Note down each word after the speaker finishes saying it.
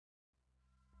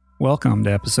Welcome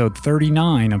to episode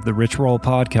 39 of the Rich Roll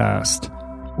Podcast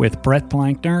with Brett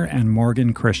Blankner and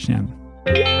Morgan Christian.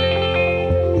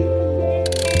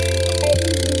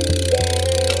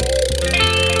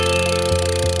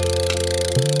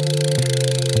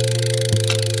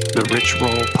 The Rich Roll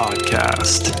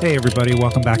Podcast. Hey everybody,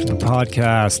 welcome back to the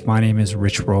podcast. My name is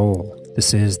Rich Roll.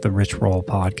 This is the Rich Roll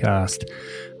Podcast.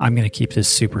 I'm going to keep this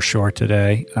super short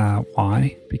today.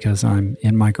 Why? Because I'm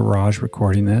in my garage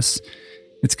recording this.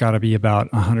 It's got to be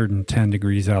about 110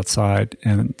 degrees outside,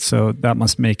 and so that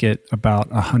must make it about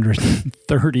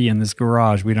 130 in this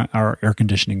garage. Our air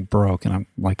conditioning broke, and I'm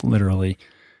like literally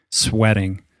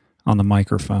sweating on the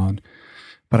microphone.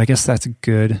 But I guess that's a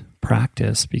good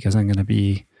practice because I'm going to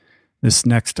be, this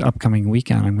next upcoming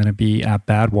weekend, I'm going to be at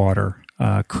Badwater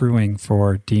crewing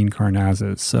for Dean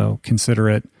Karnazes. So consider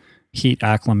it heat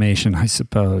acclimation, I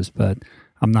suppose, but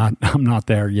I'm not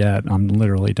there yet. I'm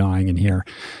literally dying in here.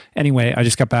 Anyway, I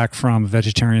just got back from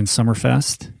Vegetarian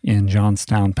Summerfest in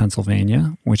Johnstown,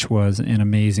 Pennsylvania, which was an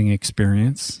amazing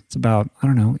experience. It's about,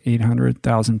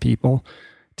 800,000 people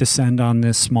descend on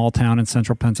this small town in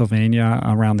central Pennsylvania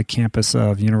around the campus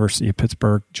of University of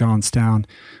Pittsburgh, Johnstown.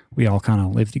 We all kind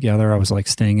of lived together. I was like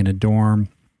staying in a dorm,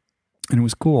 and it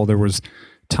was cool. There was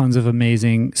tons of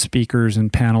amazing speakers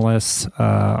and panelists,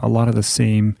 a lot of the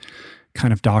same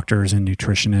kind of doctors and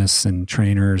nutritionists and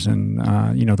trainers and,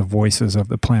 the voices of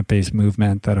the plant-based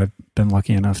movement that I've been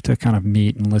lucky enough to kind of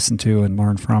meet and listen to and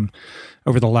learn from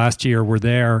over the last year were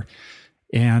there.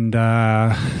 And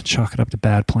chalk it up to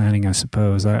bad planning, I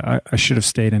suppose. I should have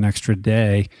stayed an extra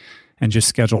day and just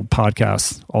scheduled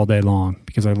podcasts all day long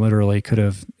because I literally could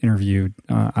have interviewed,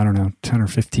 10 or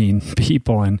 15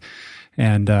 people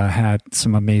and had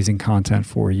some amazing content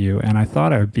for you. And I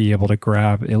thought I would be able to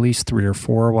grab at least 3 or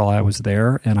 4 while I was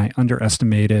there. And I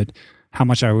underestimated how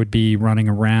much I would be running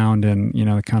around and,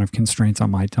 the kind of constraints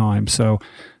on my time. So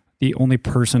the only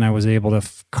person I was able to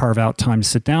carve out time to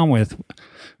sit down with,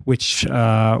 which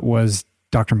was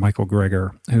Dr. Michael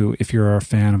Greger, who, if you're a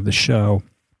fan of the show,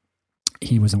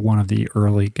 he was one of the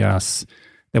early guests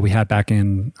that we had back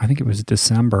in, I think it was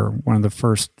December, one of the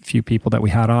first few people that we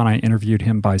had on. I interviewed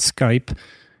him by Skype,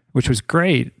 which was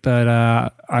great, but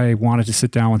I wanted to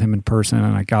sit down with him in person,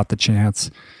 and I got the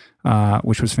chance,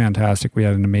 which was fantastic. We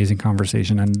had an amazing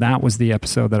conversation, and that was the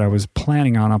episode that I was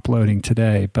planning on uploading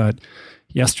today. But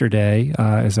yesterday,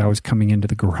 as I was coming into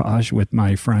the garage with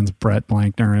my friends Brett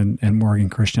Blankner and Morgan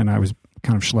Christian, I was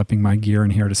kind of schlepping my gear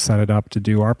in here to set it up to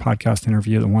do our podcast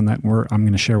interview, the one that I'm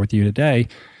going to share with you today.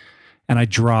 And I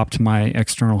dropped my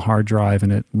external hard drive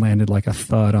and it landed like a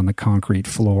thud on the concrete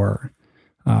floor.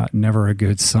 Never a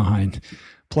good sign.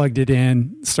 Plugged it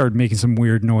in, started making some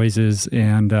weird noises,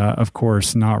 and of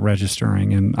course not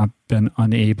registering. And I've been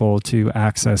unable to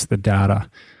access the data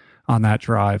on that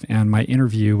drive. And my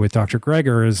interview with Dr.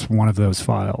 Greger is one of those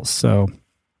files. So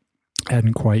I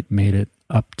hadn't quite made it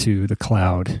up to the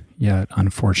cloud yet,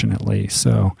 unfortunately.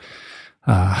 So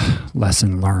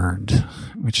lesson learned,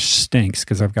 which stinks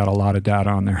because I've got a lot of data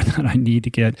on there that I need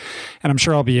to get, and I'm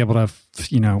sure I'll be able to,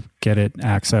 get it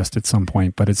accessed at some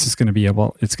point, but it's going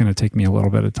to take me a little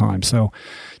bit of time. So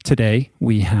today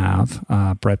we have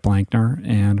Brett Blankner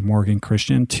and Morgan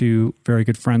Christian, 2 very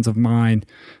good friends of mine.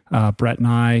 Brett and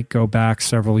I go back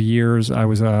several years. I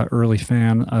was an early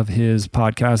fan of his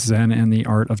podcast, Zen and the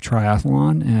Art of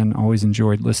Triathlon, and always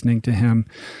enjoyed listening to him.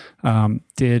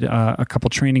 Did a couple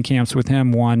training camps with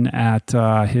him, one at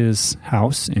his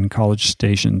house in College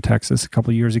Station, Texas, a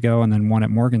couple years ago, and then one at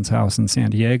Morgan's house in San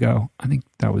Diego. I think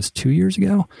that was 2 years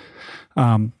ago.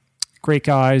 Great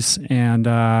guys. And,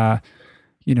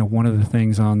 one of the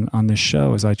things on this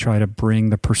show is I try to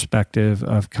bring the perspective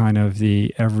of kind of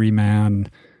the everyman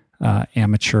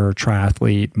amateur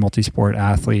triathlete, multisport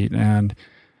athlete, and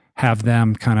have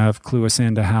them kind of clue us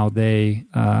into how they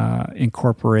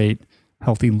incorporate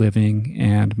healthy living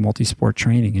and multi-sport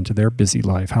training into their busy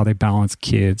life, how they balance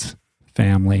kids,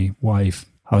 family,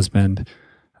 wife, husband,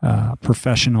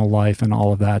 professional life, and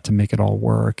all of that to make it all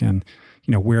work, and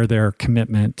where their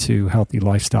commitment to healthy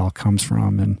lifestyle comes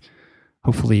from, and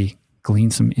hopefully glean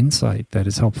some insight that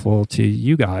is helpful to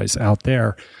you guys out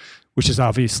there, which is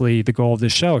obviously the goal of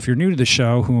this show. If you're new to the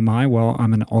show, who am I? Well,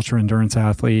 I'm an ultra endurance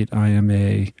athlete. I am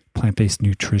a plant-based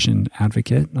nutrition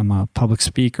advocate. I'm a public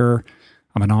speaker.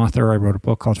 I'm an author. I wrote a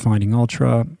book called Finding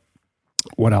Ultra.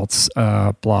 What else?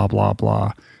 Blah, blah,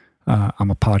 blah.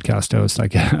 I'm a podcast host, I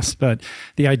guess. But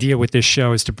the idea with this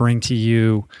show is to bring to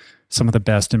you some of the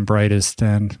best and brightest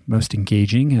and most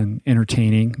engaging and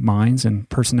entertaining minds and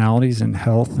personalities in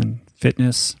health and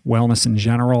fitness, wellness in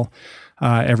general.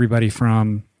 Everybody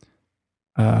from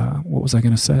what was I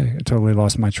going to say? I totally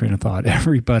lost my train of thought.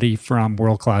 Everybody from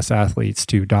world-class athletes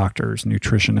to doctors,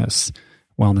 nutritionists,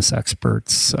 wellness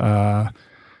experts,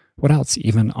 what else?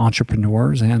 Even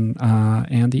entrepreneurs and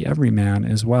the everyman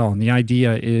as well. And the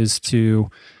idea is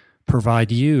to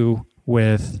provide you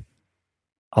with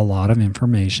a lot of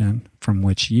information from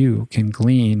which you can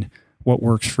glean what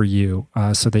works for you,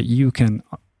 so that you can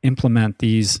implement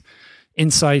these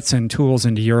insights and tools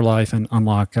into your life and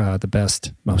unlock the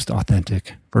best, most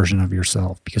authentic version of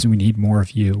yourself, because we need more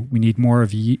of you. We need more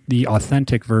of the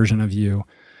authentic version of you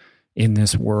in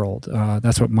this world.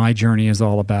 That's what my journey is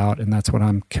all about, and that's what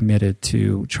I'm committed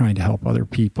to trying to help other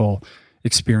people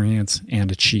experience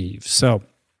and achieve. So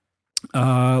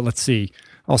let's see.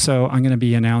 Also, I'm going to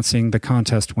be announcing the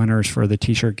contest winners for the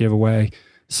t-shirt giveaway.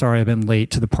 Sorry, I've been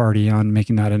late to the party on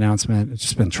making that announcement. It's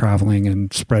just been traveling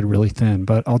and spread really thin,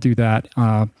 but I'll do that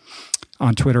on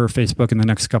Twitter or Facebook in the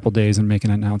next couple days and make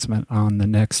an announcement on the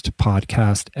next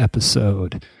podcast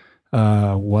episode.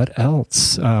 What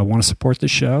else? Want to support the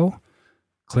show?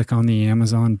 Click on the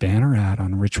Amazon banner ad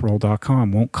on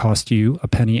richroll.com. Won't cost you a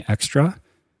penny extra.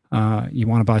 You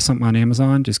want to buy something on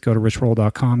Amazon, just go to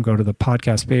richroll.com, go to the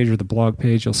podcast page or the blog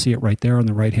page. You'll see it right there on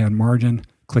the right-hand margin.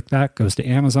 Click that, goes to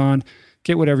Amazon.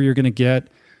 Get whatever you're going to get.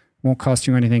 Won't cost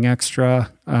you anything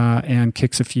extra, and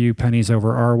kicks a few pennies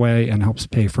over our way and helps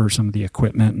pay for some of the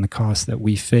equipment and the costs that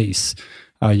we face.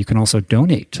 You can also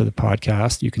donate to the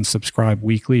podcast. You can subscribe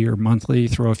weekly or monthly,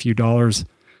 throw a few dollars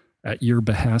at your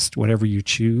behest, whatever you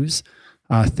choose.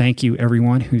 Thank you,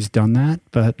 everyone who's done that.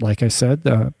 But like I said,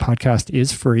 the podcast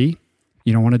is free.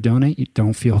 You don't want to donate, you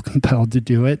don't feel compelled to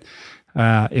do it.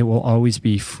 It will always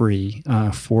be free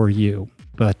for you.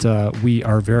 But we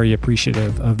are very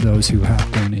appreciative of those who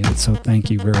have donated. So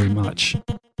thank you very much.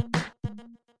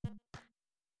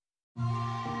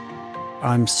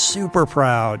 I'm super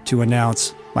proud to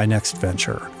announce my next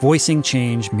venture, Voicing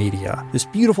Change Media. This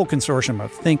beautiful consortium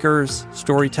of thinkers,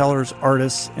 storytellers,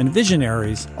 artists, and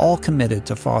visionaries, all committed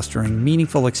to fostering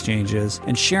meaningful exchanges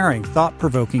and sharing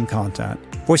thought-provoking content.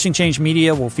 Voicing Change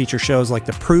Media will feature shows like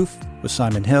The Proof with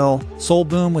Simon Hill, Soul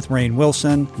Boom with Rainn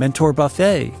Wilson, Mentor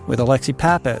Buffet with Alexi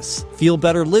Pappas, Feel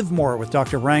Better, Live More with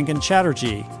Dr. Rangan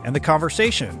Chatterjee, and The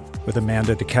Conversation with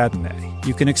Amanda de Cadenet.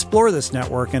 You can explore this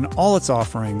network and all its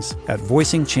offerings at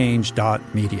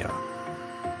voicingchange.media.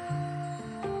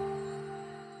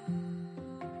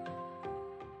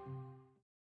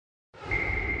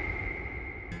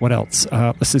 What else?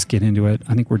 Let's just get into it.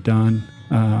 I think we're done.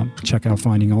 Check out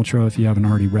Finding Ultra if you haven't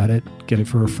already read it. Get it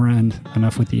for a friend.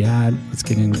 Enough with the ad. Let's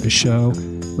get into the show.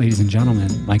 Ladies and gentlemen,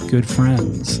 my good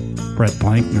friends, Brett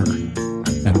Blankner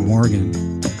and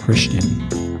Morgan Christian.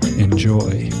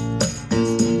 Enjoy.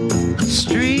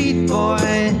 Street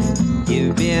boy,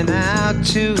 you've been out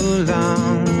too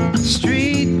long.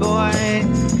 Street boy,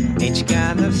 ain't you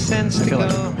got enough sense to go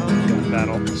home?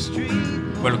 Battle.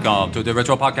 Welcome to the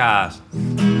Retro Podcast.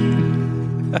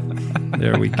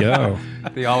 There we go.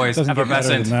 The always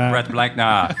effervescent Brett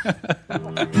Blankner.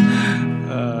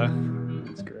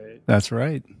 That's great. That's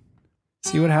right.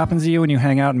 See what happens to you when you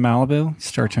hang out in Malibu? You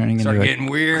start turning into getting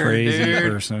a weird, crazy dude.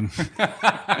 person.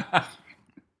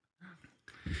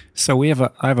 So I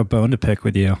have a bone to pick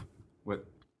with you. What?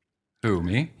 Who,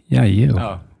 me? Yeah, you.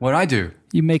 Oh, what'd I do?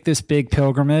 You make this big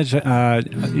pilgrimage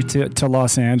to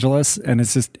Los Angeles, and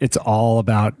it's all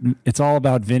about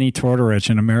Vinny Tortorich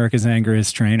and America's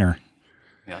Angriest Trainer.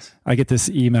 Yes. I get this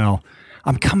email.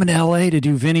 I'm coming to LA to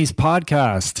do Vinny's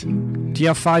podcast. Do you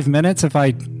have 5 minutes if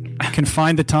I can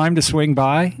find the time to swing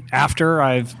by after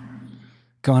I've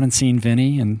gone and seen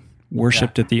Vinny and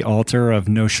worshipped at the altar of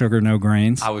no sugar, no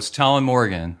grains? I was telling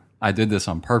Morgan I did this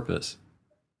on purpose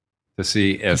to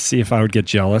see if I would get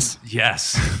jealous.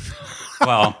 Yes.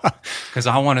 Well, because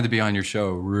I wanted to be on your show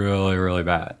really, really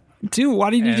bad. Dude, why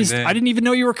didn't you I didn't even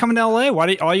know you were coming to LA.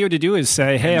 All you had to do is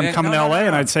say, hey, I'm coming to LA.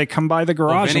 And I'd say, come by the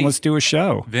garage and let's do a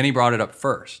show. Vinny brought it up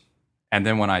first. And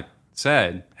then when I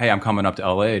said, hey, I'm coming up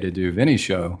to LA to do Vinny's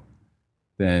show,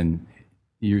 then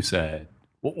you said,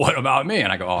 well, what about me?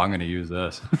 And I go, I'm going to use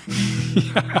this.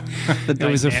 It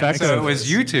was effective. So it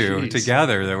was you two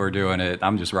together that were doing it.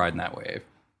 I'm just riding that wave.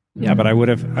 Yeah, but I would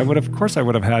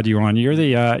have had you on. You're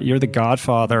the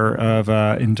godfather of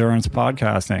endurance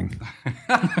podcasting.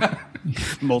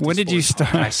 When did you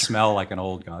start? I smell like an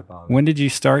old godfather. When did you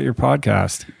start your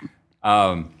podcast?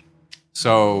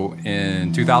 So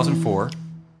in 2004,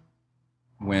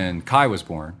 when Kai was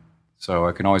born, so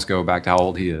I can always go back to how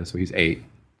old he is. So he's 8.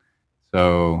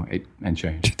 So 8 and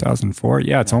change. 2004.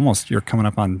 Yeah, you're coming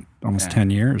up on almost 10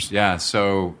 years. Yeah.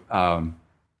 So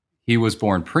he was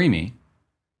born preemie.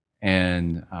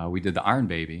 And we did the Iron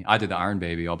Baby. I did the Iron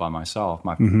Baby all by myself.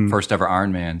 My first ever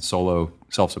Ironman solo,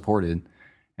 self-supported,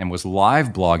 and was live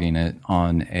blogging it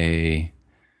on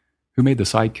who made the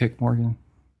Sidekick, Morgan?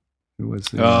 Who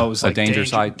was it was like Danger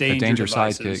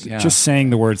Sidekick. Yeah. Just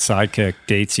saying the word Sidekick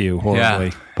dates you horribly.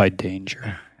 Yeah. By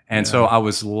Danger. And so I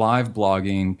was live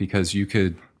blogging because you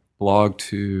could blog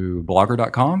to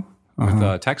blogger.com with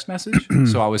a text message.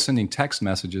 So I was sending text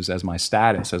messages as my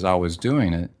status as I was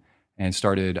doing it. And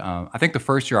started, I think the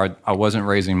first year I wasn't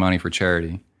raising money for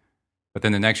charity. But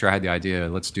then the next year I had the idea,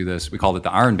 let's do this. We called it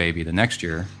the Iron Baby the next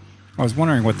year. I was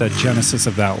wondering what the genesis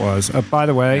of that was. By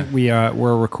the way,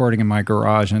 we're recording in my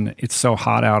garage, and it's so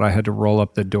hot out I had to roll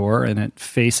up the door, and it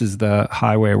faces the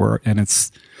highway, and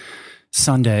it's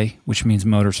Sunday, which means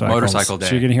motorcycles. Motorcycle day.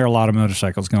 So you're going to hear a lot of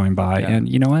motorcycles going by. Yeah. And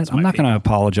you know what? I'm not going to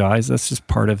apologize. That's just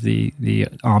part of the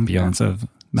ambiance of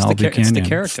Malibu Canyon. It's the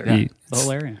character, the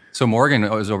whole area. So Morgan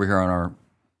was over here on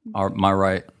my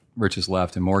right, Rich's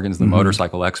left, and Morgan's the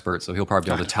motorcycle expert, so he'll probably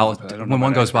be able to tell us. When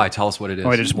one goes by, tell us what it is. Oh,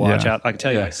 I just watch out. I can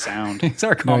tell you I sound. He's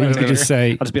our You commentator. could just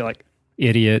say, I'll just be like,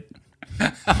 idiot.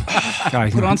 Guy,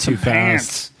 put on some too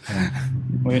fast. pants.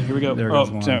 Wait, here we go. There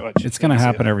goes one. It's going to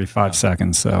happen every 5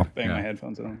 seconds. So, Bang my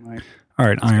headphones on. Right. All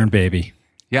right, Iron Baby.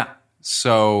 Yeah.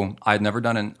 So I'd never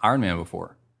done an Ironman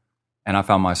before, and I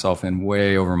found myself in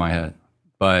way over my head.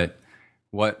 But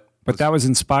that was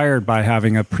inspired by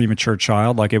having a premature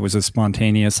child. Like it was a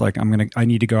spontaneous, like I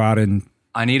need to go out and.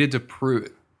 I needed to prove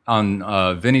on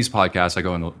Vinny's podcast. I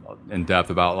go in depth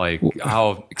about like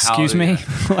how. Excuse me.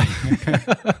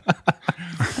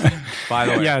 By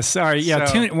the way, yeah, sorry, yeah.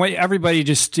 So, everybody,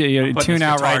 just tune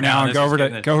out right now and go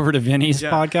over to Vinny's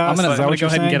podcast. I'm gonna go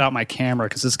ahead and get out my camera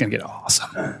because this is gonna get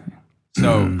awesome.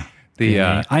 So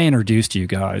I introduced you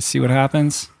guys. See what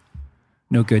happens?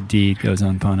 No good deed goes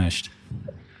unpunished.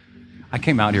 I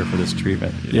came out here for this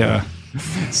treatment. Yeah.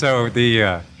 So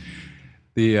the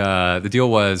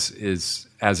deal is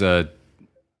as a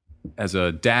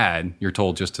dad, you're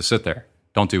told just to sit there,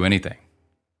 don't do anything,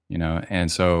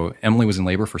 And so Emily was in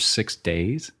labor for 6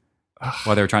 days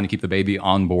while they were trying to keep the baby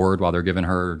on board while they're giving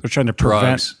her. They're trying to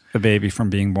prevent the baby from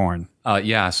being born.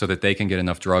 So that they can get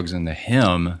enough drugs into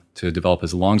him to develop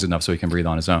his lungs enough so he can breathe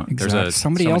on his own. Exactly.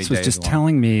 Somebody else was just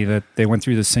telling me that they went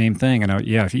through the same thing, and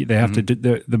they have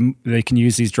to they can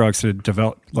use these drugs to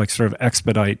develop, like sort of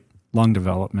expedite lung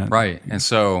development. Right,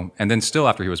 and then still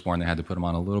after he was born, they had to put him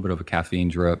on a little bit of a caffeine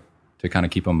drip to kind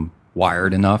of keep him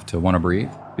wired enough to want to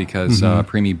breathe because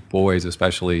preemie boys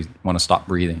especially want to stop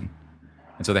breathing,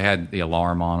 and so they had the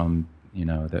alarm on them.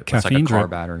 That's like a car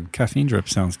battery. Caffeine drip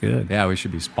sounds good. Yeah, we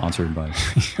should be sponsored by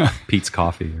Pete's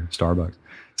Coffee or Starbucks.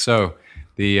 So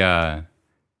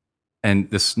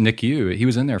and this NICU, he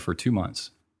was in there for 2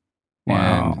 months.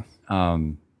 Wow.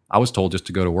 And I was told just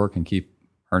to go to work and keep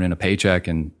earning a paycheck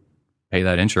and pay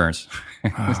that insurance. Oh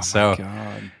my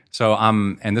God. So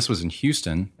and this was in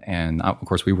Houston, and of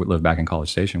course we live back in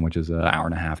College Station, which is an hour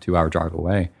and a half, 2 hour drive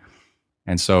away.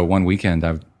 And so one weekend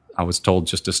I was told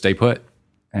just to stay put.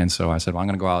 And so I said, well, I'm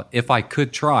going to go out. If I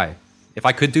could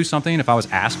do something, if I was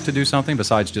asked to do something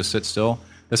besides just sit still,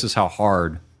 this is how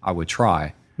hard I would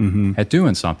try at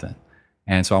doing something.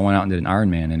 And so I went out and did an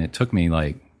Ironman, and it took me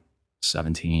like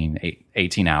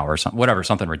 18 hours,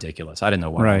 something ridiculous. I didn't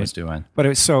know what I was doing. But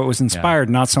it was inspired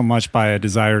not so much by a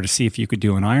desire to see if you could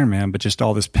do an Ironman, but just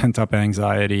all this pent up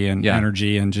anxiety and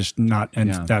energy and just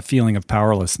that feeling of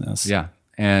powerlessness. Yeah.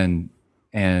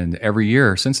 And every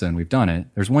year since then, we've done it.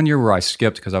 There's one year where I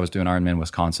skipped because I was doing Ironman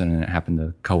Wisconsin, and it happened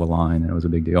to co-align, and it was a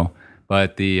big deal.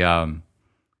 But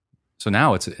so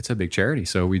now it's a big charity.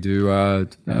 So we do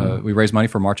we raise money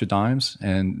for March of Dimes,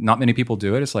 and not many people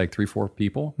do it. It's like 3-4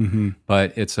 people,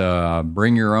 but it's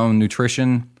bring your own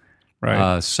nutrition,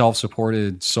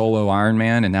 self-supported solo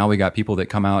Ironman. And now we got people that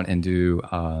come out and do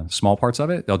small parts of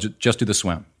it. They'll just do the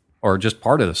swim or just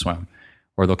part of the swim.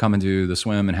 Or they'll come and do the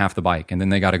swim and half the bike, and then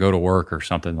they got to go to work or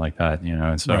something like that,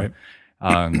 And so,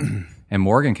 and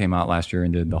Morgan came out last year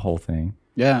and did the whole thing.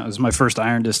 Yeah, it was my first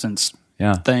iron distance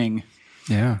thing.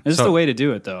 Yeah, it's the way to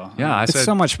do it, though. Yeah, it's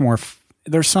so much more.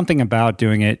 There's something about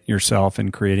doing it yourself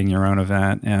and creating your own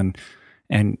event,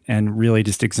 and really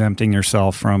just exempting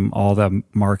yourself from all the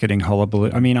marketing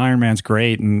hullabaloo. I mean, Ironman's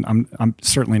great, and I'm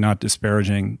certainly not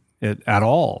disparaging it at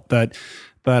all, but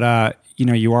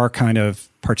you are kind of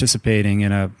participating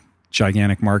in a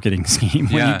gigantic marketing scheme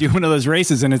when you do one of those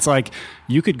races. And it's like,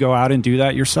 you could go out and do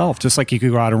that yourself, just like you could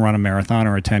go out and run a marathon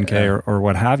or a 10K or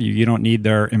what have you. You don't need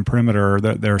their imprimatur or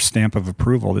their stamp of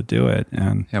approval to do it.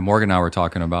 And Morgan and I were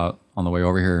talking about on the way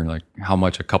over here, like how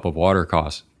much a cup of water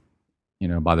costs,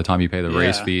 by the time you pay the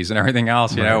race fees and everything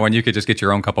else, when you could just get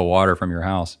your own cup of water from your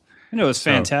house. It was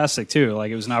fantastic too.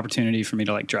 Like, it was an opportunity for me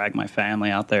to like drag my family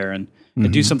out there and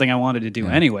do something I wanted to do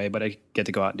anyway, but I get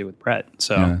to go out and do it with Brett.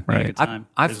 So right. a good time.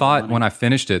 I thought when I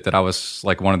finished it that I was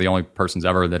like one of the only persons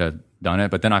ever that had done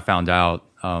it, but then I found out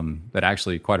that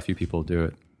actually quite a few people do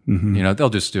it. You know, they'll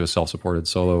just do a self-supported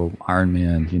solo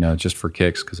Ironman, you know, just for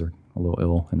kicks because they're a little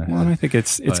ill in the head. Well, and I think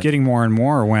it's getting more and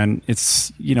more when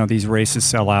it's, you know, these races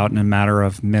sell out in a matter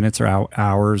of minutes or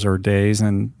hours or days,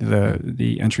 and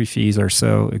the entry fees are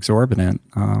so exorbitant.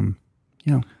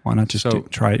 You know, why not just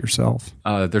try it yourself?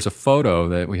 There's a photo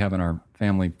that we have in our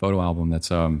family photo album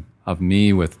that's of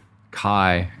me with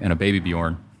Kai and a baby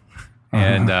Bjorn,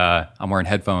 and I'm wearing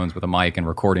headphones with a mic and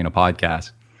recording a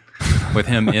podcast with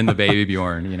him in the baby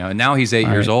Bjorn. You know, and now he's 8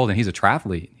 years old and he's a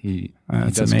triathlete. He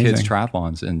does amazing. Kids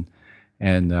triathlons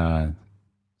and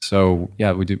so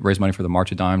yeah, we do raise money for the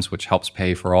March of Dimes, which helps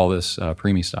pay for all this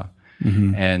preemie stuff.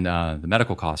 And the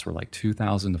medical costs were like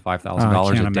 $2,000 to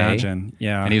 $5,000 a day. Imagine.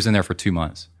 Yeah, and he was in there for 2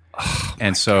 months.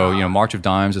 And so, you know, March of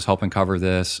Dimes is helping cover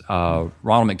this.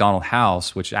 Ronald McDonald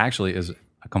House, which actually is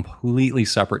a completely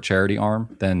separate charity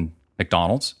arm than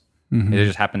McDonald's. They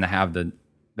just happened to have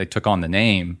they took on the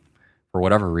name for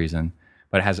whatever reason,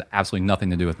 but it has absolutely nothing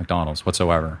to do with McDonald's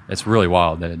whatsoever. It's really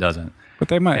wild that it doesn't. But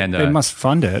they must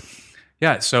fund it.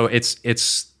 Yeah, so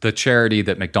it's the charity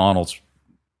that McDonald's,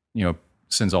 you know,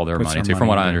 sends all their money to, from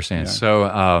what I understand.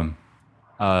 Yeah.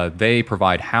 So they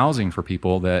provide housing for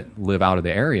people that live out of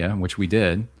the area, which we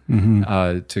did,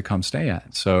 to come stay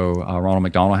at. So Ronald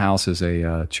McDonald House is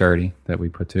a charity that we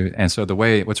put to. And so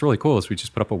what's really cool is we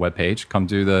just put up a webpage, come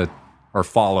do or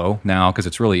follow now, because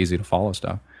it's really easy to follow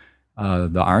stuff,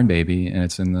 the Iron Baby, and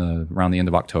it's around the end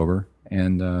of October,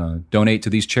 and donate to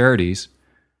these charities,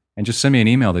 and just send me an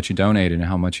email that you donated and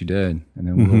how much you did, and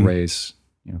then we'll raise,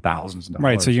 you know, thousands of dollars.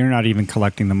 Right, so you're not even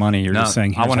collecting the money. You're just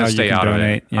saying, here's I want to how stay you can out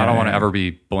donate. of it. I don't want to ever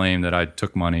be blamed that I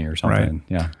took money or something. Right.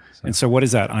 Yeah. So. And so what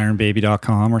is that,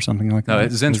 ironbaby.com or something like that? No,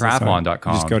 it's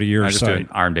zentriathlon.com. Just go to your I just site. do an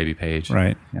Iron Baby page.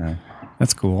 Right. Yeah.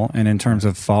 That's cool. And in terms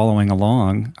of following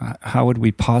along, how would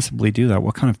we possibly do that?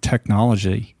 What kind of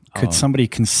technology could somebody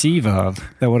conceive of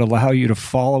that would allow you to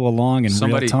follow along in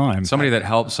real time? Somebody that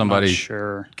helps somebody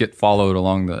get followed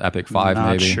along the Epic 5, Not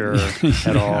maybe. sure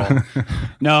at all.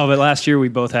 No, but last year we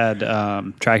both had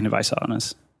tracking device on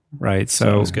us. Right.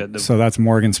 So it was good. So that's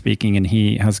Morgan speaking, and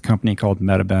he has a company called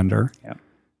Metabender. Yeah.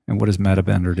 And what does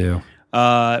Metabender do?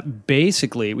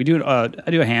 Basically, we do. I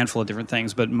do a handful of different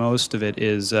things, but most of it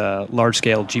is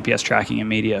large-scale GPS tracking and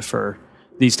media for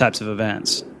these types of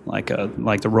events, like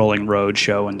the Rolling Road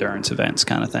Show endurance events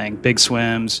kind of thing, big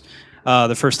swims.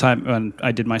 The first time when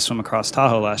I did my swim across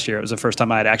Tahoe last year, it was the first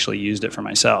time I had actually used it for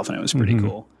myself, and it was pretty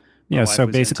cool. Yeah, so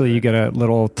basically you get a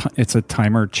little, it's a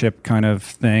timer chip kind of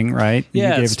thing, right?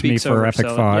 Yeah, you gave it to me for Epic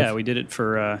 5. Yeah, we did it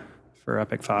for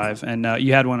Epic 5, and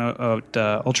you had one at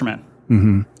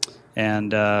Ultraman.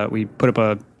 And we put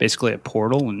up basically a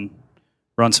portal and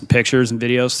run some pictures and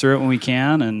videos through it when we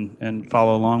can, and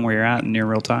follow along where you're at in near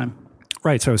real time.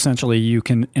 Right. So essentially you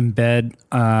can embed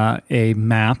a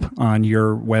map on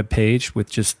your web page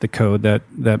with just the code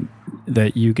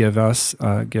that you give us,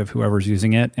 give whoever's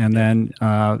using it. And then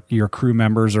your crew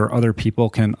members or other people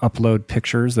can upload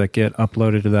pictures that get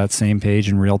uploaded to that same page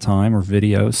in real time, or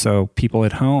videos. So people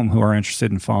at home who are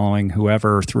interested in following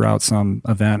whoever throughout some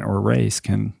event or race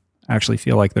can actually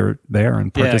feel like they're there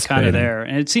and participating. Yeah, it's kind of there.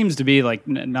 And it seems to be like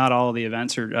not all of the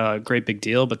events are a great big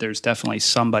deal, but there's definitely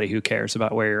somebody who cares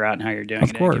about where you're at and how you're doing at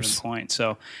any given point.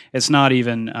 So it's not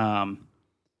even,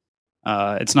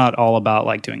 it's not all about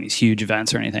like doing these huge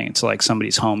events or anything. It's like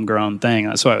somebody's homegrown thing.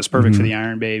 That's why it was perfect for the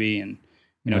Iron Baby, and,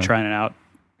 you know, trying it out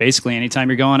basically anytime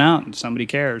you're going out and somebody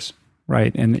cares.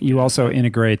 Right. And you also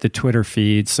integrate the Twitter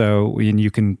feed, so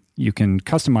you can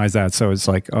customize that. So it's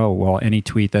like, oh, well, any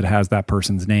tweet that has that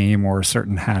person's name or a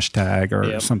certain hashtag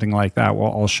or something like that will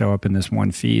all show up in this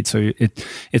one feed. So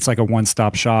it's like a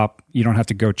one-stop shop. You don't have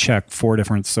to go check 4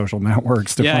 different social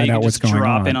networks to find out what's going on. Yeah, you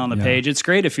can just drop in on the page. It's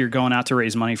great if you're going out to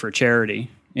raise money for a charity,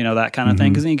 you know, that kind of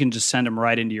thing, because then you can just send them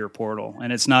right into your portal.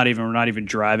 And it's not even, we're not even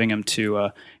driving them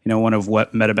to, one of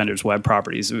Metabender's web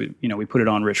properties. We put it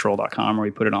on richroll.com, or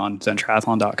we put it on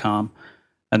zentriathlon.com.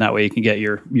 And that way you can get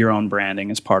your own branding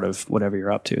as part of whatever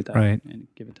you're up to at that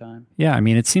given time. Yeah, I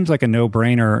mean, it seems like a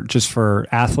no-brainer just for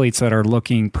athletes that are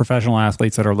professional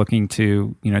athletes that are looking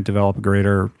to, develop a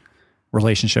greater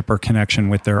relationship or connection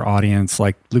with their audience.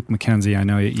 Like Luke McKenzie, I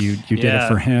know you did it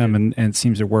for him, and it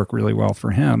seems to work really well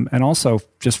for him. And also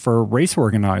just for race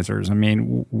organizers. I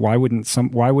mean, why wouldn't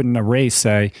a race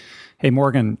say, hey,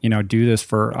 Morgan, do this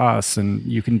for us, and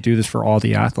you can do this for all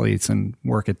the athletes, and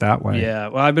work it that way? Yeah.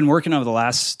 Well, I've been working over the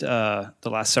last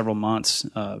several months,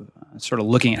 sort of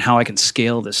looking at how I can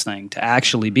scale this thing to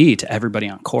actually be to everybody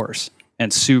on course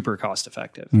and super cost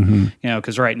effective.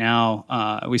 Because right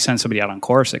now we send somebody out on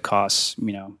course, it costs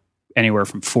anywhere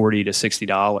from $40 to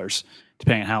 $60,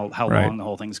 depending on how long the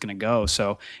whole thing's going to go.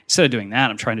 So instead of doing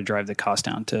that, I'm trying to drive the cost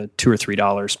down to $2 or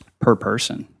 $3 per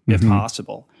person, if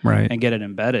possible, and get it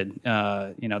embedded.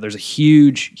 There's a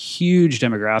huge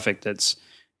demographic that's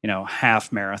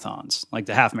half marathons. Like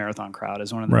the half marathon crowd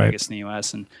is one of the biggest in the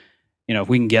U.S. And if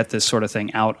we can get this sort of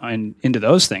thing out and into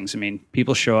those things, I mean,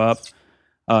 people show up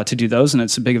to do those, and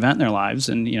it's a big event in their lives.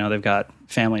 And they've got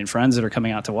family and friends that are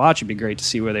coming out to watch. It'd be great to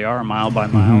see where they are mile by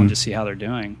mile and just see how they're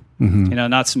doing.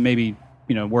 Not to maybe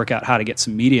work out how to get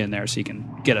some media in there so you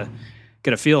can get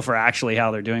a feel for actually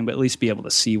how they're doing, but at least be able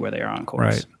to see where they are on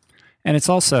course. Right. And it's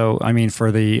also, I mean,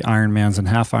 for the Ironmans and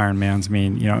half Ironmans, I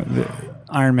mean, the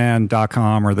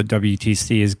Ironman.com or the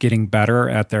WTC is getting better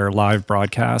at their live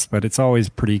broadcast, but it's always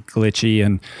pretty glitchy.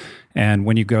 And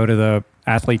when you go to the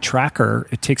athlete tracker,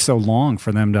 it takes so long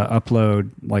for them to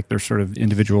upload like their sort of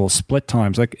individual split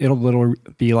times. Like it'll literally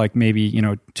be like maybe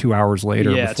 2 hours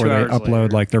later before they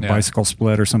upload like their bicycle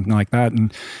split or something like that.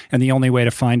 And the only way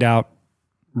to find out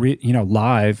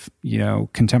live,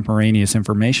 contemporaneous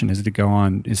information is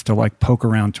to like poke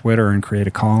around Twitter and create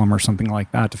a column or something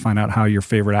like that to find out how your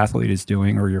favorite athlete is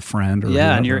doing or your friend or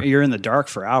whoever. And you're in the dark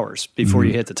for hours before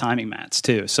you hit the timing mats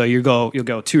too. So you'll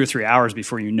go 2 or 3 hours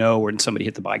before when somebody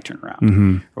hit the bike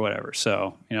turnaround or whatever.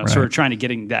 So sort of trying to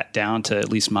getting that down to at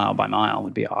least mile by mile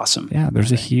would be awesome. Yeah,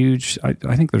 there's I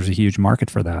think there's a huge market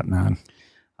for that, man.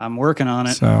 I'm working on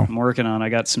it. I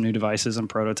got some new devices I'm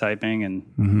prototyping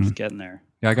and getting there.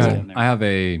 Yeah, I have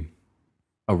a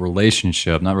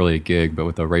relationship, not really a gig, but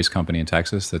with a race company in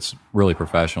Texas that's really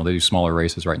professional. They do smaller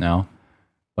races right now,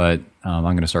 but I'm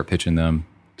going to start pitching them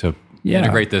to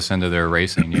integrate this into their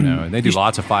racing. They do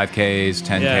lots of 5Ks,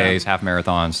 10Ks, half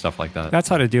marathons, stuff like that. That's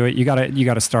how to do it. You got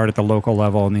to start at the local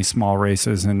level in these small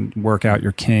races and work out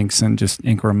your kinks and just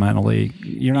incrementally.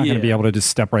 You're not going to be able to just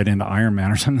step right into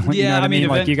Ironman or something. You know what I mean?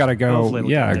 Like you got to go.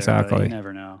 Yeah, exactly. You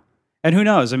never know. And who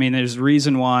knows? I mean, there's a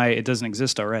reason why it doesn't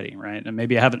exist already, right? And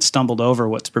maybe I haven't stumbled over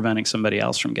what's preventing somebody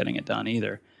else from getting it done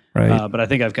either. Right. But I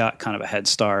think I've got kind of a head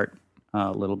start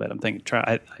a little bit.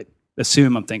 I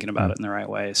assume I'm thinking about it in the right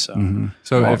way. So,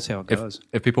 so see how it goes.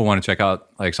 If people want to check out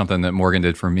like something that Morgan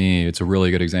did for me, it's a really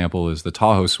good example is the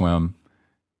Tahoe swim.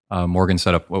 Morgan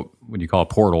set up what you call a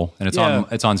portal, and it's on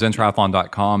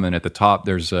zentriathlon.com, and at the top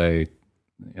there's the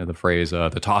phrase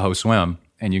the Tahoe swim,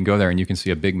 and you can go there and you can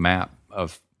see a big map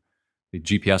of the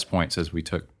GPS points as we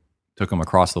took them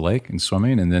across the lake and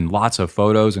swimming, and then lots of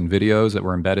photos and videos that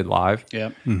were embedded live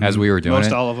as we were doing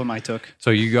Most all of them I took. So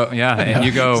you go, and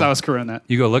you go. So I was screwing that.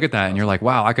 You go look at that, and you're like,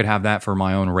 wow, I could have that for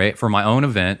my own for my own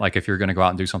event. Like if you're going to go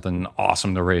out and do something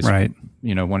awesome to race, right?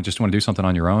 Want to do something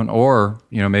on your own, or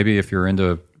maybe if you're in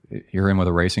with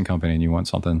a racing company and you want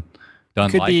something done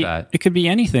that. It could be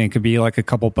anything. It could be like a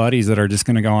couple buddies that are just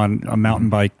going to go on a mountain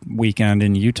bike weekend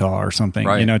in Utah or something.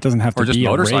 Right. It doesn't have to be a race.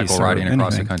 Or just motorcycle riding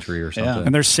across the country or something. Yeah.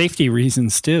 And there's safety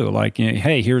reasons too. Like,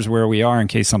 hey, here's where we are in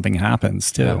case something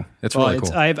happens too. Yeah. It's really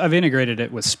cool. I've integrated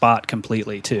it with Spot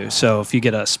completely too. So if you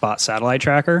get a Spot satellite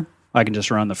tracker, I can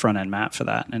just run the front end map for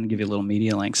that and give you little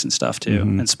media links and stuff too.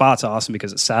 And Spot's awesome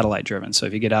because it's satellite driven. So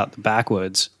if you get out the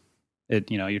backwoods,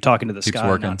 you're talking to the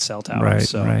sky, not cell towers. Right,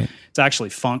 so it's actually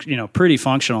pretty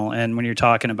functional. And when you're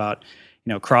talking about,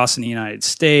 crossing the United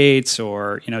States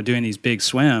or, doing these big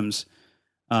swims,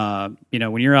 when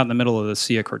you're out in the middle of the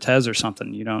Sea of Cortez or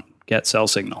something, you don't get cell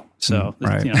signal. So,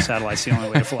 satellite's the only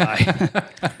way to fly.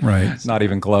 Right. It's not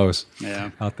even close.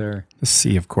 Yeah. Out there. The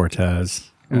Sea of Cortez.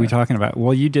 What are we talking about?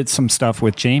 Well, you did some stuff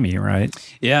with Jamie, right?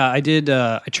 Yeah, I did.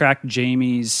 I tracked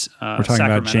Jamie's. We're talking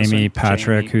about Jamie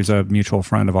Patrick, who's a mutual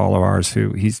friend of all of ours.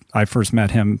 I first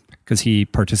met him because he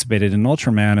participated in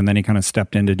Ultraman, and then he kind of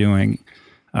stepped into doing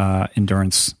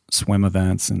endurance swim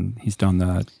events, and he's done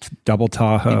the double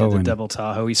Tahoe. He did the double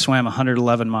Tahoe. He swam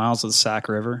 111 miles of the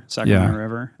Sacramento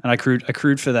River, and I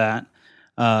crewed for that.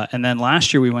 And then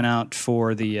last year we went out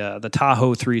for the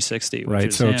Tahoe 360.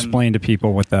 Right. So explain to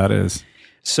people what that is.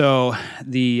 So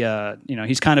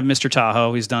he's kind of Mr.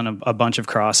 Tahoe. He's done a bunch of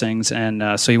crossings,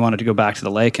 and so he wanted to go back to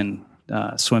the lake and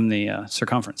swim the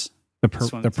circumference. The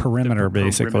perimeter,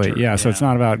 basically. Perimeter, yeah. So it's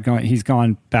not about going. He's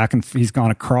gone back and he's gone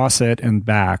across it and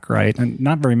back, right? And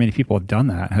not very many people have done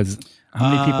that. How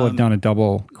many people have done a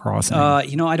double crossing?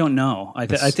 I don't know. I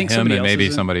think him somebody and else maybe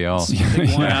somebody else. I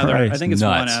think one other. Right. I think it's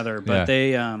Nuts. one other. But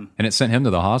they and it sent him to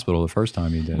the hospital the first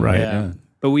time he did. Right. Yeah.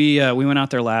 But we went out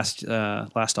there last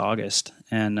August,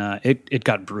 and it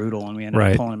got brutal, and we ended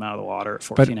up pulling him out of the water at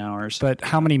 14 hours. But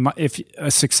how many? If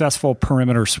a successful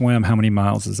perimeter swim, how many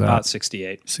miles is that? About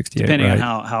 68. 68, depending on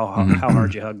how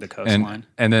hard you hug the coastline.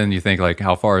 And then you think like,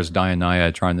 how far is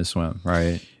Dionyad trying to swim?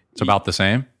 Right, it's about the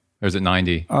same. Or is it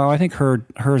 90? Oh, I think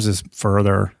hers is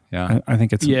further. Yeah, I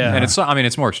think it's and it's. I mean,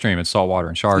 it's more extreme. It's saltwater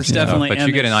and sharks, it's definitely. But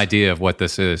you get an idea of what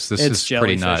this is. This is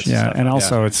pretty nuts. Yeah, and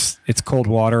also it's cold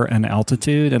water and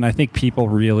altitude, and I think people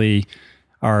really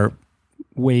are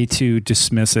way too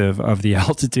dismissive of the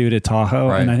altitude at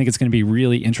Tahoe, and I think it's going to be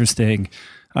really interesting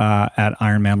at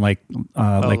Ironman Lake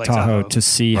Tahoe to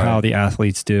see how the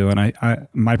athletes do. And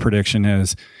my prediction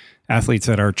is, athletes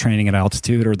that are training at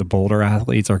altitude or the Boulder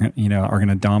athletes are going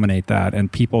to dominate that,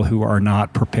 and people who are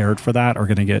not prepared for that are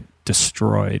going to get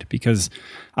destroyed. Because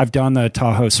I've done the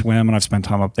Tahoe swim and I've spent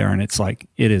time up there, and it's like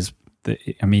it is.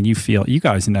 You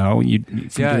guys know from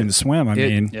doing the swim.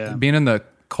 Being in the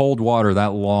cold water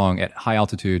that long at high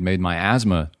altitude made my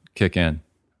asthma kick in.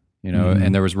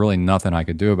 And there was really nothing I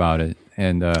could do about it.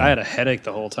 And I had a headache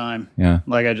the whole time. Yeah,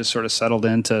 like I just sort of settled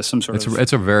into some sort of.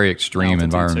 It's a very extreme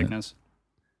environment. Sickness.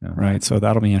 Yeah. Right, so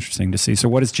that'll be interesting to see. So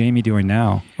what is Jamie doing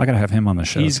now? I got to have him on the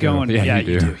show. He's going. Yeah,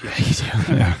 you do. Yeah, you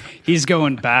do. Yeah. He's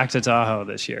going back to Tahoe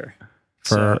this year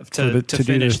to do the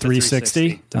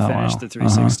 360. To finish the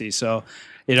 360. So,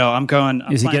 I'm going.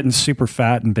 Is he getting super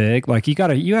fat and big? Like you got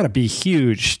to be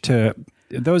huge to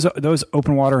those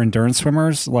open water endurance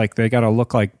swimmers. Like they got to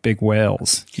look like big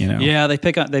whales. Yeah, they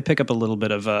pick up a little bit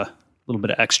of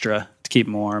extra to keep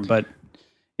them warm, but.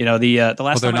 The last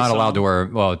well, they're time not allowed to wear.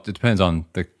 Well, it depends on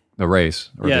the race.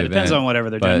 Or it the depends event, on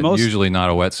whatever they're doing. Most usually not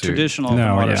a wetsuit. Traditional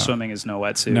water swimming is no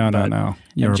wetsuit. No.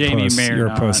 You're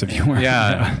a puss if you wear.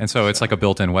 Yeah, and so it's like a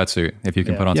built-in wetsuit if you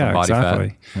can put on some body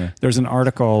fat. Yeah. There's an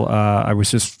article. I was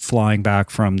just flying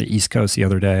back from the East Coast the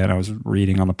other day, and I was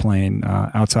reading on the plane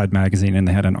Outside Magazine, and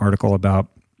they had an article about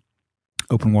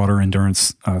open water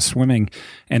endurance swimming,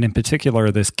 and in particular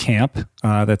this camp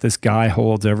that this guy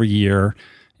holds every year.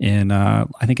 I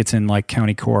think it's in like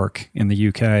County Cork in the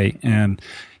UK, and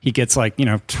he gets 20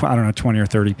 or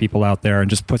 30 people out there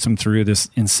and just puts them through this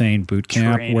insane boot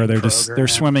camp where they're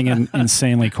swimming in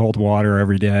insanely cold water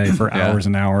every day for hours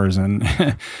and hours, and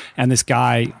this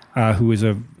guy who is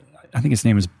I think his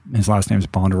last name is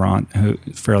Bondurant, who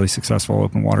fairly successful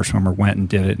open water swimmer, went and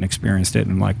did it and experienced it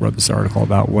and wrote this article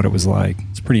about what it was like.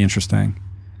 It's pretty interesting.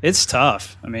 It's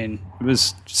tough. I mean, it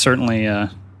was certainly an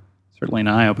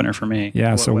eye opener for me.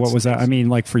 Yeah. So what was that? I mean,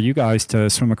 like for you guys to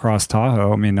swim across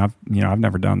Tahoe. I mean, I've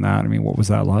never done that. I mean, what was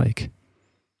that like?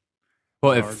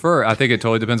 Well, I think it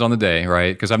totally depends on the day,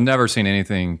 right? Because I've never seen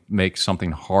anything make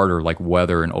something harder like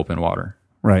weather in open water.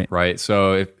 Right. Right.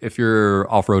 So if you're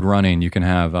off-road running, you can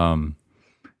have some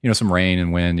rain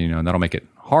and wind. That'll make it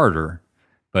harder.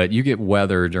 But you get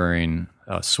weather during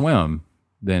a swim,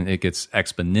 then it gets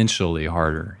exponentially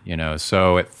harder.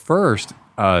 So at first.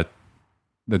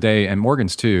 The day, and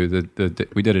Morgan's too,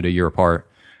 we did it a year apart,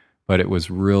 but it was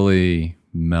really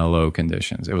mellow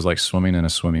conditions. It was like swimming in a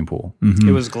swimming pool. Mm-hmm.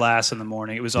 It was glass in the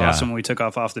morning. It was awesome when we took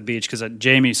off the beach because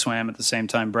Jamie swam at the same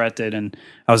time Brett did, and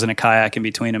I was in a kayak in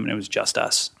between them, and it was just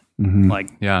us.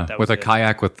 Mm-hmm. With a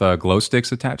kayak with glow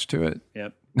sticks attached to it.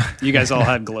 Yep. You guys all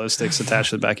had glow sticks attached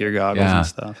to the back of your goggles and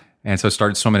stuff. And so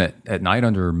started swimming at night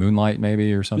under moonlight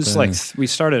maybe or something. It was we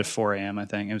started at 4 a.m. I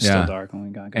think. It was still dark when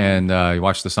we got going. And you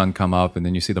watch the sun come up, and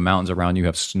then you see the mountains around you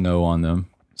have snow on them.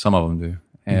 Some of them do.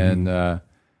 And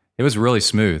it was really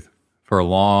smooth for a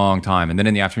long time. And then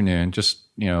in the afternoon, just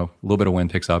a little bit of wind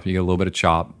picks up, you get a little bit of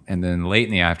chop. And then late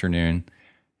in the afternoon,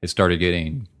 it started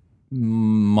getting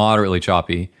moderately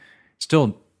choppy.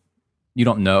 Still, you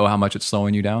don't know how much it's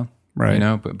slowing you down. Right.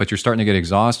 But you're starting to get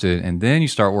exhausted, and then you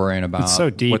start worrying about it's so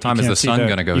deep. What time is the sun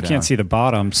going to go down. You can't see the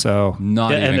bottom, so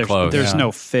not even close. There's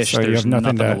no fish. So you have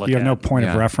nothing to look at. You have no point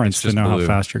of reference to know blue. How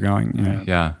fast you're going.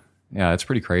 Yeah, it's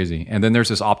pretty crazy. And then there's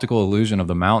this optical illusion of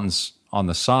the mountains on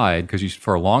the side because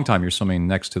for a long time you're swimming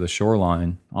next to the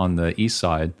shoreline on the east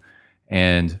side,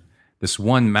 and this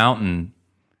one mountain,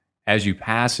 as you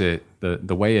pass it,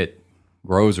 the way it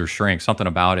grows or shrinks, something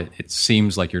about it, it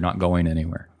seems like you're not going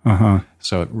anywhere.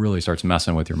 So it really starts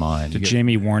messing with your mind. Did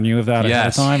Jamie warn you of that ahead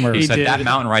of time? Or he said that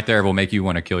mountain right there will make you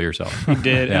want to kill yourself. He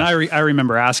did. And I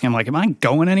remember asking him, am I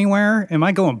going anywhere? Am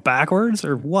I going backwards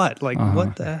or what?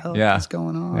 What the hell is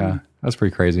going on? Yeah, that's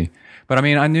pretty crazy. But I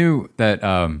mean, I knew that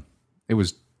it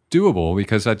was doable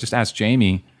because I just asked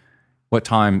Jamie what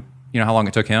time, how long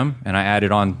it took him. And I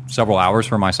added on several hours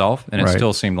for myself. And it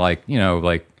still seemed like,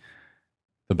 like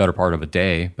the better part of a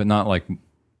day, but not like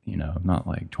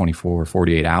 24 or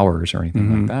 48 hours or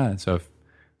anything like that. So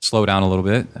slow down a little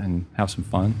bit and have some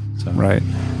fun. So Right.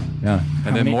 yeah.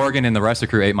 And then Morgan and the rest of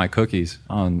the crew ate my cookies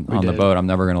on the boat. I'm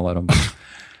never going to let them.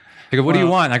 They go, what do you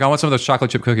want? Like, I want some of those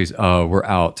chocolate chip cookies. Oh, we're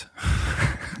out.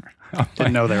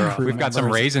 Didn't know they were off. We've got some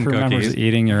raisin Crew members cookies.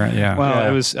 eating your Well,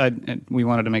 it was. We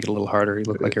wanted to make it a little harder. You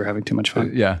looked like you were having too much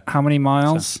fun. Yeah. How many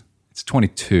miles? It's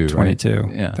 22. 22.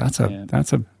 Right? Yeah.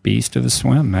 That's a beast of a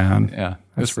swim, man. Yeah. It was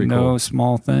That's pretty no cool.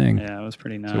 small thing. Yeah, it was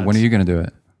pretty nuts. So when are you going to do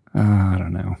it? I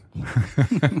don't know.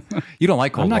 You don't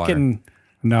like cold I'm not water. getting.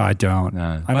 No, I don't.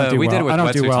 No. I don't do we well. did it with I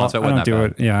don't do wetsuits well. on, so it I don't wasn't do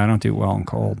that it. Yeah, I don't do well in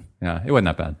cold. Yeah, it wasn't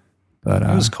that bad. But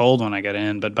It was cold when I got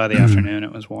in, but by the afternoon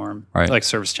it was warm. Right. Like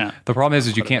service champ. The problem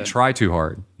is you can't try too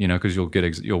hard, because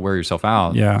you'll wear yourself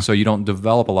out. Yeah. So you don't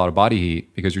develop a lot of body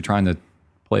heat because you're trying to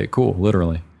play it cool,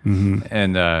 literally. Mm-hmm.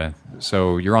 And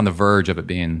so you're on the verge of it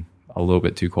being a little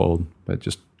bit too cold, but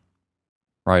just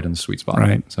right in the sweet spot.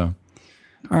 Right. So.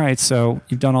 All right, so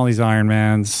you've done all these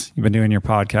Ironmans. You've been doing your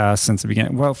podcast since the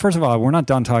beginning. Well, first of all, we're not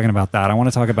done talking about that. I want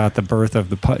to talk about the birth of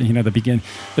the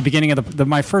beginning of the.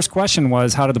 My first question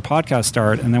was, how did the podcast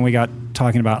start? And then we got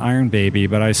talking about Iron Baby,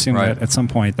 but I assume Right. that at some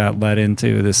point that led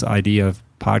into this idea of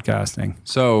podcasting.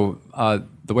 So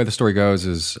the way the story goes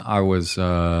is I was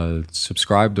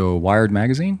subscribed to Wired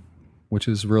magazine, which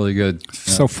is really good.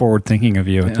 So forward thinking of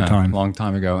you at the time. A long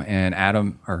time ago. And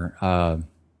Adam,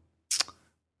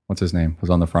 what's his name, was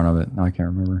on the front of it. No, I can't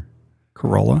remember.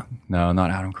 Corolla? No,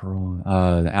 not Adam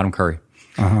Carolla. Adam Curry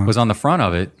was on the front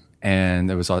of it, and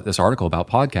there was this article about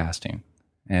podcasting.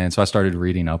 And so I started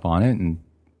reading up on it and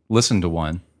listened to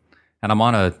one. And I'm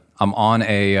on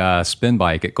a spin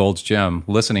bike at Gold's Gym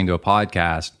listening to a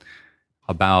podcast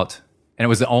about, and it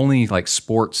was the only endurance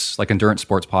sports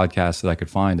podcast that I could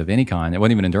find of any kind. It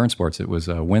wasn't even endurance sports. It was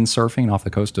windsurfing off the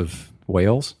coast of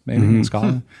Wales, maybe in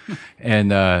Scotland.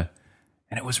 And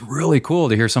it was really cool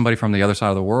to hear somebody from the other side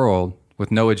of the world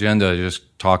with no agenda, just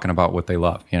talking about what they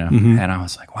love, And I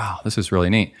was like, wow, this is really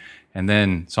neat. And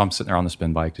then, so I'm sitting there on the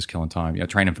spin bike, just killing time,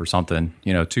 training for something,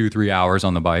 2-3 hours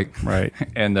on the bike. Right.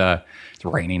 And it's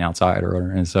raining outside or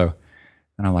whatever. And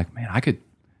I'm like, man,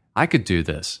 I could do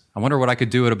this. I wonder what I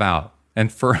could do it about.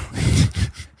 And for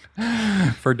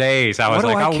days, I was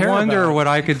like, I wonder what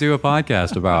I could do a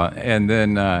podcast about. And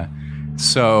then,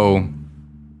 so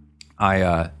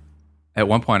I, at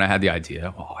one point I had the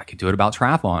idea, well, I could do it about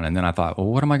triathlon. And then I thought, well,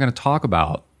 what am I going to talk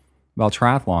about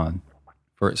triathlon?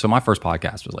 So my first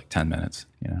podcast was like 10 minutes,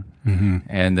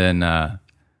 And then,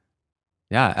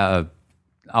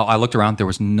 I looked around. There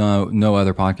was no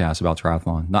other podcast about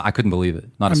triathlon. No, I couldn't believe it.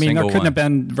 Not a single one. There couldn't have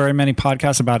been very many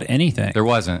podcasts about anything. There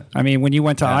wasn't. I mean, when you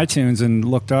went to iTunes and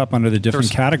looked up under the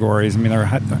different categories,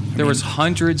 there was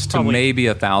hundreds to maybe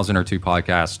 1,000 or 2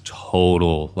 podcasts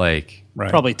total, Right.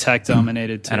 Probably tech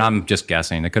dominated too. And I'm just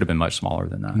guessing. It could have been much smaller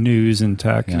than that. News and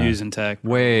tech. Yeah. News and tech.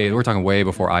 We're talking way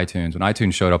before iTunes. When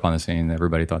iTunes showed up on the scene,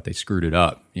 everybody thought they screwed it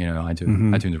up.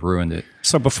 iTunes ruined it.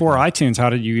 So before iTunes, how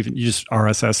did you just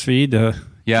RSS feed?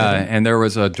 And there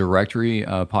was a directory,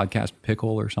 podcast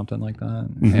pickle or something like that,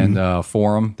 and a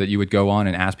forum that you would go on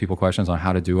and ask people questions on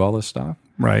how to do all this stuff.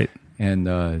 Right.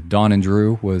 And Don and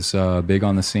Drew was big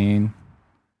on the scene.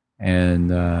 And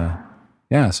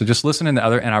so just listening to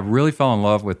and I really fell in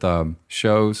love with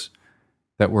shows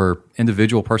that were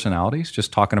individual personalities,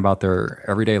 just talking about their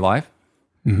everyday life.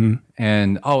 Mm-hmm.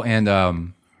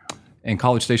 And in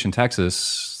College Station,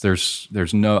 Texas, there's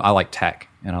I like tech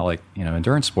and I like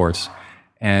endurance sports,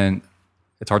 and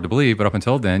it's hard to believe, but up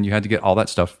until then, you had to get all that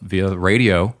stuff via the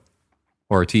radio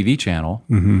or a TV channel,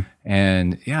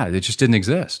 and it just didn't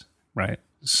exist. Right.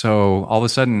 So all of a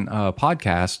sudden,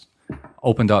 podcast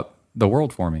opened up the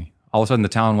world for me. All of a sudden, the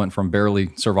town went from barely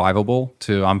survivable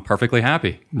to I'm perfectly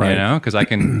happy, right. Because I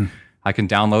can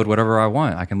download whatever I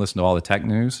want. I can listen to all the tech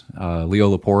news, Leo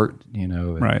Laporte,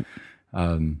 right.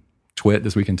 Twit,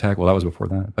 This Week in Tech. Well, that was before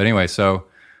that. But anyway, so,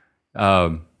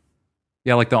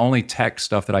 like the only tech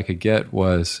stuff that I could get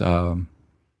was it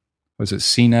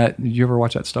CNET? Did you ever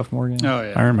watch that stuff, Morgan? Oh,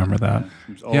 yeah. I remember that.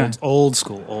 Old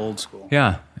school.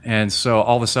 Yeah. And so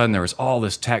all of a sudden there was all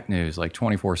this tech news, like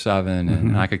 24/7,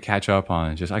 and I could catch up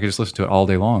on it. I could just listen to it all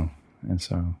day long. And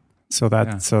so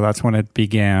that's when it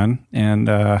began. And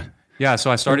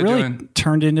so I started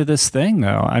turned into this thing,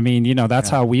 though. I mean, that's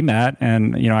how we met,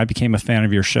 and I became a fan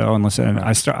of your show and listened. And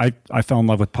I fell in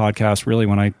love with podcasts really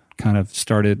when I kind of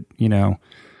started,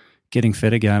 getting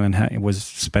fit again and was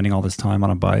spending all this time on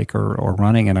a bike or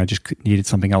running, and I just needed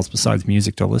something else besides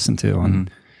music to listen to. And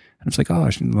I was like,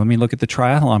 let me look at the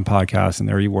Triathlon podcast. And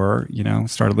there you were,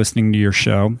 started listening to your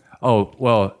show. Oh,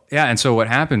 well, yeah. And so what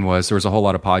happened was there was a whole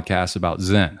lot of podcasts about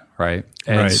Zen, right?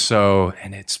 And right. so,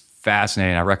 and it's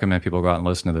fascinating. I recommend people go out and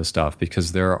listen to this stuff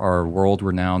because there are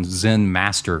world-renowned Zen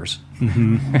masters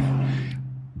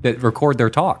that record their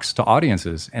talks to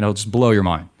audiences, and it'll just blow your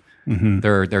mind,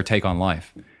 their take on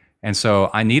life. And so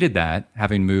I needed that,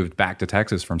 having moved back to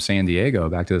Texas from San Diego,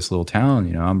 back to this little town.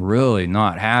 You know, I'm really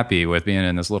not happy with being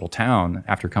in this little town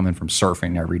after coming from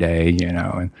surfing every day, you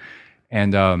know.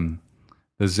 And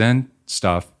the Zen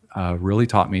stuff really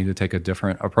taught me to take a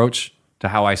different approach to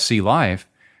how I see life.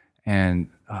 And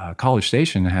College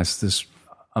Station has this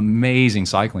amazing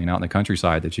cycling out in the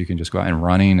countryside that you can just go out and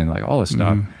running and like all this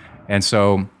stuff. And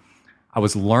so I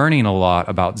was learning a lot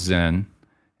about Zen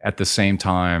at the same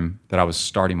time that I was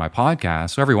starting my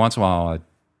podcast. So every once in a while, I'd,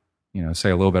 you know,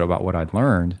 say a little bit about what I'd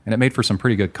learned, and it made for some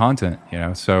pretty good content, you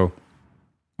know. So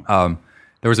there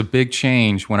was a big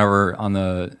change whenever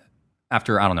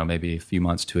after, I don't know, maybe a few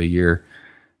months to a year,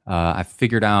 I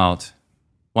figured out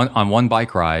on one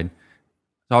bike ride,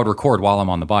 so I would record while I'm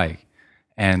on the bike.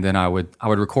 And then I would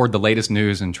record the latest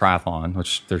news in triathlon,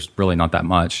 which there's really not that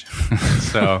much.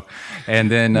 So,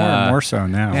 and then more so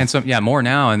now, and some more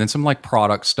now, and then some like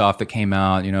product stuff that came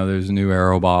out. You know, there's a new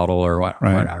Aero bottle or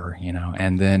whatever. You know,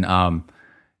 and then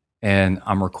and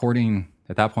I'm recording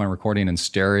at that point, recording in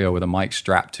stereo with a mic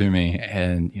strapped to me,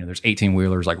 and you know, there's 18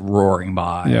 wheelers like roaring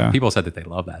by. Yeah. People said that they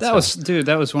love that. That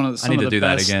was one of the. I need to do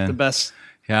that again. The best.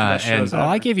 Yeah, and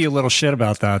I gave you a little shit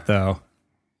about that though.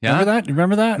 Yeah?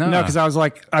 Remember that? No, because I was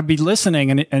like, I'd be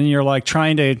listening and you're like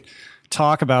trying to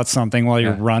talk about something while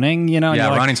you're running, you know? Yeah,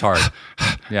 like, running's hard.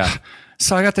 Yeah.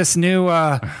 So I got this new,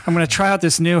 I'm going to try out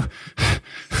this new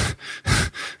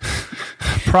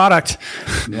product.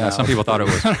 Yeah, some people thought it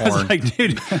was porn. I was like,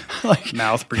 dude, like,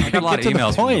 mouth breathing. I got a lot of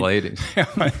emails from the ladies.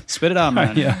 Spit it out,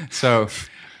 man. Yeah. So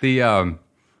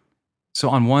so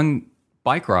on one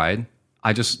bike ride,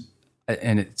 I just,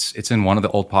 and it's in one of the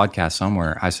old podcasts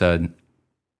somewhere, I said,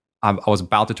 I was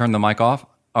about to turn the mic off.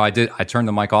 Oh, I did. I turned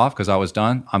the mic off because I was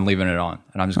done. I'm leaving it on.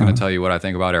 And I'm just going to tell you what I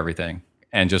think about everything.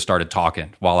 And just started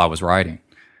talking while I was riding.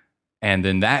 And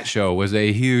then that show was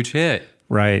a huge hit.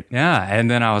 Right. Yeah. And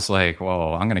then I was like,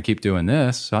 well, I'm going to keep doing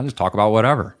this. So I'll just talk about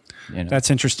whatever. You know? That's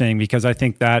interesting because I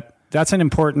think that's an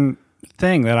important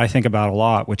thing that I think about a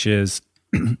lot, which is,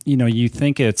 you know, you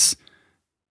think it's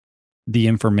the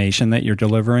information that you're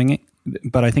delivering,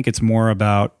 but I think it's more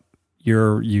about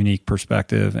your unique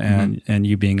perspective and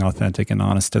you being authentic and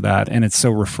honest to that. And it's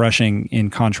so refreshing in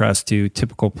contrast to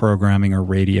typical programming or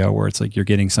radio where it's like you're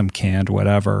getting some canned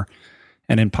whatever.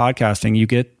 And in podcasting, you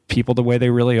get people the way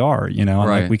they really are, you know,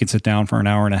 right. Like we could sit down for an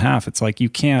hour and a half. It's like, you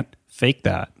can't fake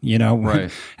that, you know,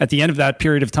 right. At the end of that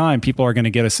period of time, people are going to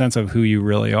get a sense of who you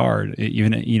really are.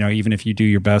 Even if you do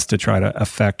your best to try to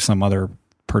affect some other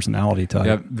personality type.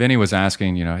 Yeah, Vinny was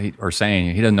asking, you know,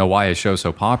 saying he doesn't know why his show's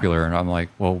so popular. And I'm like,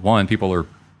 well, one, people are,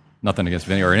 nothing against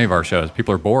Vinny or any of our shows,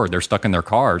 people are bored. They're stuck in their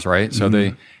cars, right? So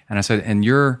and I said, and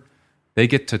they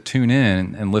get to tune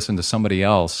in and listen to somebody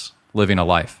else living a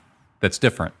life that's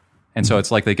different. And so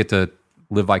it's like they get to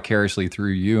live vicariously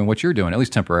through you and what you're doing, at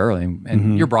least temporarily.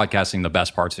 And you're broadcasting the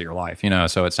best parts of your life, you know,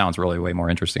 so it sounds really way more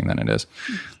interesting than it is.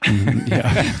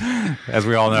 Yeah. As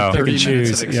we all know. Pick and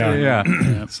choose.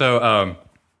 Yeah. So,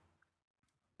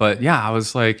 but yeah, I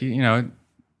was like, you know,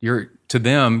 to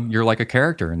them, you're like a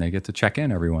character, and they get to check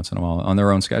in every once in a while on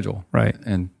their own schedule. Right.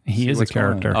 And he is a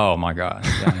character. Oh my God.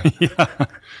 Yeah.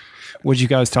 What'd you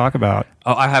guys talk about?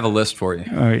 Oh, I have a list for you.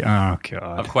 Oh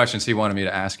God. Of questions he wanted me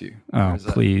to ask you. Oh,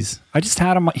 please. I just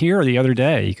had him here the other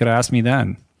day. You could have asked me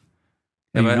then.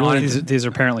 Yeah, these are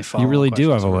apparently you really do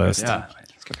have a list. Yeah.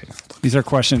 These are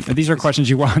questions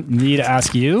you want me to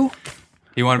ask you?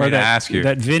 He wanted me to ask you.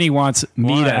 That Vinny wants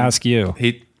me to ask you.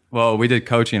 Well, we did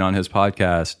coaching on his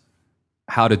podcast,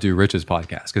 how to do Rich's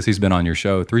podcast, because he's been on your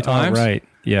show 3 times. Oh, right.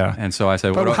 Yeah. And so I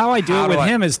said, but how I do it with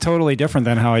him is totally different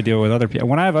than how I do it with other people.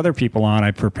 When I have other people on,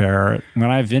 I prepare.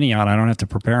 When I have Vinny on, I don't have to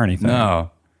prepare anything.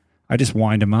 No. I just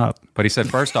wind him up. But he said,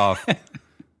 first off,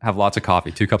 have lots of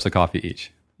coffee, 2 cups of coffie each.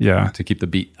 Yeah. To keep the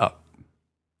beat up.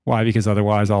 Why? Because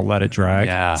otherwise I'll let it drag.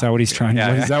 Yeah. Is that what he's trying to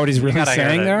do? Is that what he's really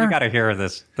saying there? You got to hear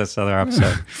this other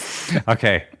episode.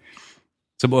 Okay.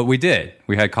 So what we did,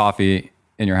 we had coffee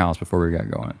in your house before we got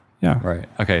going. Yeah. Right.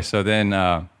 Okay. So then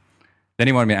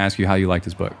he wanted me to ask you how you liked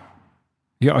his book.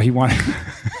 Yeah. He wanted.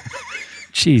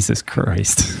 Jesus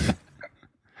Christ.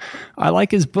 I like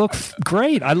his book.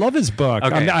 Great. I love his book.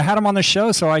 Okay. I had him on the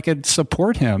show so I could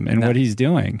support him in what he's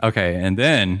doing. Okay. And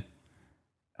then,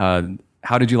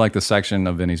 how did you like the section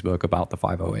of Vinny's book about the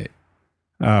 508?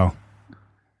 Oh,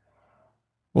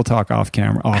 we'll talk off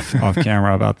camera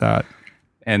about that.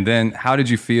 And then how did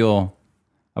you feel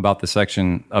about the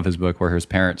section of his book where his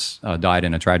parents died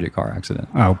in a tragic car accident?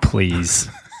 Oh, please.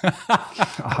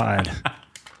 God.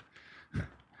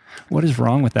 What is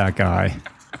wrong with that guy?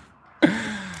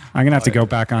 I'm gonna have to go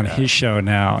back on his show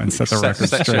now and set the record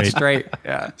straight.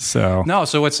 Yeah. So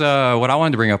what's what I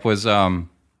wanted to bring up was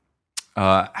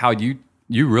how you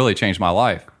really changed my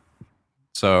life.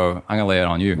 So I'm gonna lay it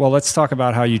on you. well, let's talk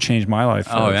about how you changed my life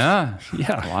first. Oh yeah.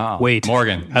 Yeah. Wow. Wait,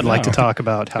 Morgan. I'd like to talk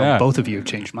about how both of you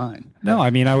changed mine. No,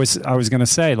 I mean, I was going to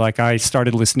say, like, I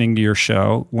started listening to your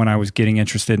show when I was getting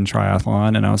interested in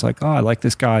triathlon, and I was like, oh, I like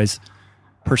this guy's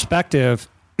perspective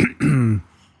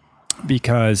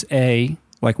because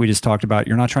like we just talked about,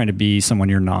 you're not trying to be someone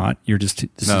you're not. You're just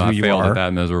this is who I you failed are. at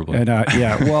that miserably. And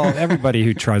yeah, well, everybody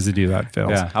who tries to do that fails.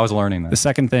 Yeah, I was learning that. The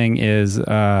second thing is,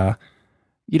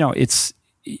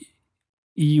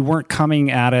 you weren't coming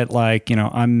at it like,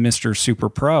 I'm Mr. Super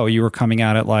Pro. You were coming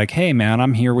at it like, hey, man,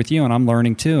 I'm here with you and I'm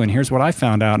learning too. And here's what I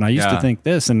found out. And I used to think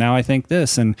this and now I think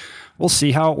this. And we'll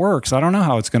see how it works. I don't know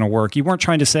how it's going to work. You weren't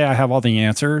trying to say I have all the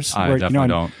answers. I definitely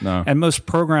don't. No. And most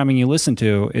programming you listen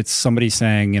to, it's somebody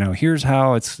saying, here's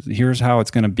how it's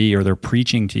going to be, or they're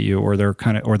preaching to you, or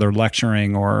they're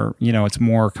lecturing, or, it's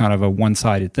more kind of a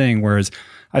one-sided thing. Whereas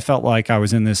I felt like I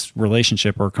was in this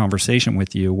relationship or conversation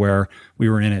with you where we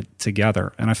were in it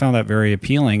together. And I found that very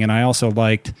appealing. And I also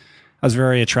I was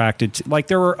very attracted to, like,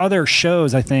 there were other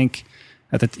shows, I think,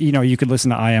 you could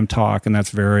listen to I Am Talk, and that's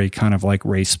very kind of like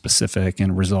race specific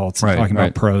and results and talking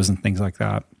about pros and things like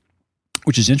that,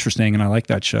 which is interesting. And I like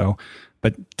that show,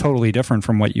 but totally different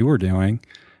from what you were doing.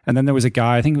 And then there was a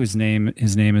guy, I think his name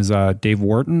is Dave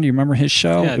Wharton. Do you remember his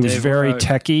show? Yeah, it was Dave, very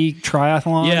techie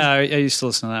triathlon. Yeah, I used to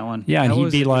listen to that one. Yeah, and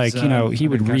he'd be like, he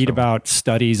would read about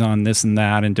studies on this and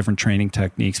that and different training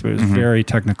techniques, but it was very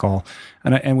technical.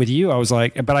 And with you, I was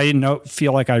like, but I didn't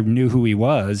feel like I knew who he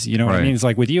was. You know what I mean? It's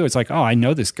like with you, it's like, oh, I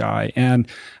know this guy. And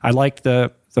I liked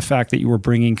the fact that you were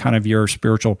bringing kind of your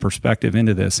spiritual perspective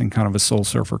into this in kind of a soul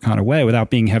surfer kind of way without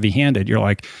being heavy-handed. You're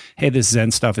like, hey, this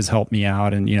Zen stuff has helped me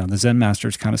out. And, the Zen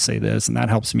masters kind of say this, and that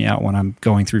helps me out when I'm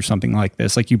going through something like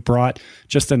this. Like, you brought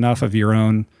just enough of your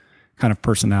own kind of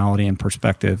personality and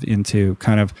perspective into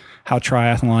kind of how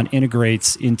triathlon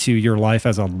integrates into your life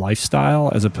as a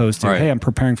lifestyle, as opposed to, hey, I'm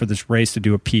preparing for this race to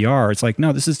do a PR. It's like,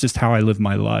 no, this is just how I live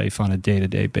my life on a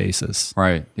day-to-day basis.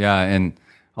 Right. Yeah. And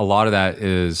a lot of that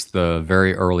is the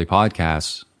very early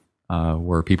podcasts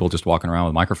where people just walking around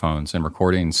with microphones and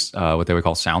recording what they would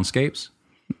call soundscapes.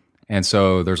 And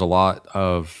so there's a lot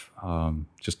of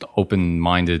just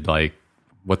open-minded, like,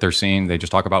 what they're seeing. They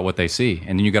just talk about what they see.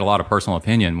 And then you get a lot of personal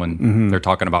opinion when they're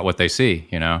talking about what they see,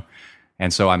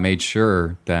 And so I made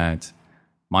sure that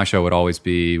my show would always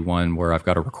be one where I've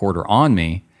got a recorder on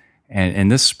me. And in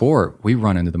this sport, we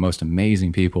run into the most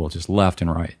amazing people just left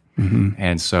and right.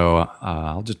 And so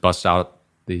I'll just bust out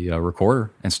the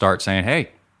recorder and start saying, hey,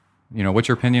 what's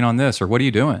your opinion on this? Or what are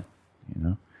you doing?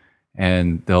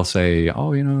 And they'll say,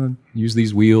 oh, use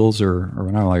these wheels or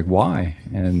and I'm like, why?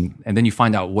 And then you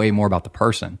find out way more about the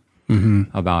person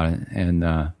about it.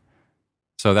 And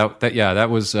so that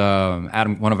was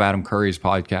one of Adam Curry's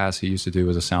podcasts he used to do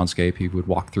as a soundscape. He would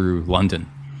walk through London,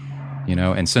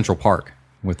 and Central Park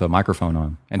with a microphone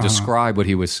on and describe what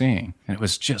he was seeing. And it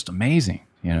was just amazing.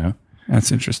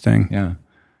 That's interesting. Yeah.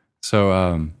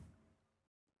 So,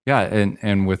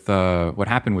 and with what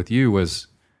happened with you was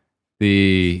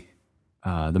the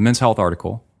Men's Health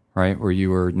article, right, where you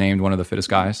were named one of the fittest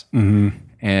guys, and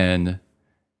you've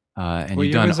done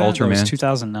Ultraman. That was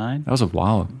 2009. That was a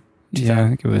while. Yeah, I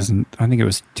think it was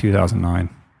 2009.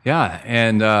 Yeah,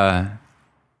 and I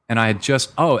had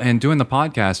just and doing the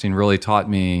podcasting really taught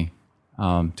me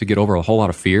to get over a whole lot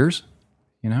of fears,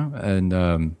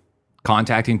 and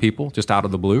contacting people just out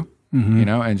of the blue,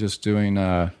 and just doing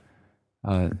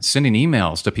sending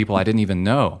emails to people I didn't even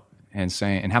know and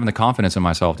having the confidence in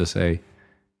myself to say,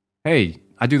 hey,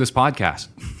 I do this podcast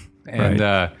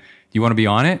and you want to be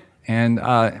on it? And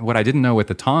what I didn't know at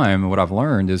the time, what I've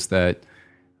learned is that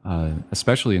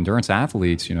especially endurance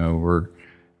athletes, we're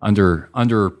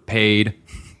underpaid,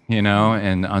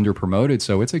 and underpromoted.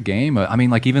 So it's a game. I mean,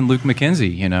 like even Luke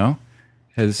McKenzie,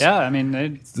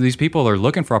 these people are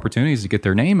looking for opportunities to get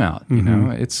their name out.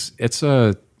 It's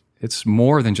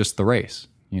more than just the race.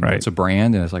 It's a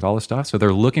brand and it's like all this stuff. So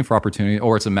they're looking for opportunity,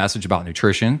 or it's a message about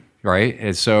nutrition, right?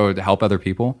 And so to help other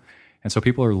people, and so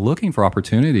people are looking for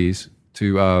opportunities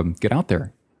to get out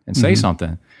there and say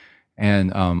something,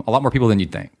 and a lot more people than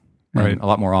you'd think, right? A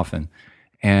lot more often.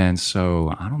 And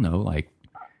so I don't know, like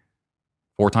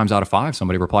 4 times out of 5,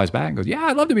 somebody replies back and goes, "Yeah,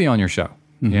 I'd love to be on your show."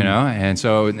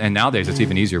 And nowadays it's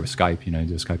even easier with Skype, you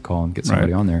just Skype call and get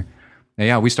somebody on there. And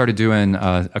yeah, we started doing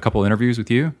a couple interviews with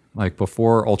you, like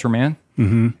before Ultraman,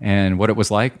 and what it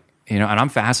was like. and I'm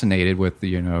fascinated with I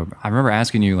remember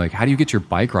asking you, like, how do you get your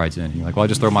bike rides in? You're like, well, I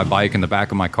just throw my bike in the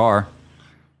back of my car,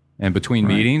 and between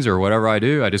meetings or whatever I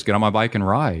do, I just get on my bike and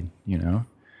ride,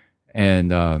 and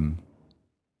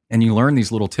you learn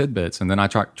these little tidbits, and then I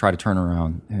try to turn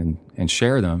around and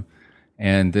share them.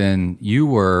 And then you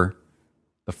were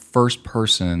the first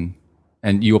person,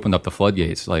 and you opened up the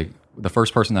floodgates, like the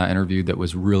first person that I interviewed that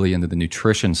was really into the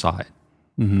nutrition side.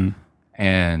 Mm-hmm.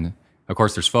 And of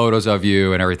course, there's photos of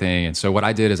you and everything. And so what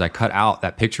I did is I cut out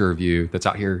that picture of you that's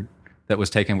out here that was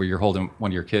taken where you're holding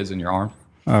one of your kids in your arms.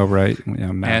 Oh, right.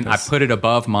 Yeah, and I put it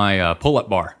above my pull-up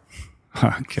bar.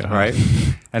 Oh, God. Right?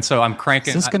 And so I'm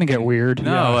cranking. Is this going to get weird?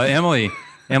 No,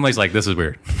 Emily's like, this is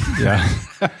weird. Yeah.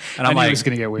 And I'm like, it's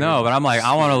going to get weird. No, but I'm like,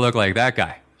 I want to look like that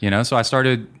guy. So I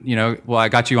started, I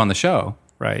got you on the show.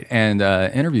 Right. And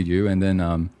interviewed you. And then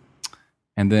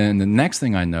the next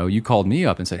thing I know, you called me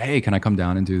up and said, hey, can I come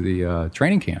down and do the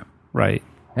training camp? Right.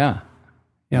 Yeah.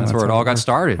 That's where it all got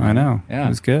started. I know. Yeah. It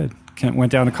was good.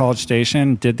 Went down to College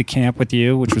Station, did the camp with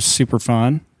you, which was super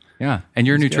fun. Yeah. And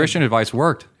your nutrition advice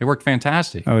worked. It worked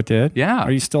fantastic. Oh, it did? Yeah.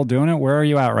 Are you still doing it? Where are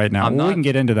you at right now? We can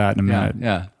get into that in a minute.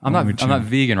 Yeah. I'm not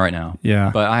vegan right now. Yeah.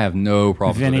 But I have no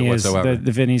problem with it whatsoever.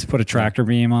 The Vinny's put a tractor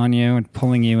beam on you and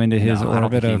pulling you into his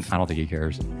orbit I don't think he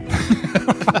cares.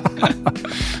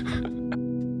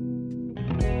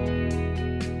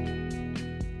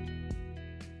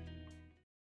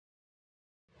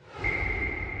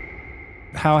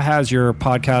 How has your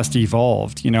podcast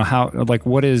evolved?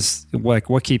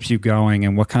 What keeps you going,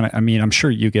 and what kind of, I'm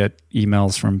sure you get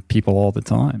emails from people all the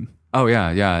time. Oh yeah.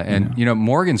 And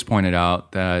Morgan's pointed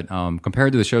out that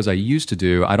compared to the shows I used to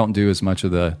do, I don't do as much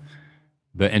of the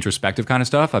introspective kind of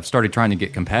stuff. I've started trying to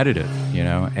get competitive,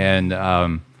 and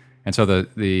so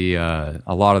the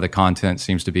a lot of the content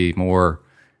seems to be more,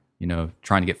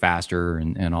 trying to get faster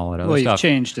and all that other stuff. Well, you've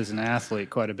changed as an athlete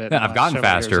quite a bit. Yeah, I've gotten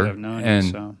faster, I've known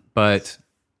you. But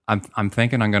I'm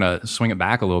thinking I'm going to swing it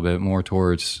back a little bit more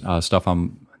towards stuff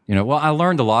I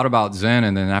learned a lot about Zen,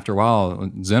 and then after a while,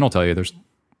 Zen will tell you there's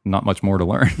not much more to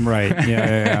learn. Right.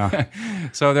 Yeah.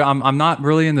 So I'm not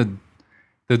really in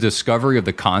the discovery of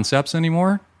the concepts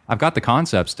anymore. I've got the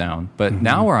concepts down, but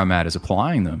now where I'm at is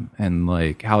applying them and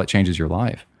like how it changes your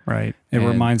life. Right. It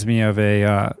reminds me of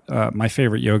my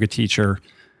favorite yoga teacher.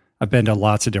 I've been to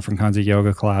lots of different kinds of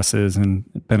yoga classes and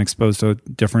been exposed to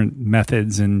different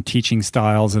methods and teaching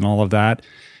styles and all of that.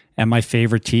 And my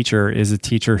favorite teacher is a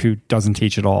teacher who doesn't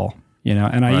teach at all,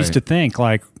 And I used to think,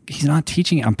 like, he's not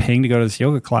teaching. I'm paying to go to this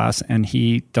yoga class, and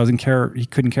he doesn't care. He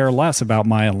couldn't care less about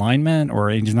my alignment,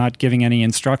 or he's not giving any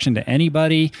instruction to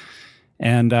anybody.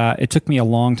 And it took me a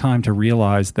long time to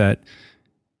realize that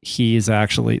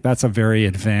that's a very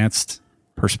advanced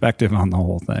perspective on the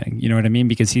whole thing. You know what I mean?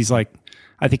 Because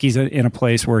I think he's in a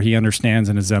place where he understands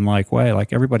in a Zen-like way,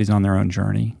 like everybody's on their own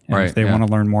journey. And if they want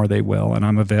to learn more, they will. And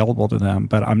I'm available to them,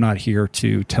 but I'm not here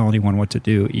to tell anyone what to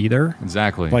do either.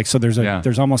 Exactly. Like, so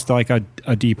there's almost like a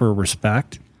deeper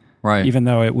respect. Right. Even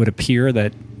though it would appear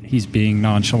that he's being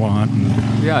nonchalant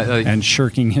and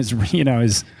shirking his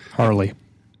Harley.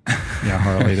 Yeah,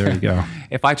 Harley, there you go.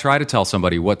 If I try to tell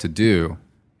somebody what to do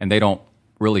and they don't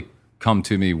really come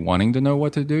to me wanting to know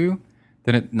what to do,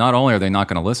 then not only are they not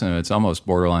going to listen, it's almost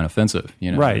borderline offensive.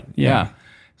 Right. Yeah.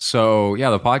 So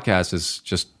the podcast is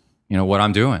just what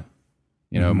I'm doing.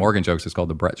 Morgan jokes it's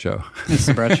called the Brett Show. It's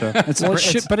the Brett Show.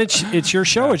 It's your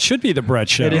show. It should be the Brett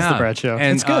Show. It is the Brett Show.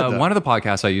 And it's good. One of the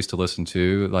podcasts I used to listen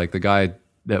to, like the guy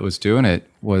that was doing it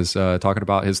was talking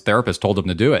about his therapist told him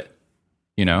to do it.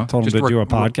 Told him to do a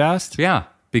podcast. Yeah,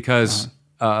 because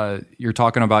you're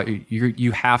talking about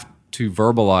you have to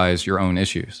verbalize your own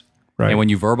issues. Right. And when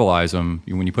you verbalize them,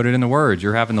 when you put it in the words,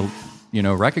 you're having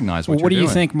to, recognize what you're doing. What do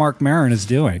you think Mark Maron is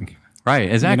doing?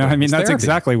 Right, exactly. That's therapy.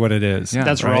 Exactly what it is. Yeah,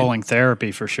 that's rolling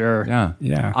therapy for sure.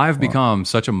 Yeah. I've become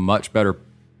such a much better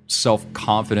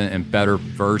self-confident and better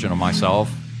version of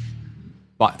myself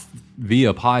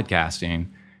via podcasting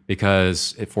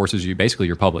because it forces you, basically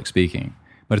you're public speaking.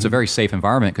 But it's a very safe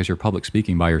environment because you're public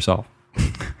speaking by yourself.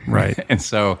 Right. And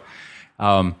so...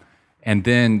 and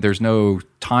then there's no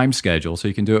time schedule, so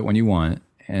you can do it when you want.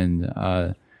 And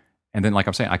then, like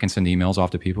I'm saying, I can send emails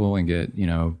off to people and get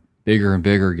bigger and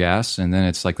bigger guests. And then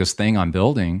it's like this thing I'm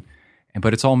building,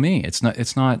 but it's all me. It's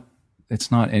not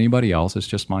anybody else. It's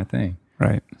just my thing.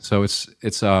 Right. So it's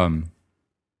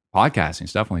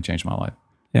podcasting's definitely changed my life.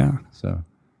 Yeah.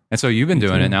 So you've been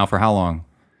doing it now for how long?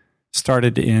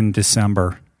 Started in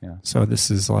December. Yeah. So this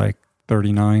is like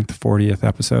 39th, 40th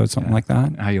episode, something like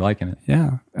that. How you liking it?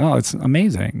 Yeah. Oh, it's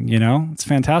amazing. It's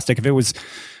fantastic. If it was,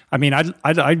 I mean,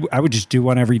 I would just do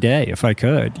one every day if I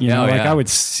could. I would,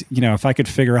 if I could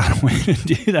figure out a way to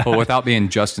do that. Well, without being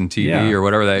Justin TV or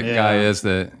whatever that guy is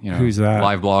that, who's that?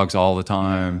 Live blogs all the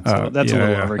time. So that's a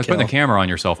little overkill. That's putting the camera on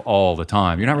yourself all the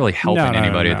time. You're not really helping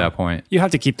anybody at that point. You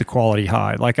have to keep the quality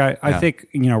high. Like I think,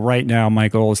 right now my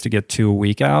goal is to get 2 a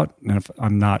week out. And if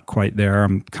I'm not quite there,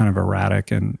 I'm kind of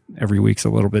erratic and every week's a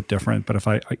little bit different. But if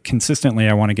I consistently,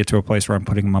 I want to get to a place where I'm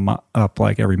putting them up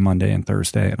like every Monday and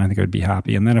Thursday, and I think I would be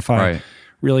happy. And then if I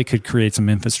really could create some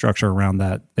infrastructure around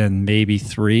that, then maybe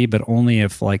 3, but only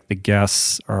if like the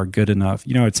guests are good enough.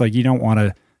 It's like you don't want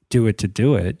to do it to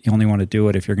do it. You only want to do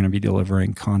it if you're going to be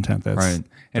delivering content that's right.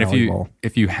 And valuable.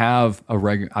 if you have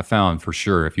I found for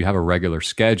sure, if you have a regular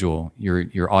schedule,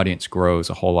 your audience grows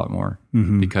a whole lot more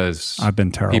because I've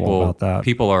been terrible about that.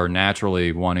 People are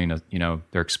naturally wanting to,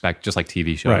 they're just like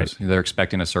TV shows. Right. They're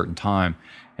expecting a certain time.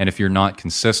 And if you're not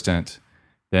consistent,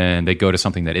 then they go to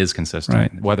something that is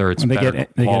consistent, whether it's better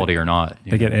quality or not.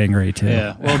 They get angry too.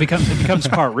 Yeah. Well, it becomes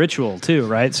part ritual too,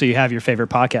 right? So you have your favorite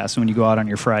podcast, and when you go out on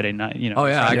your Friday night,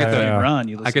 I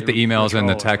get the emails and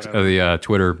the text, the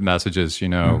Twitter messages.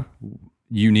 You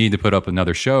need to put up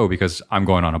another show because I'm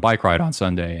going on a bike ride on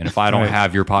Sunday, and if I don't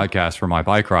have your podcast for my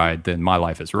bike ride, then my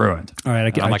life is ruined. All right,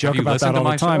 I joke about that all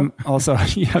the time. Also,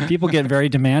 people get very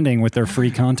demanding with their free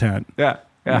content. Yeah.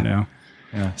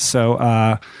 Yeah.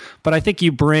 So, but I think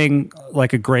you bring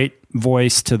like a great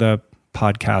voice to the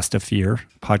podcast sphere,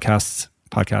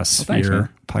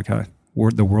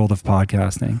 the world of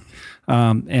podcasting.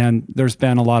 And there's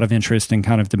been a lot of interest and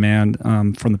kind of demand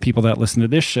from the people that listen to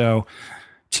this show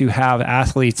to have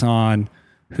athletes on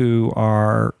who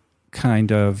are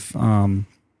kind of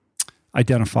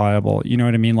identifiable. You know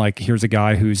what I mean? Like, here's a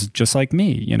guy who's just like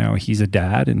me. He's a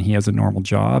dad and he has a normal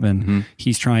job and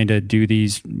he's trying to do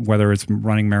these, whether it's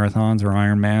running marathons or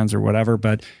Ironmans or whatever,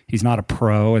 but he's not a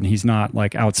pro and he's not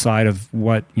like outside of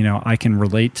what, I can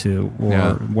relate to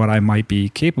or what I might be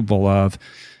capable of.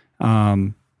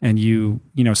 And you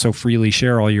so freely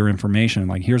share all your information.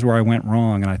 Like, here's where I went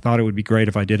wrong, and I thought it would be great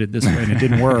if I did it this way, and it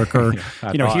didn't work. Or,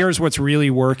 here's what's really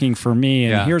working for me,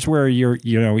 and here's where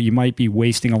you might be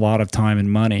wasting a lot of time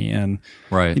and money. And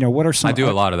what are some? I do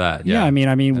a lot of that. Yeah. I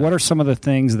mean, what are some of the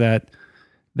things that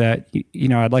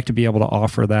I'd like to be able to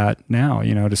offer that now,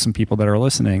 to some people that are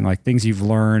listening, like things you've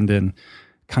learned and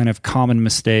kind of common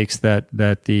mistakes that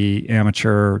the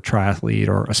amateur triathlete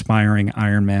or aspiring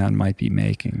Ironman might be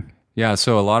making. Yeah,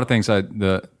 so a lot of things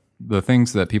the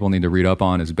things that people need to read up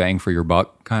on is bang for your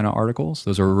buck kind of articles.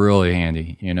 Those are really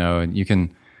handy, and you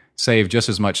can save just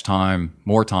as much time,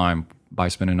 more time by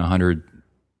spending $100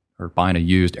 or buying a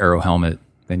used Aero helmet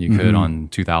than you could on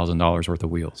 $2,000 worth of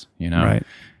wheels, Right.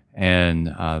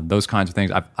 And those kinds of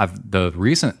things. The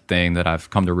recent thing that I've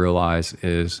come to realize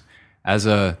is as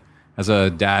a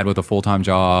dad with a full-time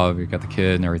job, you got the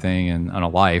kid and everything and a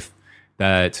life,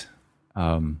 that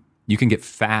you can get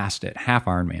fast at half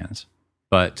Ironmans,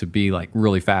 but to be like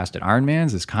really fast at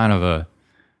Ironmans is kind of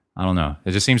I don't know.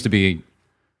 It just seems to be,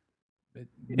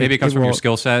 maybe it comes from your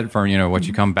skill set, from, what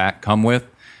you come with.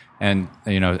 And,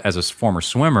 as a former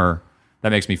swimmer, that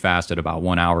makes me fast at about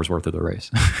 1 hour's worth of the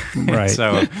race. Right.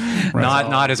 So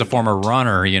not as a former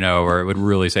runner, where it would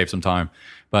really save some time,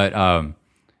 but,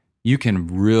 you can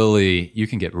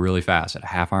get really fast at a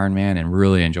half Ironman and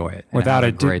really enjoy it without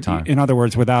a great time. In other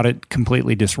words, without it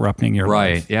completely disrupting your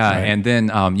life. Yeah. Right. And then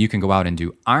you can go out and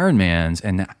do Ironmans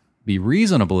and be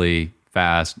reasonably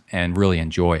fast and really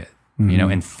enjoy it,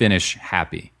 and finish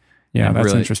happy. Yeah,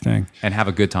 that's interesting. And have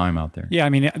a good time out there. Yeah, I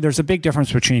mean, there's a big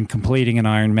difference between completing an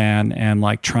Ironman and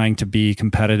like trying to be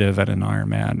competitive at an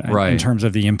Ironman in terms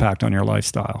of the impact on your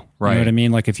lifestyle. Right. You know what I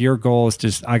mean? Like, if your goal is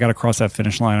just, I got to cross that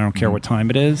finish line, I don't care what time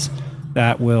it is,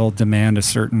 that will demand a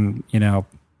certain,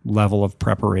 level of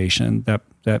preparation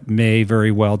that may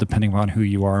very well, depending on who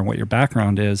you are and what your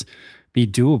background is, be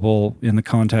doable in the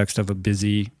context of a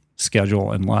busy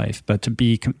schedule in life. But to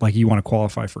be like, you want to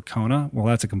qualify for Kona, well,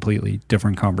 that's a completely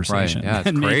different conversation. Right. Yeah, it's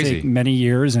it may crazy. take many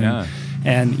years and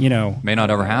may not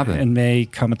ever happen, and may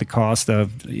come at the cost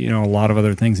of a lot of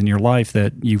other things in your life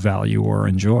that you value or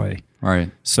enjoy. Right.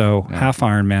 So half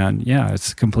Ironman,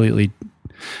 it's completely.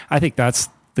 I think that's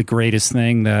the greatest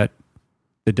thing that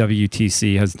the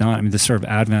WTC has done. I mean, the sort of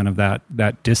advent of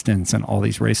that distance and all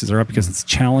these races are up because it's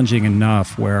challenging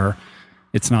enough where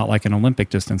it's not like an Olympic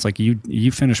distance. Like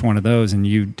you finish one of those and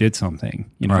you did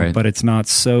something, right. But it's not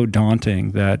so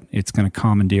daunting that it's going to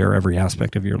commandeer every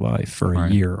aspect of your life for a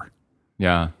year.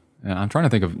 Yeah. And I'm trying to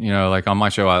think of, like on my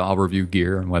show, I'll review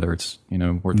gear and whether it's,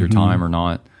 worth your time or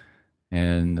not.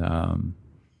 And,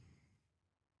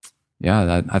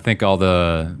 I think all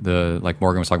the like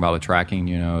Morgan was talking about with tracking,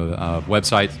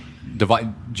 websites,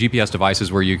 GPS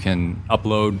devices where you can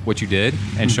upload what you did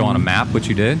and show on a map what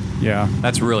you did. Yeah.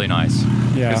 That's really nice.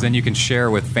 Yeah. Because then you can share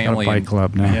with family. Got a bike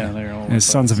club now. Yeah, they're all and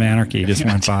Sons of Anarchy just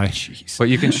went by. But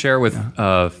you can share with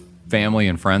family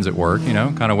and friends at work,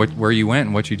 kind of where you went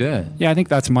and what you did. Yeah, I think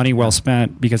that's money well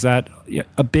spent, because that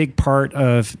a big part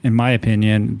of, in my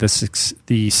opinion, the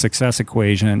success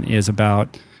equation is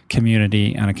about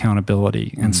community and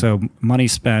accountability. And so money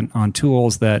spent on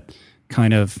tools that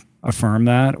kind of affirm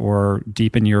that or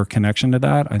deepen your connection to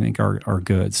that, I think are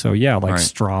good. So yeah, like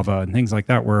Strava and things like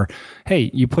that, where, hey,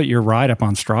 you put your ride up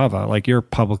on Strava, like you're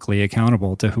publicly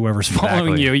accountable to whoever's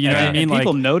following you. You know what I mean? And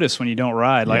people notice when you don't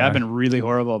ride. Like, Yeah. I've been really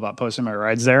horrible about posting my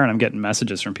rides there, and I'm getting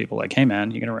messages from people like, "Hey man,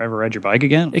 you gonna ever ride your bike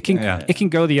again?" It can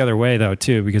go the other way though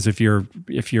too, because if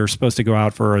you're supposed to go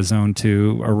out for a zone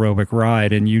 2 aerobic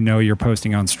ride and you're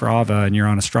posting on Strava and you're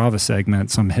on a Strava segment,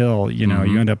 some hill, you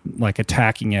end up like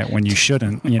attacking it when you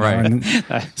shouldn't, and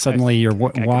suddenly you're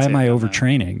why am I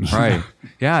overtraining? Right.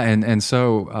 Yeah. And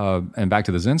so, and back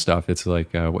to the Zen stuff, it's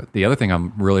like, the other thing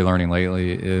I'm really learning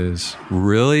lately is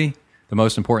really the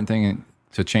most important thing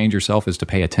to change yourself is to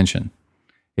pay attention.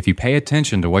 If you pay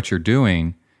attention to what you're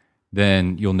doing,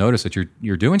 then you'll notice that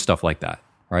you're doing stuff like that,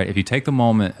 right? If you take a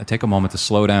moment to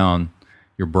slow down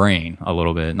your brain a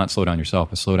little bit, not slow down yourself,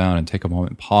 but slow down and take a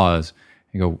moment and pause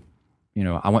and go,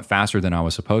 I went faster than I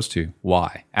was supposed to.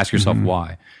 Why? Ask yourself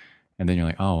why. And then you're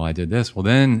like, oh, I did this. Well,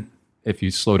 then if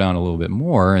you slow down a little bit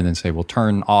more and then say, well,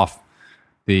 turn off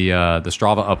the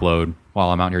Strava upload while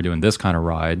I'm out here doing this kind of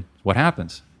ride, what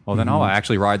happens? Well, then I'll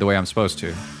actually ride the way I'm supposed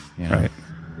to. Right.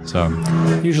 So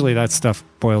usually that stuff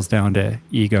boils down to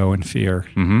ego and fear.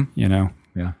 Yeah.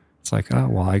 It's like, oh,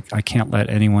 well, I can't let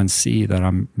anyone see that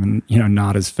I'm,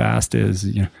 not as fast as,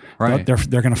 Right.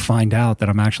 They're going to find out that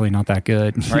I'm actually not that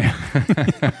good. Right.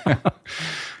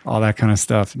 All that kind of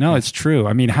stuff. No, it's true.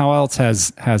 I mean, how else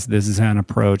has this Zen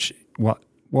approach?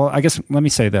 Well, I guess let me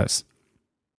say this.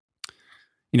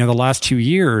 The last 2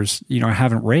 years, I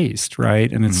haven't raced,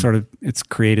 right? And it's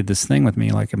created this thing with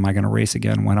me, like, am I going to race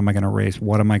again? When am I going to race?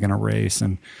 What am I going to race?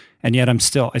 And yet I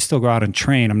still go out and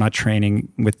train. I'm not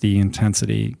training with the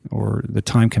intensity or the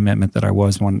time commitment that I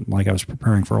was when, like, I was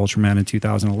preparing for Ultraman in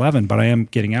 2011, but I am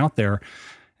getting out there.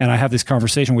 And I have this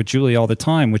conversation with Julie all the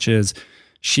time, which is,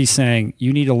 she's saying,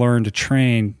 you need to learn to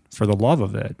train for the love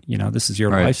of it. This is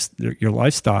your your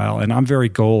lifestyle. And I'm very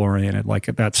goal oriented, like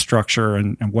that structure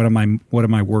and what am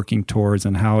I working towards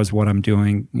and how is what I'm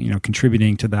doing,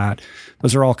 contributing to that.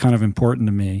 Those are all kind of important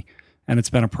to me. And it's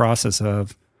been a process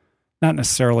of not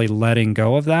necessarily letting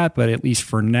go of that, but at least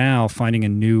for now, finding a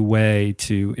new way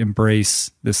to embrace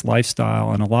this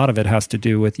lifestyle. And a lot of it has to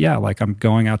do with, like I'm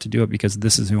going out to do it because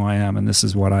this is who I am and this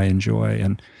is what I enjoy.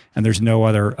 And there's no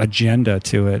other agenda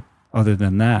to it other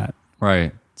than that.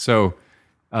 Right. So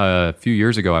a few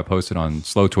years ago, I posted on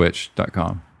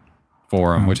slowtwitch.com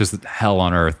forum, which is hell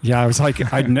on earth. Yeah, I was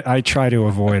like, I try to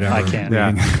avoid it. I can't.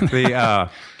 Yeah.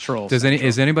 Trolls.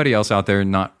 Is anybody else out there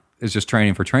is just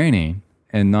training for training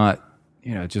and not,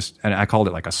 and I called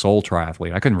it like a soul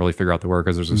triathlete. I couldn't really figure out the word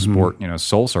because there's a sport,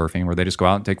 soul surfing, where they just go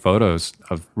out and take photos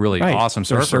of really awesome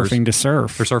surfers. They're surfing to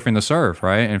surf. They're surfing to surf,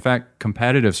 right? In fact,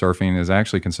 competitive surfing is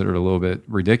actually considered a little bit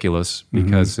ridiculous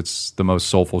because it's the most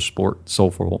soulful sport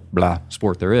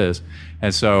there is.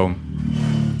 And so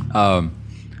I'm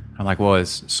like, well,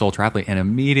 it's soul triathlete. And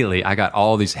immediately I got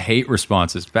all these hate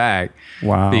responses back.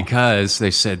 Wow. Because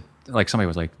they said, like, somebody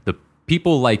was like, the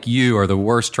people like you are the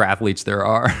worst triathletes there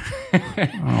are.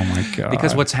 Oh my God.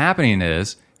 Because what's happening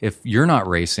is, if you're not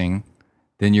racing,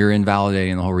 then you're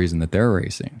invalidating the whole reason that they're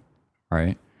racing,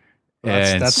 right?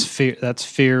 That's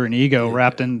fear and ego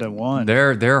wrapped into one.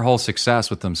 Their whole success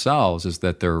with themselves is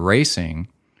that they're racing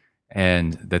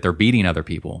and that they're beating other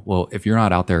people. Well, if you're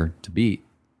not out there to beat,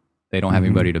 they don't have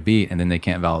anybody to beat, and then they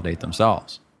can't validate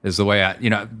themselves. Is the way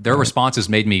their responses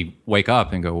made me wake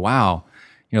up and go, wow,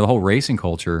 the whole racing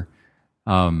culture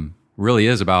really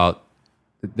is about,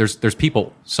 there's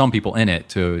some people in it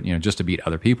to, just to beat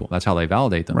other people. That's how they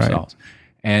validate themselves. Right.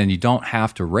 And you don't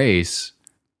have to race.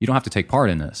 You don't have to take part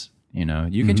in this. You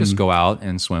can just go out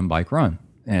and swim, bike, run.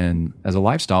 And as a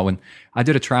lifestyle, when I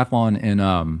did a triathlon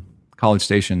in College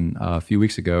Station a few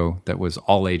weeks ago, that was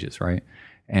all ages, right?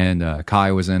 And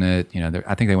Kai was in it.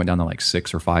 I think they went down to like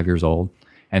 6 or 5 years old.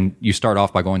 And you start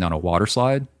off by going down a water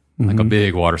slide. Like a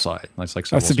big water slide. That's like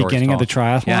that's the beginning of the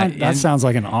triathlon. Yeah, that sounds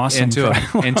like an awesome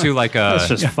into like a. It's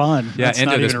just fun. Yeah, it's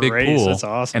into this big pool. That's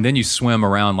awesome. And then you swim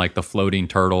around like the floating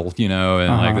turtle, and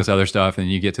like this other stuff.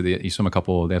 And you get to you swim a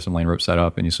couple. They have some lane ropes set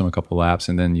up, and you swim a couple laps,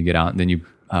 and then you get out, and then you.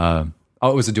 It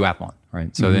was a duathlon,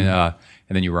 right? So then, and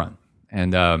then you run,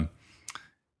 and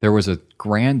there was a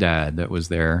granddad that was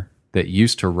there that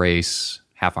used to race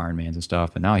half Ironmans and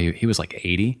stuff, and now he was like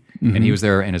 80, and he was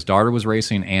there, and his daughter was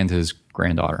racing, and his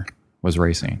granddaughter was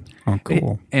racing. Oh,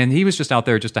 cool. And he was just out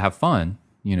there just to have fun,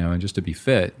 and just to be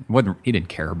fit. He didn't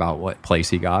care about what place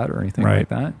he got or anything like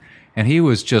that. And he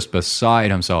was just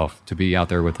beside himself to be out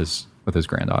there with his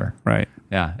granddaughter. Right.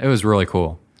 Yeah, it was really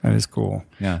cool. That is cool.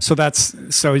 Yeah. So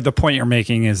the point you're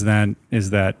making is that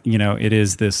it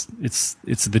is this,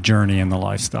 it's the journey and the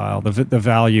lifestyle, the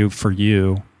value for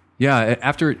you.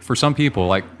 Yeah. For some people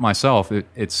like myself, it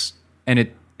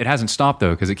hasn't stopped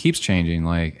though, because it keeps changing.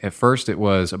 Like at first it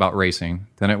was about racing,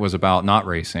 then it was about not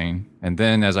racing, and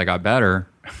then as I got better,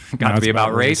 it got to be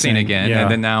about racing again. Yeah. And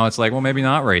then now it's like, well, maybe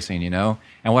not racing, And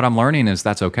what I'm learning is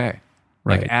that's okay.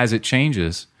 Like as it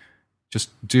changes, just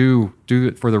do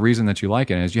it for the reason that you like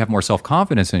it. And as you have more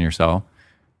self-confidence in yourself,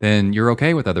 then you're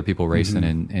okay with other people racing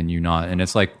and you not. And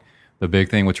it's like the big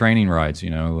thing with training rides,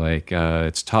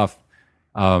 it's tough.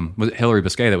 Was it Hillary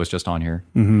Biscay that was just on here?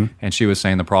 And she was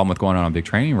saying the problem with going on big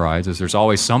training rides is there's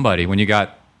always somebody. When you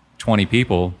got 20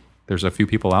 people, there's a few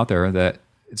people out there that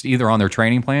it's either on their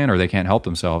training plan or they can't help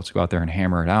themselves to go out there and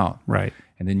hammer it out. Right.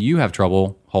 And then you have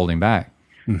trouble holding back.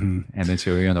 And then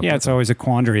so you end up. Yeah, it's always a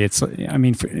quandary.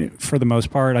 For the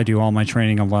most part, I do all my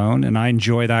training alone, and I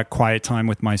enjoy that quiet time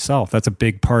with myself. That's a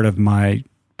big part of my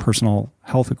personal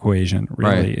health equation.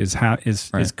 Really, is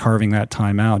carving that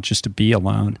time out just to be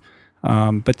alone.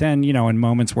 But then, in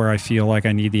moments where I feel like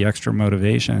I need the extra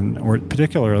motivation, or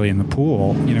particularly in the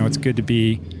pool, it's good to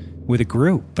be with a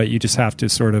group. But you just have to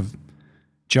sort of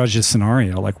judge the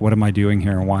scenario. Like, what am I doing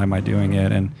here, and why am I doing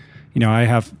it? And I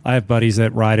have buddies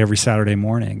that ride every Saturday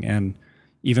morning, and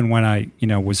even when I,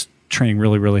 was training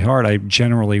really, really hard, I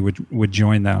generally would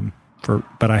join them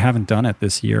but I haven't done it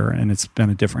this year, and it's been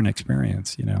a different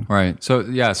experience, Right. So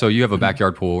you have a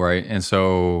backyard pool, right? And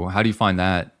so how do you find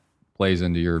that plays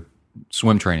into your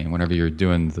swim training whenever you're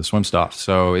doing the swim stuff?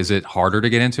 So is it harder to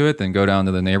get into it than go down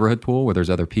to the neighborhood pool where there's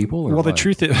other people? Well, the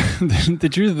truth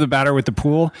of the matter with the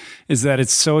pool is that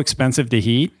it's so expensive to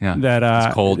heat that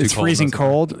it's cold. It's freezing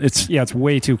cold. It's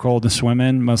way too cold to swim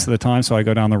in most of the time. So I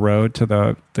go down the road to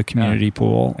the community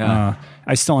pool. Yeah.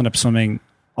 I still end up swimming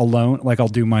alone. Like I'll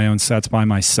do my own sets by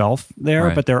myself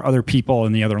there, but there are other people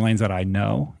in the other lanes that I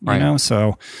know,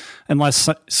 so unless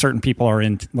certain people are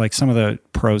in, like some of the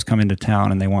pros come into town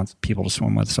and they want people to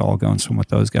swim with, so I'll go and swim with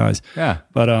those guys. Yeah.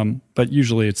 But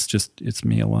usually it's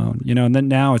me alone, and then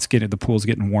now the pool's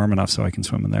getting warm enough so I can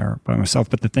swim in there by myself.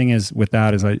 But the thing is with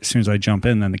that is as soon as I jump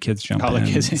in, then the kids jump in.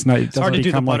 It doesn't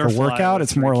become like a workout.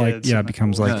 It's more like, it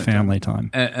becomes like family time.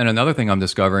 And another thing I'm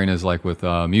discovering is like with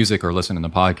music or listening to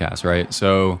podcasts, right?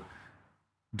 So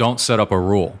don't set up a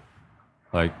rule.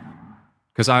 Like,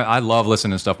 because I love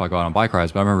listening to stuff I go out on bike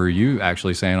rides, but I remember you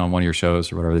actually saying on one of your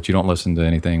shows or whatever that you don't listen to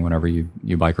anything whenever you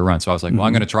bike or run. So I was like, well,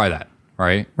 I'm going to try that,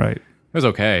 right? Right. It was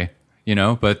okay,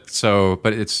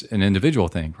 but it's an individual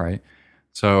thing, right?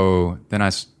 So then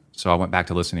I went back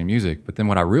to listening to music, but then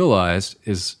what I realized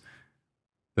is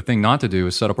the thing not to do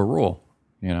is set up a rule,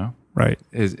 Right.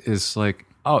 Is like,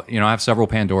 I have several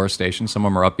Pandora stations. Some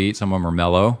of them are upbeat, some of them are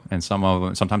mellow, and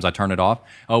sometimes I turn it off.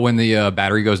 Oh, when the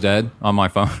battery goes dead on my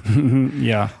phone.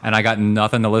 Yeah. And I got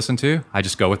nothing to listen to, I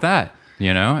just go with that,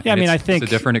 Yeah, I think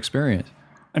it's a different experience.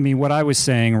 What I was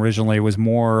saying originally was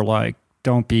more like,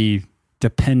 don't be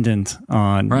dependent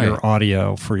on your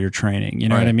audio for your training. You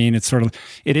know what I mean? It's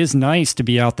it is nice to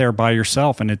be out there by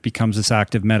yourself, and it becomes this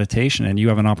active meditation, and you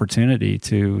have an opportunity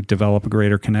to develop a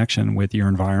greater connection with your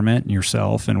environment and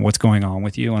yourself and what's going on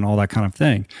with you and all that kind of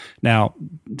thing. Now,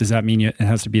 does that mean it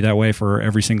has to be that way for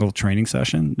every single training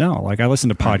session? No. Like I listen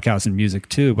to podcasts and music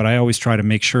too, but I always try to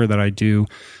make sure that I do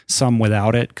some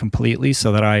without it completely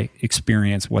so that I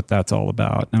experience what that's all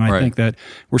about. And I think that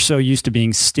we're so used to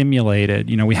being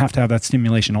stimulated, we have to have that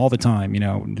stimulation all the time.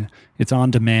 It's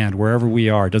on demand wherever we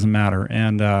are. It doesn't matter.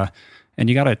 And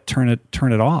you got to turn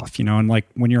it off, and like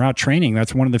when you're out training,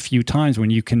 that's one of the few times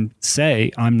when you can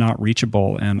say, I'm not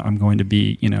reachable and I'm going to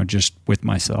be, just with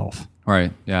myself.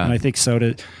 Right. Yeah. And I think so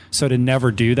to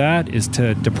never do that is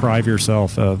to deprive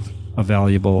yourself of a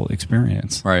valuable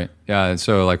experience. Right. Yeah. And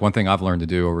so like one thing I've learned to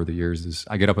do over the years is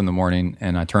I get up in the morning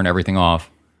and I turn everything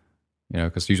off,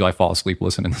 because usually I fall asleep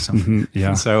listening to something.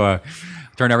 Yeah. So I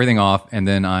turn everything off, and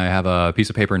then I have a piece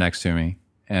of paper next to me,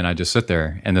 and I just sit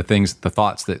there, and the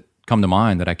thoughts that come to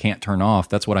mind that I can't turn off,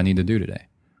 that's what I need to do today.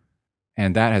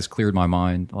 And that has cleared my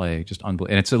mind, like just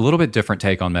unbelievable. And it's a little bit different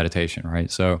take on meditation, right?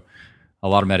 So a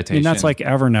lot of meditation. And that's like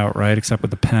Evernote, right? Except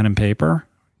with the pen and paper.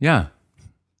 Yeah.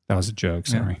 That was a joke.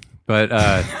 Sorry.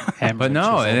 Yeah. But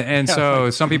no. And so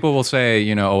some people will say,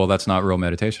 oh, well, that's not real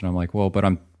meditation. I'm like, well, but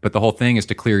I'm But the whole thing is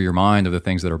to clear your mind of the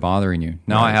things that are bothering you.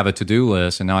 Now I have a to-do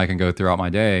list, and now I can go throughout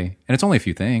my day, and it's only a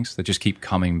few things that just keep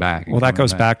coming back. Well, that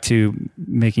goes back to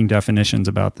making definitions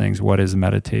about things. What is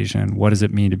meditation? What does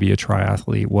it mean to be a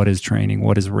triathlete? What is training?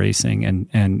 What is racing?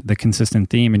 And the consistent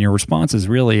theme in your responses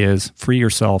really is free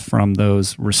yourself from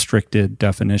those restricted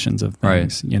definitions of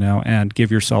things, and give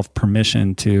yourself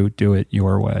permission to do it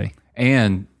your way.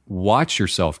 And watch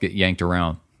yourself get yanked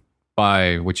around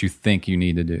by what you think you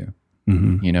need to do.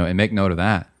 And make note of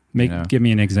that. Give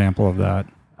me an example of that.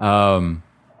 I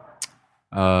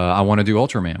want to do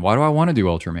Ultraman. Why do I want to do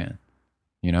Ultraman?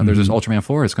 There's this Ultraman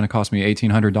floor. It's going to cost me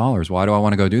 $1,800. Why do I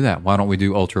want to go do that? Why don't we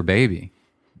do Ultra Baby?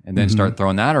 And then start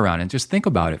throwing that around and just think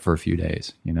about it for a few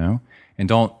days, and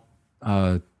don't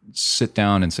sit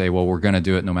down and say, well, we're going to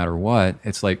do it no matter what.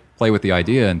 It's like play with the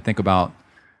idea and think about,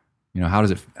 how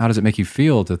does it make you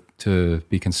feel to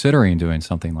be considering doing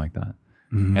something like that?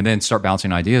 And then start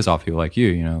bouncing ideas off people like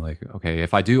you, okay,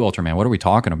 if I do Ultraman, what are we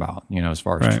talking about, as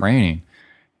far as training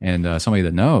and somebody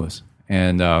that knows.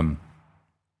 And, am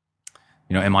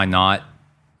I not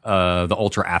the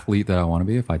ultra athlete that I want to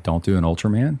be if I don't do an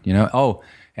Ultraman?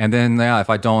 And then, if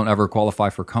I don't ever qualify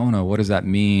for Kona, what does that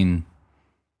mean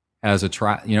as a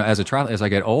triathlete? As I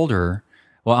get older,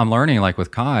 well, I'm learning like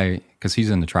with Kai, because he's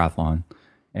in the triathlon.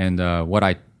 And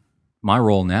my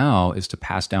role now is to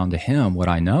pass down to him what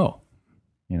I know.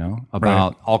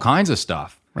 About all kinds of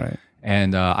stuff. Right.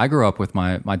 And I grew up with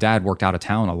my dad worked out of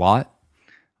town a lot.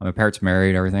 My parents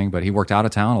married, everything, but he worked out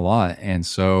of town a lot. And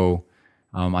so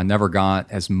I never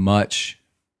got as much,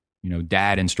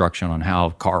 dad instruction on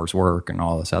how cars work and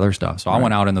all this other stuff. So I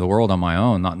went out into the world on my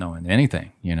own, not knowing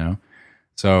anything,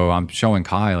 So I'm showing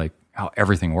Kai like how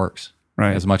everything works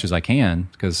as much as I can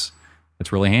because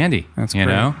it's really handy. That's great.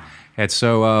 And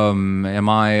so am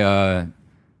I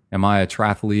a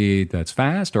triathlete that's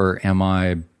fast, or am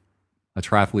I a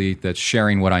triathlete that's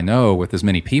sharing what I know with as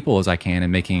many people as I can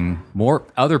and making more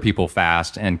other people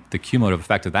fast? And the cumulative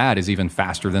effect of that is even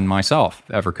faster than myself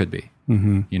ever could be.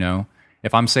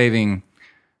 If I'm saving,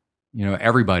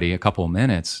 everybody a couple of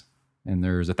minutes and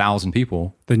there's 1,000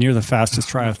 people, then you're the fastest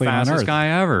triathlete on earth. Fastest guy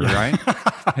ever, right?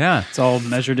 Yeah. It's all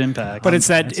measured impact. But it's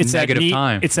that negative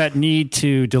time. It's that need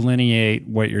to delineate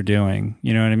what you're doing.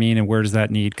 You know what I mean? And where does that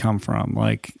need come from?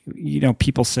 Like,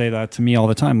 people say that to me all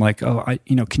the time. Like, oh,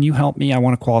 can you help me? I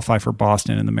want to qualify for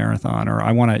Boston in the marathon, or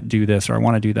I want to do this, or I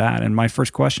want to do that. And my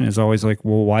first question is always like,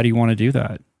 well, why do you want to do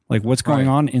that? Like, what's going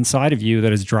on inside of you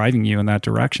that is driving you in that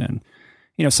direction?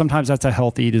 Sometimes that's a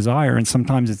healthy desire, and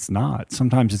sometimes it's not.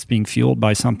 Sometimes it's being fueled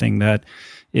by something that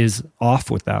is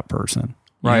off with that person.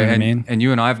 You know what I mean? And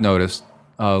you and I've noticed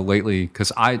lately,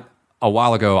 because a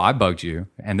while ago I bugged you,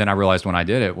 and then I realized when I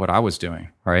did it what I was doing.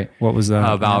 Right? What was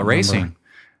that? About racing.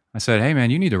 I said, "Hey, man,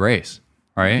 you need to race."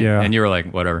 Right? Yeah. And you were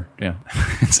like, "Whatever." Yeah.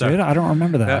 So, I don't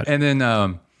remember that. And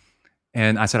then.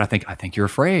 And I said, I think you're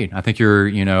afraid. I think you're,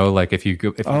 like if you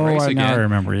race again. Now I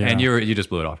remember, yeah. And you just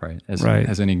blew it off, right?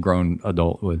 As any grown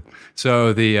adult would.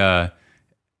 So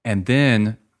and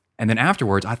then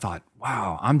afterwards, I thought,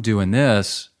 wow, I'm doing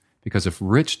this because if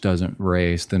Rich doesn't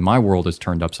race, then my world is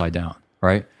turned upside down,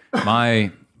 right?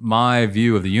 My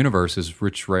view of the universe is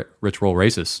Rich Roll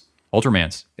races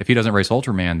Ultramans. If he doesn't race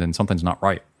Ultraman, then something's not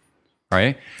right.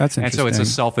 Right? That's interesting. And so it's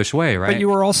a selfish way, right? But you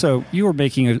were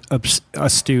making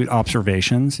astute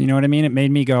observations. You know what I mean? It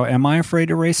made me go, am I afraid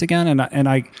to race again?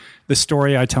 And the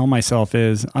story I tell myself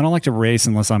is, I don't like to race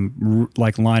unless I'm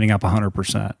like lining up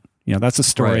 100%. That's a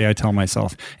story I tell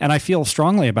myself. And I feel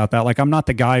strongly about that. Like, I'm not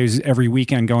the guy who's every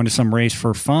weekend going to some race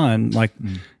for fun. Like,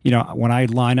 when I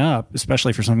line up,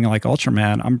 especially for something like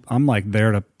Ultraman, I'm like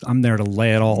there to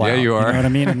lay it all out. Yeah, you are. You know what I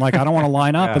mean? And like, I don't want to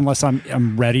line up unless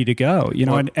I'm ready to go,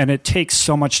 and it takes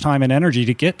so much time and energy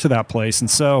to get to that place. And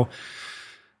so,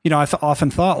 I've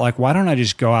often thought, like, why don't I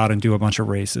just go out and do a bunch of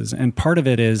races? And part of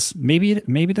it is maybe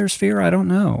there's fear. I don't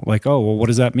know. Like, oh, well, what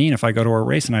does that mean if I go to a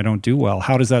race and I don't do well?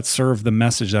 How does that serve the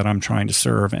message that I'm trying to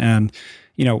serve? And,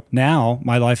 now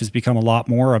my life has become a lot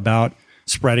more about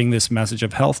spreading this message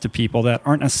of health to people that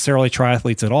aren't necessarily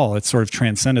triathletes at all. It's sort of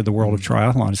transcended the world of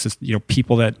triathlon. It's just,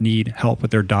 people that need help with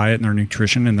their diet and their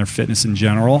nutrition and their fitness in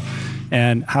general.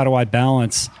 And how do I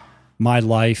balance my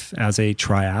life as a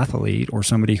triathlete or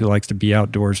somebody who likes to be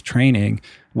outdoors training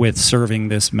with serving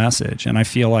this message? And I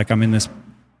feel like I'm in this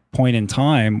point in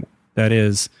time that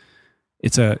is,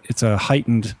 it's a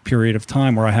heightened period of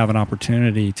time where I have an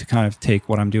opportunity to kind of take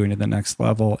what I'm doing to the next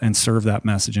level and serve that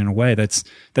message in a way that's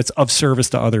of service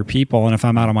to other people. And if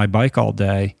I'm out on my bike all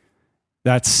day,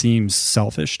 that seems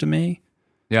selfish to me.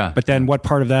 Yeah. But then what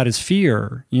part of that is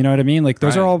fear? You know what I mean? Like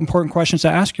those are all important questions to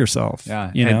ask yourself.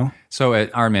 Yeah. You know? So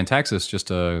at Ironman Texas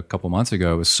just a couple months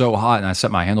ago, it was so hot and I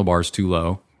set my handlebars too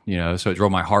low, you know, so it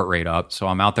drove my heart rate up. So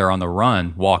I'm out there on the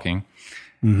run walking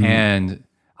and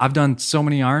I've done so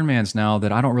many Ironmans now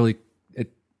that I don't really,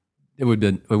 it would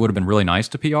have been really nice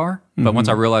to PR. But once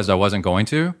I realized I wasn't going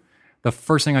to, the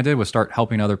first thing I did was start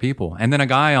helping other people. And then a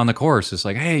guy on the course is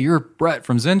like, hey, you're Brett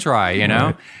from Zentry, you know?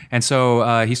 Right. And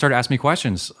so he started asking me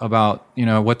questions about, you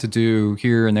know, what to do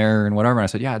here and there and whatever. And I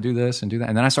said, yeah, do this and do that.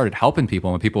 And then I started helping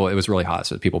people. And it was really hot,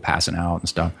 so people passing out and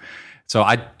stuff. So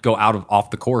I'd go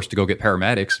off the course to go get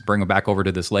paramedics, bring them back over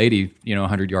to this lady, you know,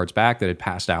 100 yards back that had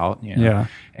passed out, you know,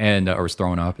 and or was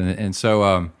throwing up. And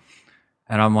so,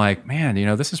 and I'm like, man, you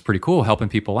know, this is pretty cool helping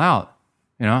people out.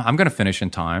 You know, I'm going to finish in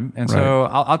time. And so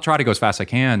I'll try to go as fast as I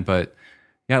can. But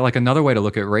yeah, like another way to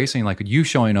look at racing, like you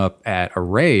showing up at a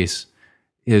race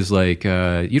is like,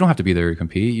 you don't have to be there to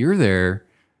compete. You're there.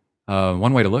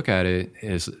 One way to look at it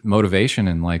is motivation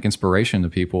and like inspiration to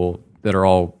people that are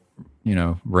all, you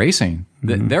know, racing.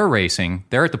 They're racing.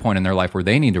 They're at the point in their life where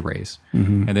they need to race.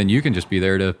 And then you can just be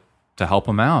there to help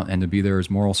them out and to be there as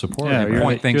moral support. Yeah,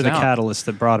 and you're the catalyst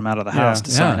that brought them out of the house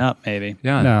to sign up, maybe.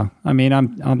 Yeah. No, I mean,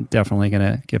 I'm definitely going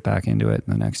to get back into it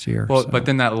in the next year. Well, but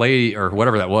then that lady or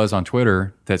whatever that was on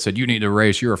Twitter that said, you need to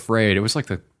race, you're afraid. It was like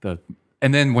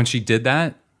and then when she did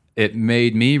that, it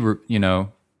made me, you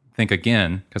know, think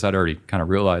again, because I'd already kind of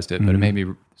realized it, but it made me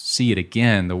see it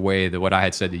again the way that what I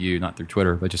had said to you, not through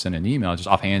Twitter, but just in an email, just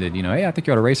offhanded, you know, hey, I think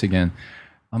you ought to race again.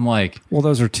 I'm like, well,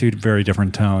 those are two very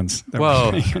different tones.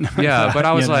 Well, you know, yeah, but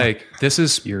I was like, this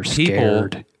is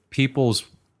people's.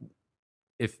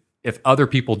 If other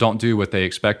people don't do what they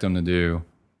expect them to do,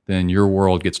 then your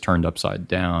world gets turned upside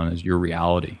down as your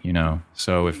reality. You know,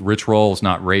 so if Rich Roll's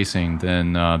not racing,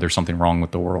 then there's something wrong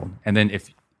with the world. And then if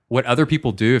what other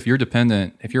people do, if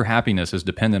your happiness is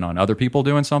dependent on other people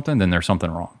doing something, then there's something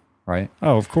wrong, right?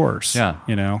 Oh, of course. Yeah,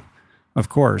 you know, of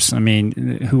course. I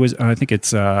mean, I think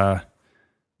it's.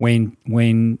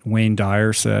 Wayne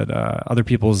Dyer said, "Other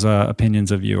people's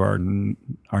opinions of you are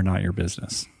not your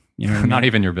business. You know, not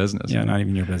even your business. Yeah, not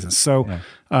even your business. So,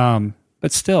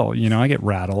 but still, you know, I get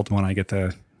rattled when I get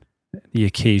the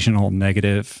occasional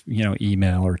negative, you know,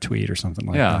 email or tweet or something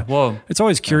like that. Yeah, well, it's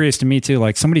always curious to me too.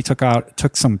 Like somebody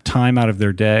took some time out of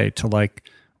their day to like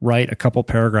write a couple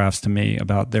paragraphs to me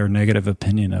about their negative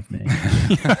opinion of me.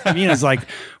 You know what I mean, it's like,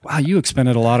 wow, you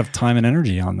expended a lot of time and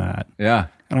energy on that. Yeah.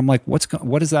 And I'm like,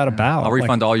 what is that about? I'll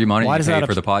refund all your money you paid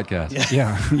for the podcast.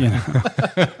 Yeah. You know.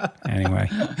 Anyway.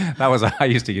 I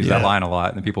used to use that line a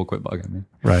lot and people quit bugging me.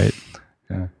 Right.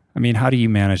 Yeah. I mean, how do you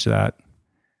manage that?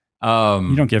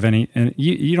 You don't give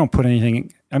you don't put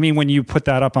anything. I mean, when you put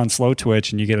that up on Slow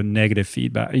Twitch and you get a negative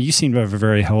feedback, you seem to have a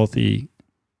very healthy,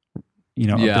 you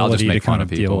know, ability I'll just make to kind fun of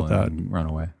deal with that. And run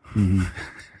away.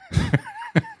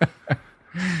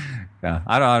 Yeah,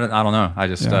 I don't know. I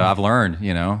just I've learned.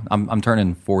 You know, I'm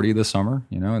turning 40 this summer.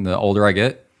 You know, and the older I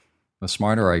get, the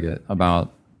smarter I get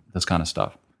about this kind of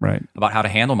stuff. Right. About how to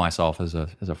handle myself as a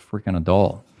freaking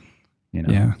adult. You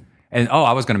know. Yeah. And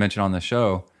I was going to mention on the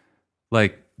show,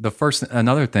 like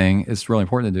another thing is really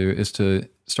important to do is to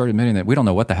start admitting that we don't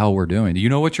know what the hell we're doing. Do you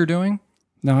know what you're doing?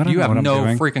 No, I don't. You know have what no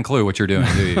I'm doing. freaking clue what you're doing,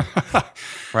 do you?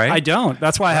 Right? I don't.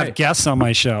 That's why I have guests on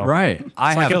my show. Right.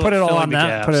 I can put it all on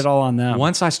them. Put it all on them.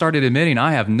 Once I started admitting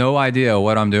I have no idea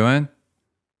what I'm doing,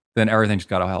 then everything's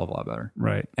got a hell of a lot better.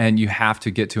 Right. And you have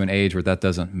to get to an age where that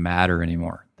doesn't matter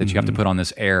anymore. That you have to put on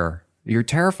this air. You're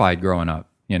terrified growing up.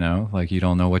 You know, like you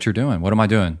don't know what you're doing. What am I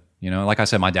doing? You know, like I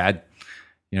said, my dad,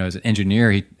 you know, as an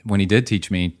engineer, when he did teach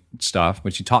me stuff,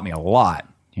 which he taught me a lot,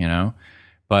 you know.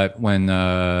 But when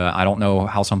I don't know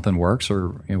how something works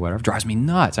or you know, whatever, it drives me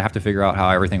nuts. I have to figure out how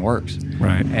everything works.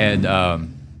 Right.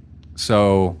 And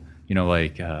so, you know,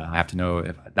 like I have to know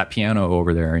if that piano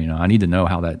over there, you know, I need to know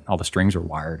how all the strings are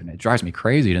wired. And it drives me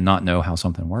crazy to not know how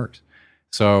something works.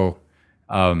 So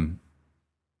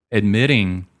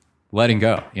admitting, letting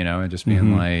go, you know, and just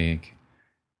being like,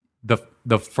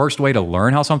 the first way to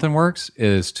learn how something works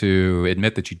is to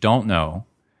admit that you don't know.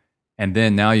 And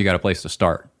then now you got a place to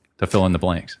start. To fill in the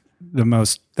blanks.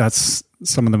 That's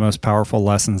some of the most powerful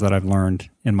lessons that I've learned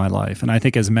in my life. And I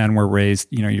think as men we're raised,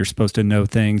 you know, you're supposed to know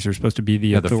things. You're supposed to be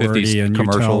the authority. The 50s and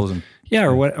commercials.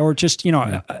 Or just, you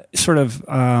know, sort of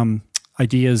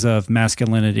ideas of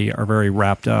masculinity are very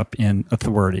wrapped up in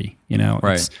authority. You know,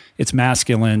 it's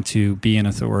masculine to be an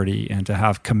authority and to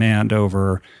have command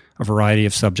over a variety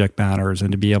of subject matters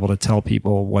and to be able to tell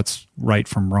people what's right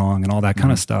from wrong and all that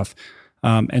kind of stuff.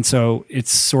 And so it's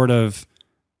sort of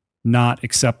not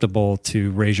acceptable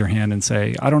to raise your hand and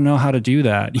say, I don't know how to do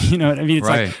that. You know what I mean? It's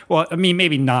Right. like, well, I mean,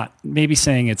 maybe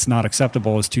saying it's not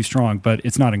acceptable is too strong, but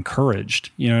it's not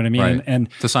encouraged. You know what I mean? Right. And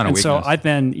It's a sign of so weakness. I've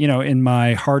been, in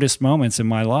my hardest moments in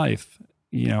my life,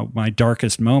 my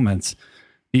darkest moments,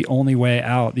 the only way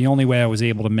I was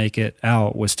able to make it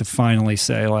out was to finally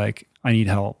say, like, I need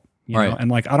help. Right. And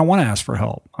like, I don't want to ask for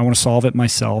help. I want to solve it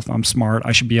myself. I'm smart.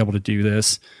 I should be able to do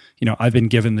this. I've been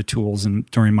given the tools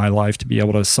during my life to be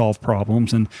able to solve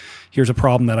problems. And here's a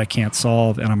problem that I can't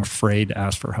solve, and I'm afraid to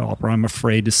ask for help, or I'm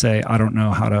afraid to say, I don't know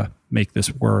how to make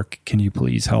this work. Can you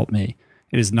please help me?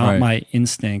 It is not my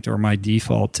instinct or my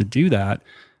default to do that.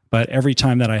 But every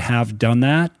time that I have done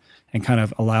that and kind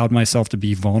of allowed myself to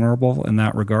be vulnerable in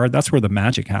that regard, that's where the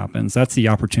magic happens. That's the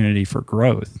opportunity for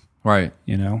growth. Right.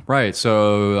 Right.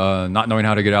 So not knowing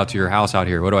how to get out to your house out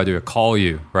here, what do I do? I call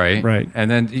you, right? Right.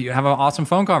 And then you have an awesome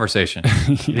phone conversation.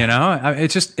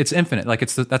 It's infinite. Like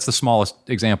that's the smallest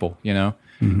example,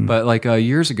 Mm-hmm. But like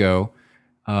years ago,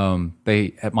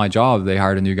 at my job, they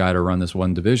hired a new guy to run this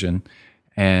one division,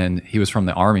 and he was from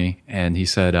the Army, and he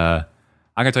said, I'm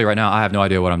gonna tell you right now, I have no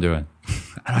idea what I'm doing.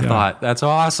 And I thought, that's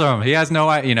awesome. He has no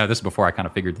idea. This is before I kind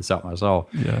of figured this out myself.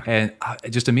 Yeah. And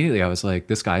just immediately I was like,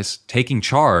 this guy's taking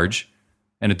charge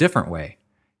in a different way.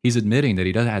 He's admitting that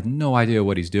he had no idea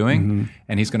what he's doing,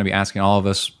 and he's going to be asking all of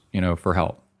us, for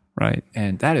help. Right.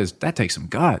 And that takes some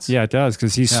guts. Yeah, it does,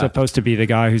 because he's supposed to be the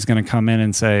guy who's going to come in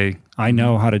and say, I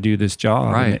know how to do this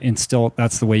job. Right. And instill,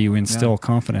 that's the way you instill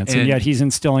confidence. And yet he's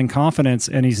instilling confidence,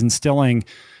 and he's instilling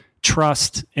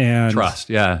trust and trust.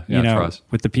 Trust.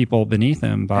 with the people beneath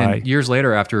him And years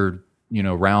later, after,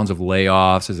 rounds of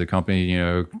layoffs as the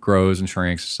company, grows and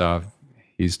shrinks and stuff,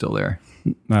 he's still there.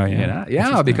 Oh yeah.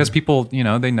 Yeah, because people,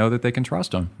 they know that they can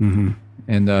trust him. Mm-hmm.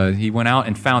 And he went out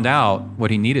and found out what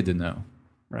he needed to know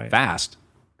fast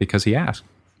because he asked.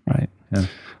 Right. Yeah.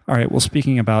 All right. Well,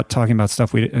 talking about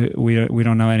stuff we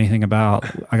don't know anything about,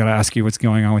 I got to ask you what's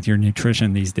going on with your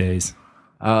nutrition these days.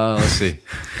 Let's see.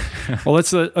 Well,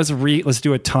 let's do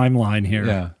a timeline here.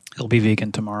 Yeah. He'll be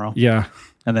vegan tomorrow. Yeah.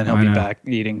 And then he'll be back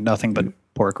eating nothing but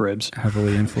pork ribs.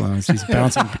 Heavily influenced. He's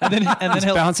bouncing. and then he's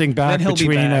bouncing back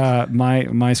between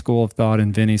my school of thought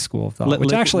and Vinny's school of thought,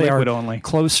 which actually are only.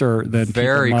 Closer than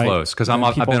very close, because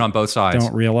I've been on both sides.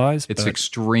 Don't realize it's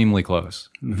extremely close.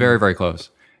 Very, very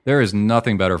close. There is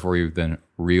nothing better for you than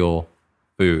real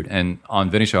food. And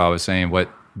on Vinny's show, I was saying what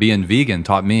being vegan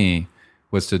taught me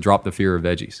was to drop the fear of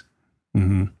veggies.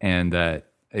 Mm-hmm. And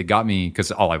it got me,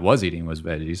 because all I was eating was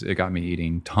veggies, it got me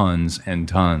eating tons and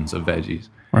tons of veggies.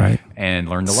 Right. And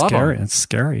learned to love them. It's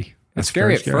scary. It's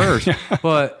scary at first.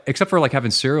 But except for like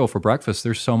having cereal for breakfast,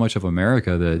 there's so much of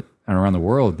America and around the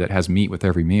world that has meat with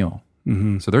every meal.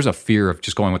 Mm-hmm. So there's a fear of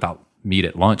just going without meat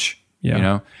at lunch.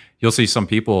 Yeah. You'll see some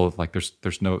people like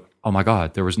there's no, oh my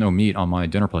God, there was no meat on my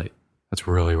dinner plate. That's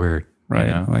really weird. Right.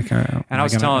 And I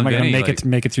was telling Vinny,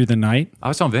 make it through the night. I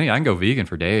was telling Vinny, I can go vegan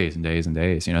for days and days and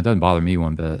days. It doesn't bother me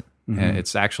one bit. Mm-hmm. And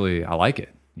it's actually, I like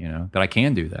it, that I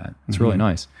can do that. It's really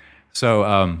nice. So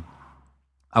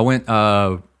I went,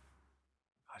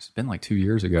 it's been like 2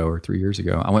 years ago or 3 years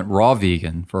ago. I went raw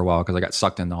vegan for a while because I got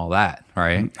sucked into all that.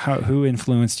 Right. Who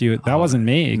influenced you? That wasn't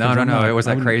me. No. It was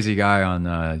that crazy guy on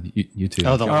YouTube.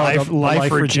 Oh, the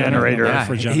life regenerator.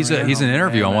 Yeah, he's an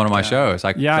interview on one of my shows.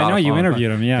 I know you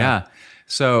interviewed him. Yeah.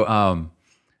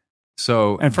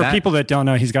 So, and for people that don't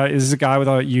know, this is a guy with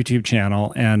a YouTube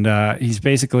channel, and he's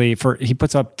basically he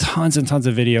puts up tons and tons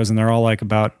of videos, and they're all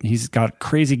he's got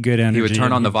crazy good energy. He would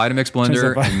turn on the Vitamix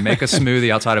blender and make a smoothie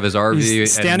outside of his RV.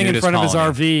 He's standing in front of his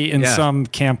RV in some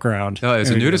campground. No, it was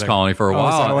a nudist colony for a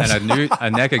while, and a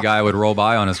naked guy would roll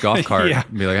by on his golf cart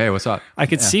and be like, "Hey, what's up?" I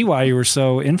could see why you were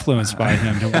so influenced by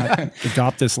him to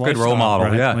adopt this lifestyle. Good role model,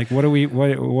 right? yeah. Like,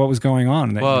 what was going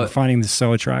on that you were finding this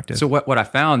so attractive? So what I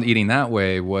found eating that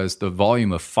way was the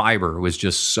volume of fiber was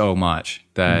just so much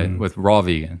that with raw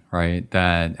vegan, right?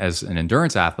 That as an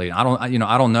endurance athlete, I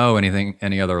don't know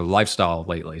any other lifestyle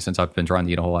lately since I've been trying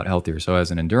to eat a whole lot healthier. So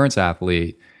as an endurance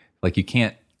athlete, like you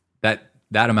can't that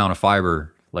amount of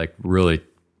fiber like really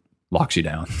locks you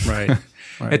down. Right.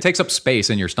 It takes up space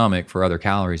in your stomach for other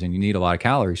calories, and you need a lot of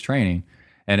calories training.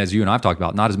 And as you and I've talked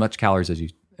about, not as much calories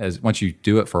as once you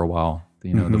do it for a while.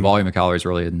 The volume of calories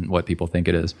really isn't what people think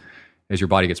it is. As your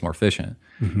body gets more efficient.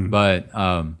 Mm-hmm. But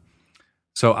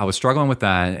so I was struggling with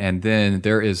that. And then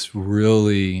there is,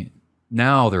 I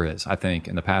think,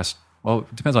 in the past, well,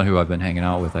 it depends on who I've been hanging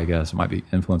out with, I guess. It might be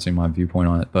influencing my viewpoint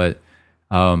on it. But,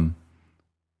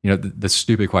 the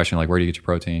stupid question, like, where do you get your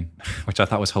protein? Which I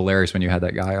thought was hilarious when you had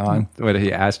that guy on. What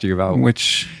he asked you about.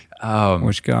 Which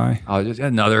guy? Just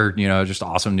another, just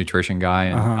awesome nutrition guy.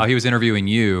 And he was interviewing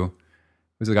you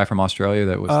Who's the guy from Australia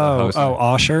that was the host?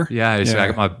 Osher? Yeah, it's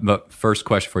like my first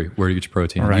question for you, where do you get your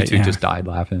protein? Right, you two just died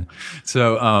laughing.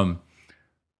 So,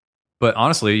 but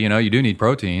honestly, you do need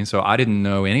protein. So I didn't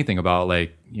know anything about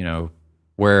like,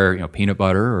 where, peanut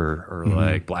butter or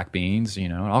like black beans,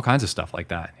 and all kinds of stuff like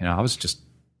that. I was just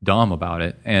dumb about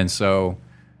it. And so,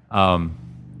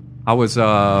 I was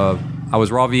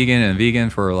raw vegan and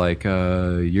vegan for like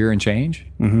a year and change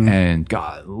and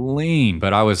got lean,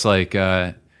 but I was like,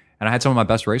 and I had some of my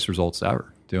best race results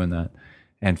ever doing that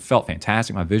and felt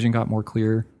fantastic. My vision got more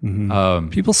clear.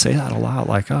 People say that a lot,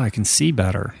 like, I can see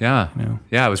better. Yeah.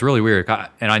 Yeah, it was really weird.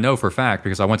 And I know for a fact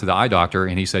because I went to the eye doctor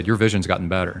and he said, your vision's gotten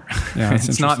better. Yeah,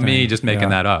 it's not me just making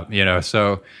that up,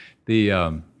 So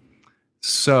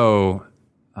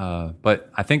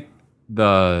but I think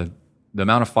the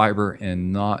amount of fiber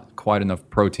and not quite enough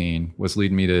protein was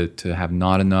leading me to have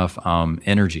not enough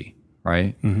energy,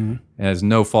 right? And it's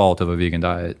no fault of a vegan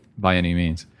diet by any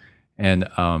means. And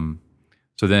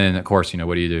so then, of course,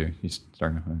 what do? You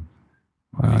start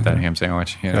eat that ham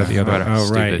sandwich. The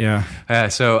other, right, yeah.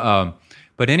 So,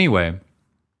 but anyway,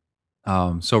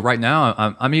 so right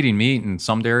now I'm eating meat and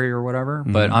some dairy or whatever,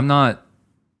 but I'm not.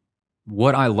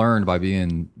 What I learned by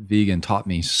being vegan taught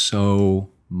me so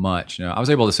much. I was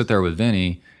able to sit there with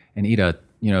Vinny and eat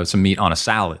some meat on a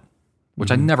salad,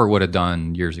 which I never would have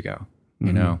done years ago.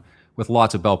 With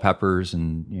lots of bell peppers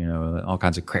and all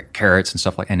kinds of carrots and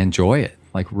stuff and enjoy it,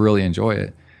 like really enjoy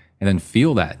it, and then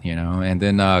feel that, and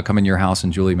then come in your house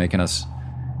and Julie giving us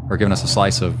a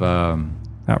slice of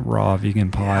that raw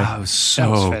vegan pie. Yeah, it was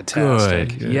so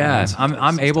fantastic. Good. Yes,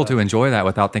 I'm able to enjoy that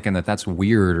without thinking that that's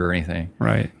weird or anything.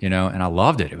 Right. And I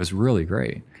loved it. It was really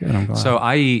great. Good, I'm glad. So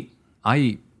I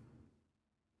eat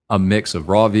a mix of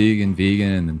raw vegan,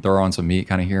 and then throw on some meat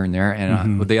kind of here and there.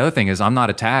 And but the other thing is I'm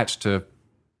not attached to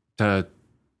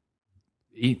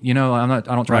eat, I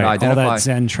don't try to identify. All that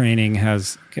Zen training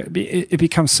it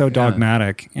becomes so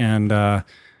dogmatic and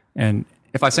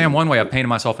if I say I'm one way, I've painted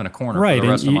myself in a corner for the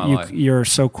rest of my life. You're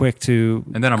so quick to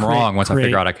and then I'm wrong once I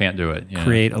figure out I can't do it.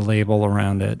 Create a label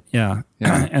around it. Yeah.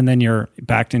 And then you're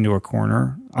backed into a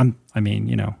corner. I'm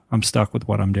stuck with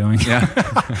what I'm doing. Yeah.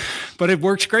 But it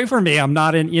works great for me. I'm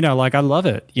not in, I love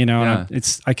it, and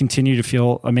I continue to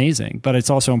feel amazing, but it's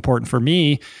also important for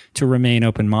me to remain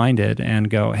open-minded and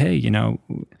go, hey,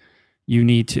 you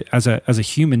need to, as a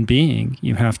human being,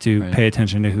 you have to pay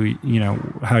attention to who,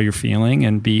 how you're feeling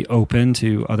and be open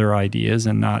to other ideas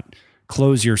and not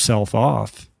close yourself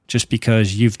off just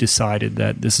because you've decided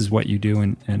that this is what you do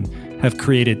and have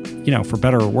created, for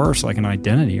better or worse, like an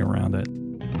identity around it.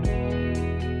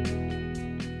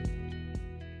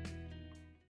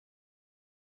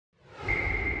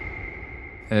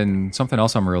 And something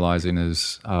else I'm realizing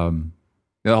is, the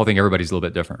whole thing, everybody's a little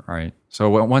bit different, right? So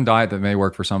one diet that may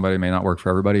work for somebody may not work for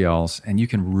everybody else. And you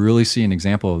can really see an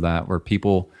example of that where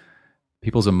people's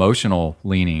emotional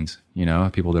leanings,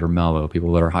 people that are mellow,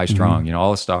 people that are high strung,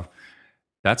 all this stuff,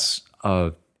 that's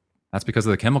because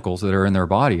of the chemicals that are in their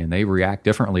body and they react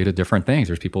differently to different things.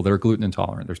 There's people that are gluten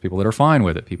intolerant. There's people that are fine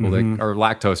with it. People that are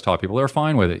lactose tolerant. People that are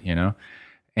fine with it,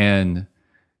 and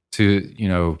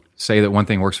to, say that one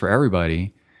thing works for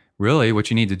everybody, really what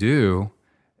you need to do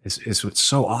is what's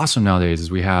so awesome nowadays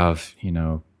is we have,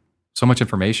 so much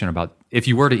information about if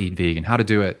you were to eat vegan, how to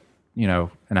do it, in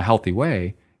a healthy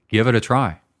way, give it a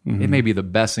try. It may be the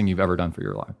best thing you've ever done for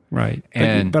your life. Right.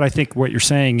 But I think what you're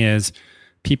saying is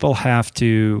people have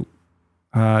to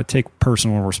take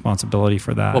personal responsibility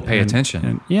for that. Well, pay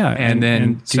attention. And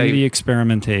then do say, the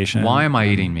experimentation. Why am I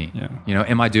eating meat? Yeah.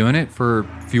 Am I doing it for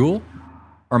fuel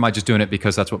or am I just doing it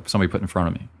because that's what somebody put in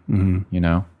front of me?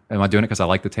 Am I doing it because I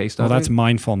like the taste of it? Well, that's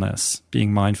mindfulness,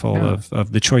 being mindful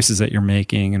of the choices that you're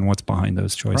making and what's behind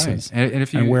those choices.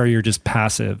 Right. And where you're just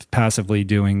passively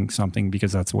doing something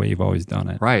because that's the way you've always done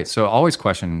it. Right. So always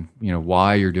question,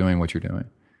 why you're doing what you're doing.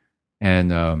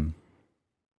 And, I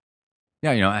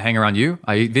hang around you,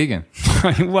 I eat vegan.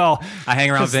 Well, I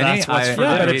hang around Vinny.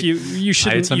 But if you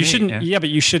shouldn't, but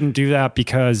you shouldn't do that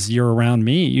because you're around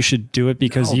me. You should do it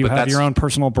because you have your own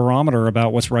personal barometer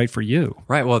about what's right for you.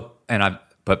 Right. Well,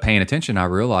 but paying attention, I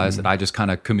realized that I just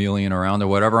kind of chameleon around to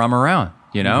whatever I'm around,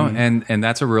 and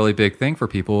that's a really big thing for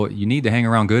people. You need to hang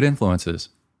around good influences.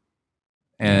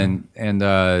 And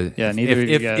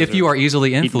if you are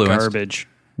easily influenced, garbage.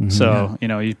 So,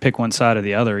 you pick one side or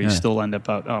the other, you still end up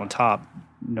out on top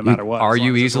no matter what. Are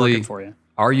you easily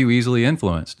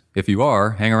influenced? If you are,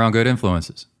 hang around good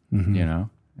influences, and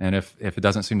if it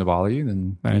doesn't seem to bother you,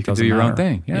 then you can do your own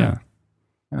thing. Yeah.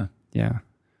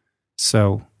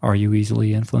 So, are you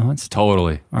easily influenced?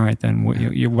 Totally. All right, then.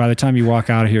 By the time you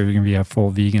walk out of here, you're going to be a full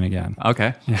vegan again.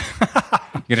 Okay. Yeah.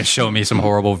 You're going to show me some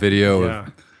horrible video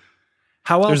of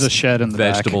How else? There's a shed in the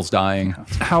vegetables dying.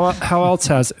 How else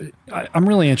has? I'm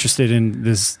really interested in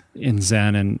this in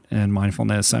Zen and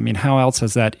mindfulness. I mean, how else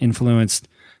has that influenced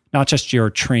not just your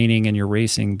training and your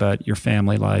racing, but your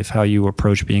family life? How you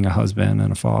approach being a husband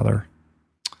and a father?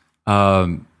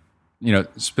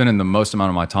 Spending the most amount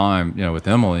of my time, with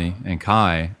Emily and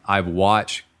Kai, I've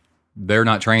watched. They're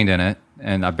not trained in it,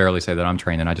 and I barely say that I'm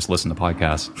trained in it. I just listen to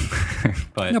podcasts.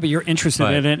 but you're interested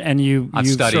in it, and I've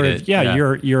studied it. Yeah,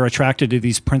 you're attracted to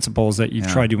these principles that you've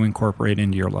tried to incorporate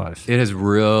into your life. It has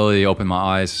really opened my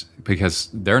eyes because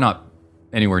they're not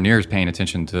anywhere near as paying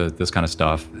attention to this kind of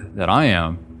stuff that I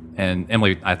am. And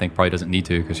Emily, I think, probably doesn't need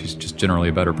to because she's just generally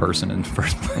a better person in the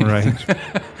first place.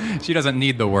 Right. She doesn't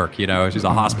need the work, She's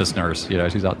a hospice nurse,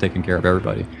 She's out taking care of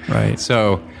everybody. Right.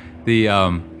 So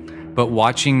but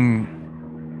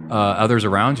watching others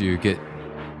around you get,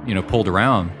 pulled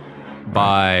around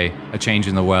by a change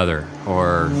in the weather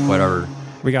or whatever.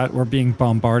 We're being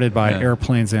bombarded by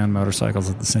airplanes and motorcycles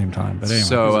at the same time. But anyway,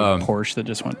 so a Porsche that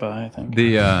just went by, I think.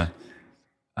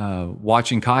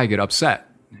 Watching Kai get upset,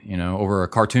 over a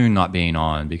cartoon not being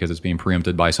on because it's being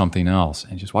preempted by something else,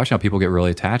 and just watching how people get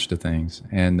really attached to things.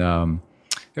 And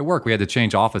at work, we had to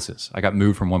change offices. I got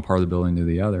moved from one part of the building to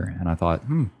the other, and I thought,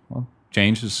 well,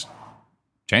 change is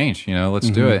change. Let's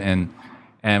do it.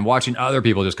 And watching other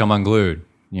people just come unglued,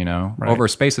 over a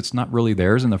space that's not really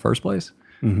theirs in the first place.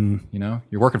 Mm-hmm.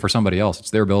 You're working for somebody else.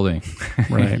 It's their building.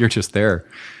 Right. You're just there.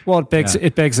 Well, it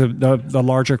begs the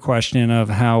larger question of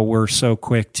how we're so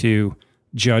quick to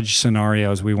judge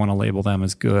scenarios. We want to label them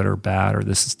as good or bad, or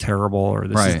this is terrible, or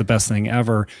this is the best thing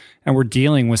ever. And we're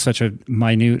dealing with such a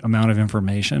minute amount of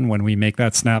information when we make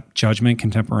that snap judgment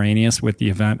contemporaneous with the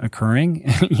event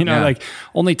occurring. Like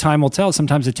only time will tell.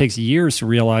 Sometimes it takes years to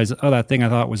realize, oh, that thing I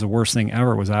thought was the worst thing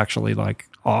ever was actually like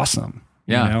awesome.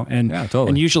 Totally.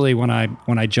 And usually when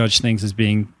I judge things as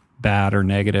being bad or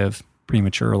negative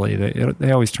prematurely,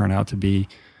 they always turn out to be,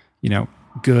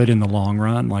 good in the long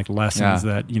run, like lessons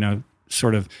that,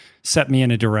 sort of set me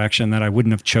in a direction that I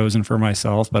wouldn't have chosen for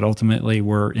myself, but ultimately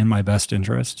were in my best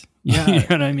interest. Yeah. You know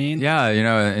what I mean? Yeah,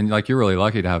 and like you're really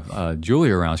lucky to have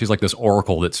Julie around. She's like this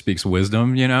oracle that speaks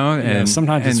wisdom, and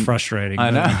sometimes it's frustrating. I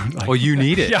know. Well, you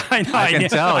need it. Yeah, I know. I can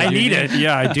tell. I need it.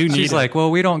 Yeah, I do need it. She's like,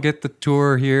 well, we don't get the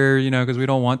tour here, because we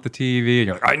don't want the TV. And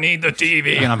you're like, I need the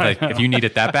TV. And I'm like, if you need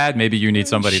it that bad, maybe you need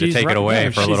somebody to take it away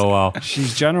for a little while.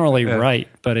 She's generally right,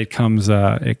 but it comes,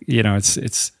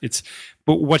 it's.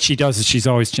 But what she does is she's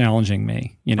always challenging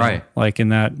me, right. Like in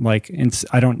that,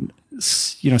 I don't,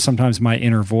 sometimes my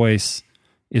inner voice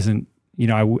isn't,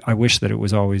 I wish that it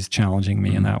was always challenging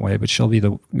me in that way, but she'll be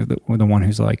the one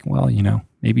who's like, well,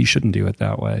 maybe you shouldn't do it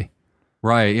that way.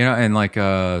 Right. And like,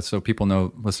 so people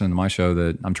know listening to my show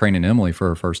that I'm training Emily for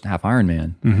her first half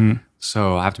Ironman. Mm-hmm.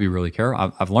 So I have to be really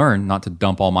careful. I've learned not to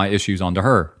dump all my issues onto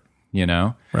her,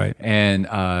 Right.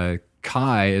 And,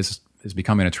 Kai is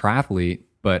becoming a triathlete,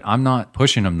 but I'm not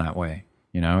pushing him that way.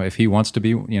 If he wants to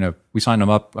be, we signed him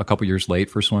up a couple years late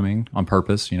for swimming on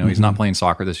purpose. He's not playing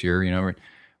soccer this year.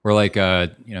 We're like,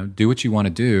 do what you want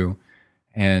to do,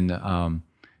 and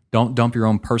don't dump your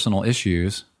own personal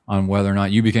issues on whether or not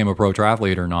you became a pro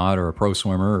triathlete or not, or a pro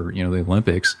swimmer, or the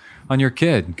Olympics on your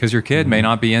kid, because your kid may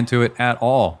not be into it at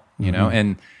all.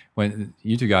 And when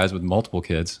you two guys with multiple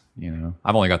kids,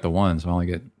 I've only got the one, so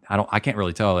I can't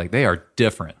really tell. Like they are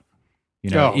different.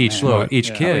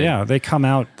 Each kid. They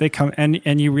come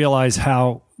and you realize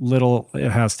how little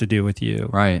it has to do with you.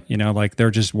 Right. Like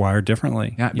they're just wired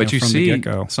differently. Yeah. But you see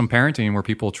some parenting where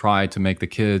people try to make the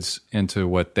kids into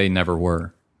what they never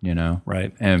were,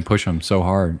 right. And push them so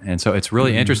hard. And so it's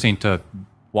really interesting to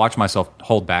watch myself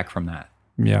hold back from that.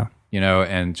 Yeah.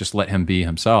 And just let him be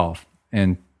himself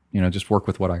and, just work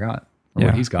with what I got. Or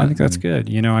what he's got. I think that's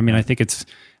good. I think it's,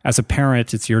 as a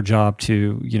parent, it's your job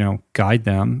to, guide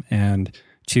them and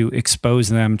to expose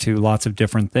them to lots of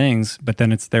different things, but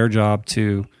then it's their job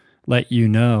to let you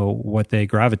know what they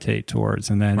gravitate towards.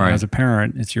 And then as a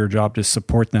parent, it's your job to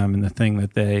support them in the thing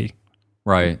that they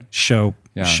show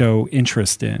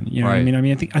interest in. You know what I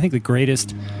mean? I think the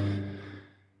greatest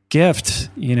gift,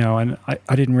 and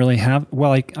I didn't really have,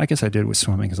 well, I guess I did with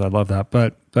swimming because I love that,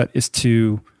 but is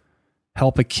to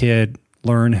help a kid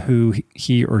learn who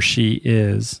he or she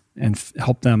is and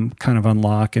help them kind of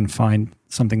unlock and find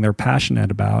something they're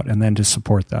passionate about, and then to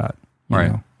support that. You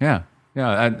know? Yeah.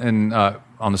 Yeah. And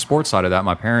on the sports side of that,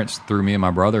 my parents threw me and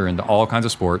my brother into all kinds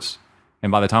of sports.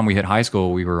 And by the time we hit high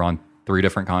school, we were on 3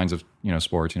 different kinds of,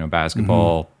 sports,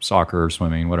 basketball, soccer,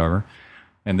 swimming, whatever.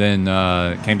 And then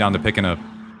came down to picking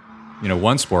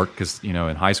one sport because,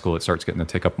 in high school, it starts getting to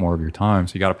take up more of your time.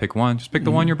 So you got to pick one. Just pick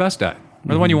the one you're best at.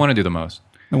 or the one you want to do the most.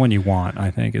 The one you want,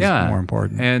 I think, is more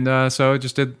important. And so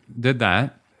just did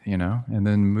that, and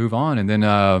then move on. And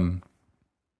then,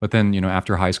 but then,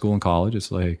 after high school and college,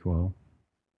 it's like, well,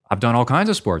 I've done all kinds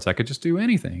of sports. I could just do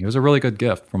anything. It was a really good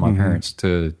gift from my parents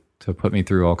to put me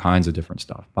through all kinds of different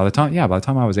stuff. By the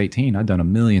time I was 18, I'd done a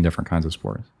million different kinds of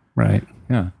sports. Right.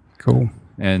 Yeah. Cool.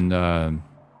 And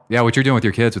what you're doing with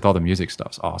your kids with all the music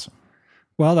stuff's awesome.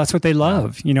 Well, that's what they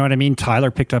love. You know what I mean?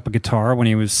 Tyler picked up a guitar when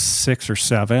he was 6 or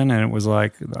 7, and it was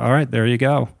like, all right, there you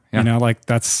go. Yeah.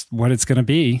 That's what it's going to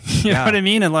be. You know what I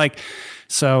mean? And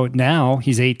so now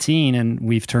he's 18, and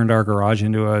we've turned our garage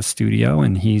into a studio,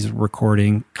 and he's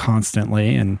recording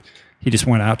constantly. And he just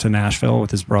went out to Nashville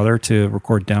with his brother to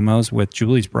record demos with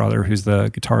Julie's brother, who's the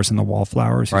guitarist in the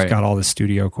Wallflowers. He's got all this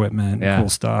studio equipment and cool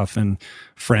stuff, and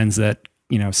friends that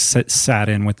sat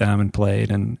in with them and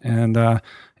played, and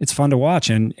it's fun to watch.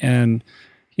 And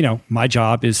my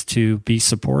job is to be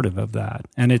supportive of that,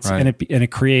 and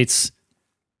it creates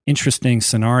interesting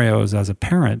scenarios as a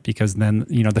parent, because then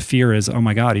the fear is, oh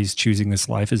my God, he's choosing this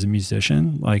life as a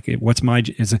musician.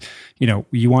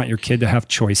 You want your kid to have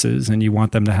choices, and you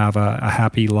want them to have a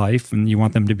happy life, and you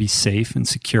want them to be safe and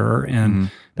secure,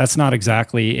 and that's not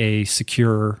exactly a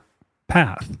secure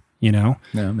path. Yeah,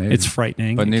 maybe. It's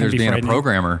frightening. But neither's being a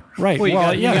programmer. Right.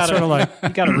 Well, you got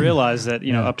to realize that,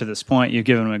 up to this point, you've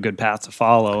given them a good path to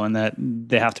follow, and that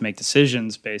they have to make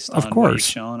decisions based on what you've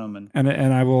shown them.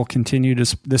 And I will continue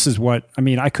to, this is what,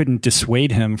 I couldn't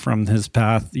dissuade him from his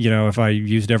path, if I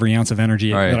used every ounce of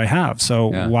energy that I have. So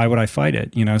why would I fight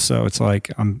it? So it's like,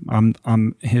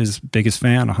 I'm his biggest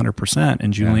fan 100%.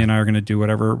 And Julie and I are going to do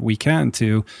whatever we can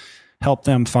to help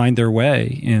them find their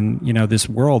way in, this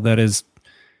world that is,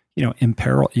 in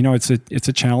peril. It's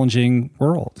a challenging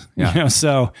world.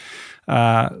 So,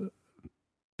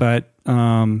 but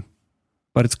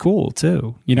it's cool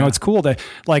too. It's cool that,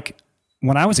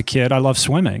 when I was a kid, I loved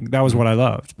swimming. That was what I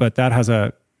loved. But that has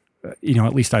at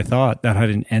least I thought that had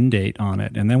an end date on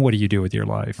it. And then what do you do with your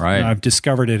life? Right. And I've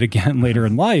discovered it again later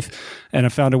in life, and I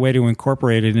found a way to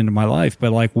incorporate it into my life.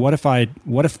 But what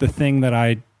if the thing that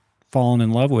I'd fallen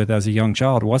in love with as a young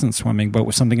child wasn't swimming, but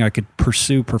was something I could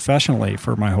pursue professionally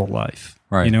for my whole life?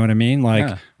 Right. You know what I mean?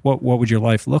 What would your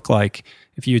life look like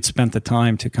if you had spent the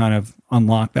time to kind of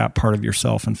unlock that part of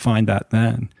yourself and find that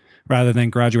then, rather than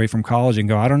graduate from college and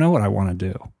go, I don't know what I want to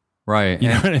do. Right. You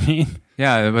know what I mean?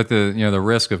 Yeah. But the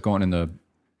risk of going into,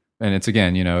 and it's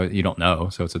again, you don't know.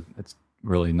 So it's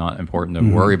really not important to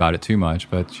worry about it too much.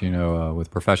 But, with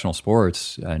professional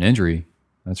sports, an injury,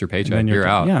 that's your paycheck. You're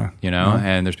out.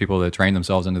 And there's people that train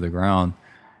themselves into the ground,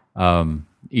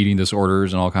 eating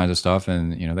disorders and all kinds of stuff,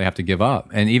 and they have to give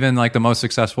up. And even the most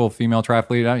successful female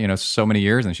triathlete, so many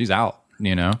years, and she's out.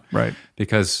 Right?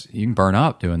 Because you can burn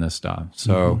up doing this stuff.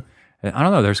 So I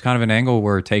don't know. There's kind of an angle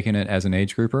where taking it as an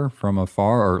age grouper from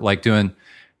afar, or doing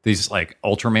these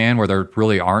Ultraman where there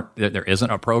really there isn't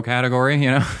a pro category.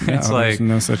 It's there's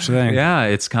no such thing. Yeah,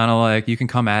 it's kind of you can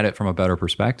come at it from a better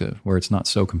perspective where it's not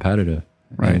so competitive.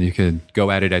 Right. And you could go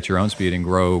at it at your own speed and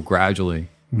grow gradually,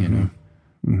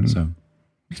 So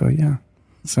yeah.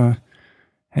 So,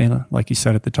 hey, like you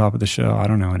said at the top of the show, I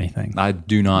don't know anything. I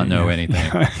do not know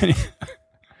anything.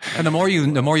 And the more you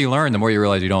learn, the more you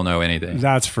realize you don't know anything.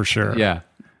 That's for sure. Yeah.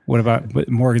 What about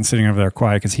Morgan sitting over there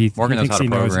quiet because Morgan knows how to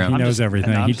program. He knows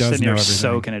everything. He does know everything.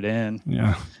 Soaking it in.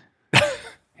 Yeah.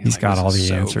 He's got all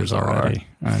the answers already.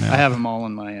 I know. I have them all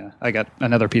in my. I got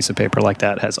another piece of paper like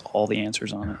that has all the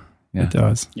answers on it. Yeah. It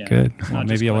does. Yeah. Good. Well,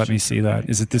 maybe you'll let me see that.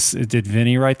 Is it this? Did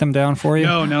Vinny write them down for you?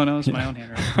 No. It's my own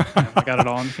handwriting. I got it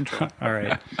all under control. All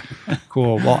right.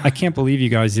 Cool. Well, I can't believe you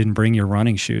guys didn't bring your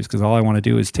running shoes, because all I want to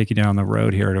do is take you down the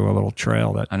road here to a little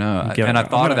trail that I know. And I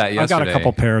thought of that yesterday. I've got a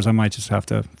couple pairs. I might just have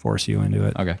to force you into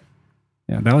it. Okay.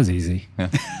 Yeah, that was easy. Yeah.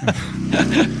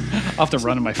 I'll have to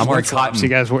run in my I'm wearing cotton. So you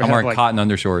guys I'm wearing cotton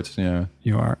undershorts. Yeah.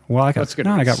 You are. Well, I got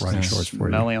running shorts for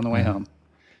you. Melly on the way home.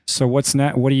 So what's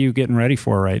next? What are you getting ready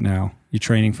for right now? You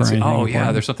training for anything? Oh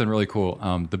yeah, there's something really cool.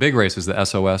 The big race is the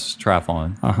SOS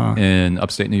Triathlon in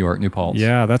upstate New York, New Paltz.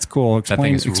 Yeah, that's cool.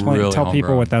 Explain. Really tell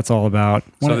people what that's all about.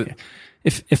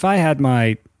 If I had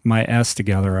my S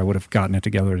together, I would have gotten it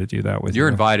together to do that with you. You're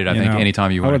invited. I think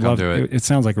anytime you want to come to it. It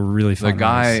sounds like a really fun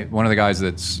race. One of the guys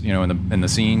that's in the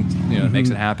scene makes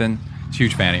it happen. He's a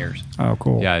huge fan of yours. Oh,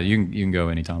 cool. Yeah, you can go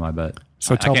anytime. I bet.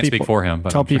 So I can't speak for him.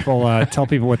 But tell people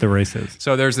what the race is.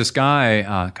 So there's this guy.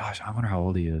 Gosh, I wonder how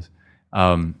old he is.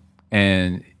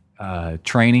 And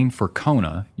training for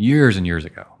Kona years and years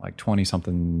ago, like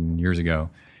 20-something years ago.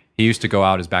 He used to go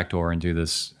out his back door and do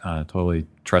this totally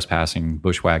trespassing,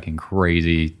 bushwhacking,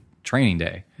 crazy training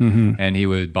day. And he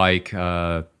would bike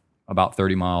about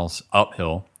 30 miles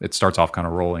uphill. It starts off kind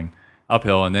of rolling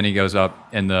uphill, and then he goes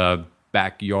up in the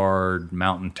backyard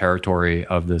mountain territory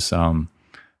of this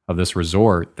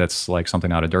resort that's like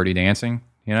something out of Dirty Dancing,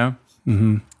 you know?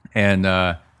 Mm-hmm. And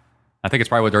I think it's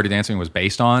probably what Dirty Dancing was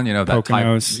based on, you know, that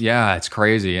Poconos. type. Yeah, it's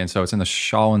crazy. And so it's in the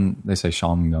Shaolin, they say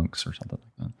Shaolin or something like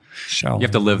that. Shaolin you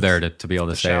have to live there to be able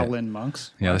to say Shaolin it.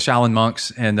 monks? Yeah, the Shaolin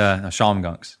monks and Shaolin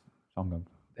monks.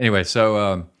 Anyway,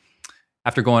 so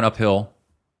after going uphill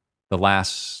the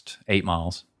last 8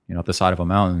 miles, you know, up the side of a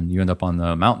mountain, you end up on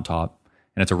the mountaintop,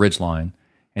 and it's a ridge line,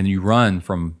 and you run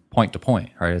from point to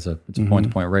point, right? It's a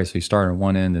point-to-point race. So you start on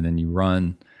one end, and then you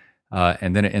run,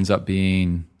 and then it ends up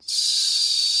being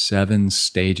 7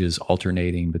 stages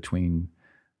alternating between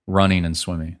running and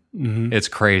swimming. Mm-hmm. It's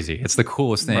crazy. It's the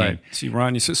coolest thing. Right. So you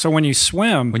run. So when you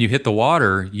swim, when you hit the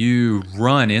water, you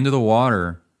run into the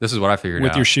water. This is what I figured out.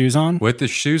 With your shoes on? With the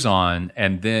shoes on,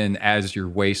 and then as your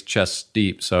waist chest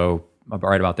deep, so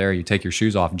right about there, you take your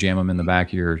shoes off, jam them in the back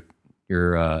of your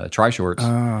tri-shorts,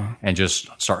 and just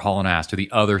start hauling ass to the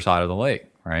other side of the lake,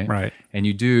 right? Right. And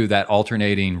you do that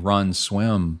alternating run,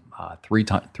 swim 3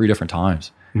 different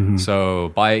times. Mm-hmm. So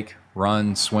bike,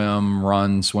 run, swim,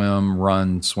 run, swim,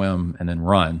 run, swim, and then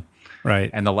run. Right.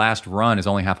 And the last run is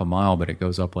only half a mile, but it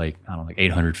goes up like, I don't know, like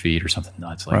 800 feet or something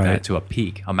nuts like that to a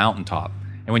peak, a mountaintop.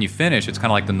 And when you finish, it's kind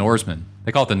of like the Norseman.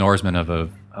 They call it the Norseman of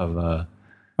America.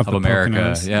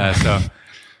 Poconos. Yeah. So,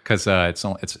 because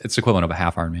it's equivalent of a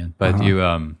half Ironman. But you,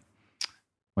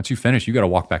 once you finish, you got to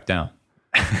walk back down.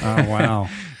 Oh, wow.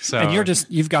 So, and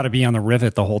you've got to be on the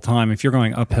rivet the whole time. If you're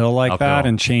going uphill like that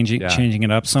and changing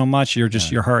it up so much,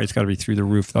 your heart rate's got to be through the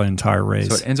roof the entire race.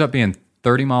 So it ends up being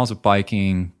 30 miles of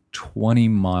biking, 20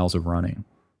 miles of running.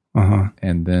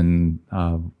 And then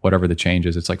whatever the change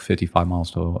is, it's like 55 miles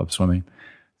total of swimming.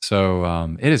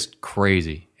 So it is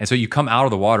crazy. And so you come out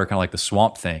of the water kind of like the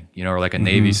swamp thing, you know, or like a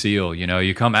Navy SEAL, you know,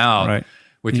 you come out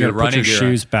with your running gear,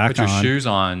 shoes back put your shoes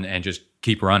on and just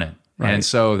keep running. Right. And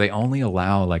so they only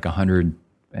allow like 100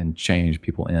 and change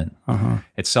people in.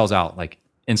 It sells out like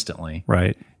instantly.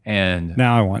 Right. And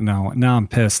now I'm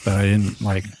pissed that I didn't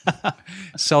like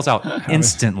sells out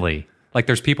instantly. Like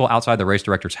there's people outside the race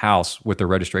director's house with their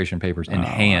registration papers in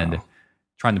hand,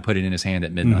 trying to put it in his hand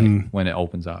at midnight when it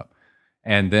opens up.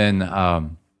 And then,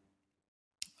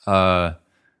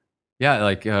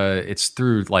 it's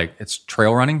through it's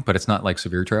trail running, but it's not like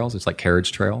severe trails. It's like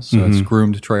carriage trails. So it's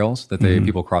groomed trails that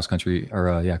people cross country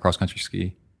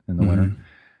ski in the winter.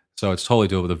 So it's totally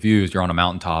doable. The views, you're on a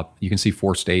mountaintop. You can see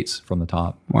 4 states from the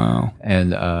top. Wow.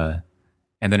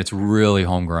 And then it's really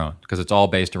homegrown because it's all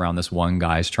based around this one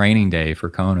guy's training day for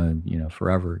Kona, you know,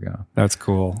 forever ago. That's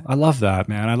cool. I love that,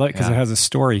 man. I like because it has a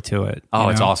story to it. Oh,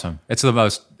 it's awesome. It's the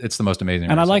most amazing.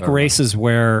 And I like races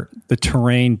where the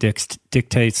terrain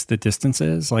dictates the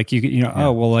distances. Like we're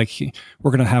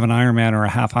going to have an Ironman or a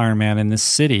half Ironman in this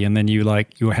city, and then you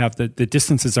have the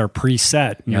distances are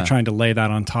preset. And you're trying to lay that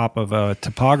on top of a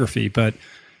topography, but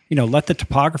you know, let the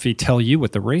topography tell you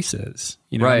what the race is.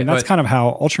 You know, right? And that's kind of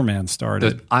how Ultraman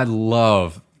started. I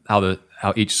love how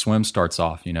each swim starts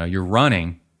off. You know, you're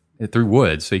running through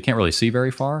woods, so you can't really see very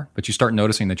far, but you start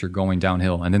noticing that you're going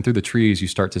downhill, and then through the trees, you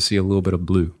start to see a little bit of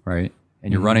blue, right?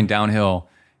 And you're running downhill,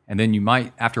 and then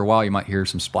after a while, you might hear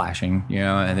some splashing, you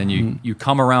know, and then you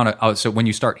come around. So when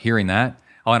you start hearing that,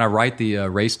 and I write the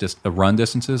run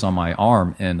distances on my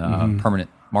arm in permanent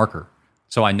marker,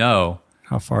 so I know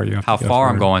how far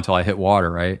I'm going until I hit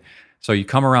water, right? So you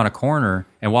come around a corner,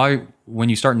 and when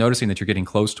you start noticing that you're getting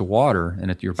close to water and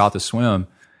that you're about to swim,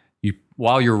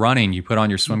 while you're running, you put on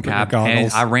your swim cap.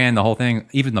 And I ran the whole thing,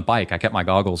 even the bike. I kept my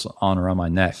goggles on around my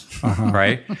neck,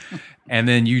 right? And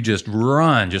then you just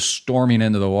run, just storming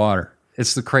into the water.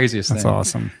 It's the craziest thing. That's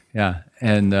awesome. Yeah.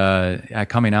 And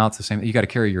coming out, it's the same. You got to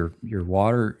carry your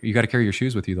water. You got to carry your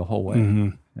shoes with you the whole way. Yeah.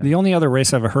 The only other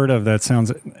race I've heard of that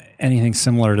sounds anything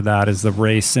similar to that is the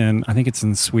race I think it's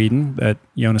in Sweden that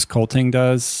Jonas Kolting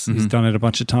does. He's done it a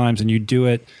bunch of times, and you do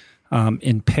it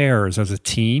in pairs as a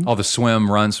team. Oh, the swim,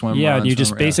 run. Yeah, and you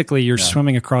just basically you're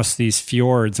swimming across these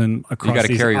fjords and across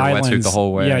these islands. You got to carry your wetsuit the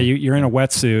whole way. Yeah, you're in a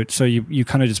wetsuit, so you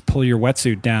kind of just pull your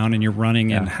wetsuit down and you're running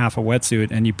in half a wetsuit,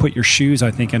 and you put your shoes,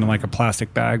 I think, in like a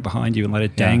plastic bag behind you and let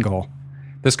it dangle.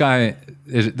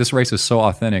 This race is so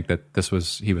authentic that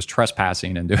he was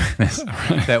trespassing and doing this.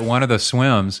 That one of the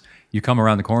swims, you come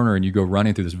around the corner and you go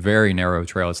running through this very narrow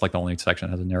trail. It's like the only section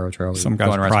that has a narrow trail. Some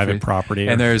guy's private property.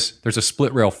 And there's a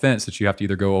split rail fence that you have to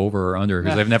either go over or under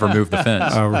because they've never moved the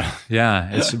fence. Oh, right. Yeah,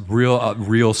 it's a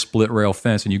real split rail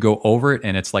fence, and you go over it,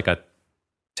 and it's like a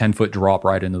 10-foot drop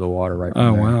right into the water. Right.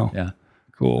 Oh, there. Wow. Yeah.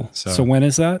 Cool. So when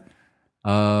is that?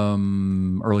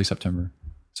 Early September.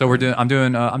 So I'm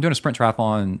doing a sprint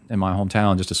triathlon in my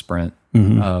hometown, just a sprint.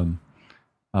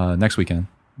 next weekend.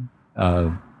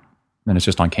 And it's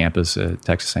just on campus at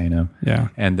Texas A&M. Yeah.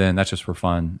 And then that's just for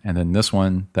fun. And then this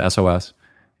one, the SOS,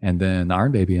 and then the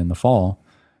Iron Baby in the fall.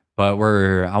 But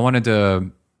I wanted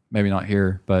to, maybe not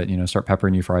here, but start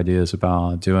peppering you for ideas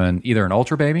about doing either an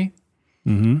Ultra Baby,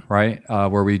 right?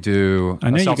 Where we do.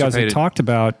 I know you guys have talked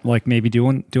about like maybe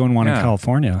doing one in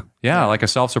California. Yeah, like a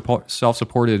self-supported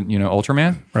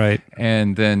Ultraman, right?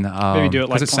 And then maybe do it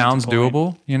like because it sounds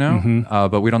doable,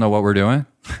 but we don't know what we're doing.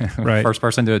 Right, first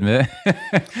person to admit.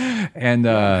 And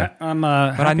but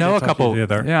I know a couple.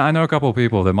 Yeah, I know a couple of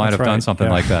people that might have done something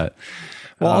like that.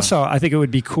 Well, also, I think it would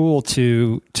be cool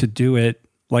to do it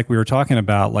like we were talking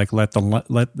about, like let the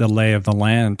lay of the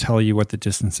land tell you what the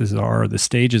distances are, the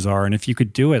stages are, and if you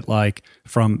could do it like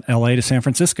from LA to San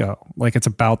Francisco, like that's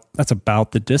about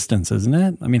the distance, isn't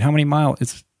it? I mean, how many miles?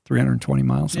 It's 320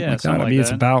 miles, something like that. I mean, it's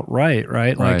about right?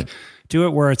 Like do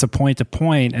it where it's a point to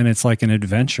point and it's like an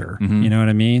adventure. You know what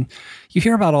I mean? You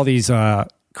hear about all these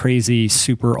crazy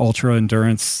super ultra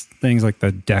endurance things like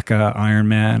the Deca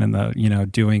Ironman and the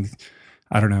doing.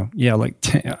 I don't know. Yeah,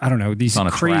 I don't know. These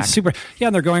crazy super. Yeah,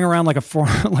 and they're going around like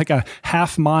a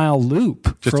half-mile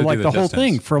loop just for like the whole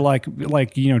thing for like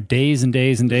days and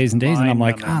days and days and days. And I'm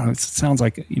like, it sounds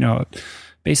like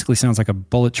basically sounds like a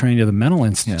bullet train to the mental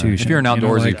institution. Yeah. If you're an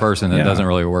outdoorsy person, that doesn't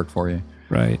really work for you.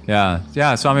 Right.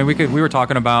 Yeah. So I mean, we were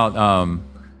talking about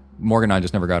Morgan and I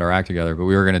just never got our act together, but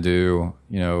we were going to do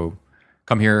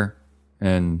come here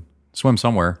and swim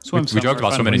somewhere. We joked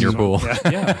about swimming in your pool.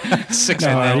 Yeah. 6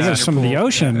 miles. You got to swim in the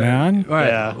ocean, man. Right.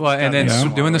 Yeah. Well, and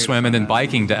then doing the swim and then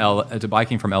biking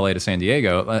biking from LA to San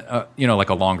Diego, like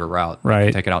a longer route.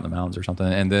 Right. Take it out in the mountains or something.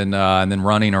 And then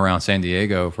running around San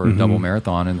Diego for a double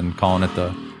marathon and then calling it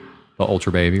the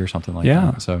Ultra Baby or something like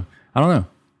that. So I don't know.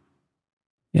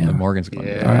 Yeah. But Morgan's going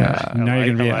to do it. Right. Now you're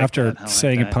going to be, after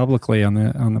saying it publicly on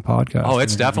the podcast. Oh,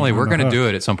 it's definitely, we're going to do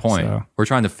it at some point. So. We're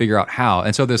trying to figure out how.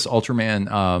 And so this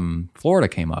Ultraman Florida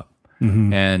came up.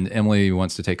 And Emily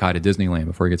wants to take Kai to Disneyland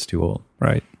before he gets too old.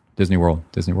 Right. Disney World.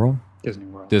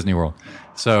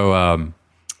 So,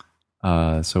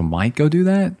 so might go do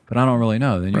that, but I don't really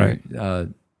know.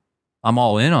 Then I'm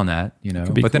all in on that,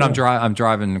 But then I'm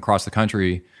driving across the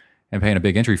country and paying a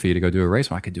big entry fee to go do a race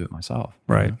when I could do it myself.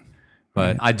 Right.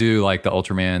 But I do like the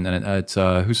Ultraman, and it's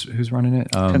who's running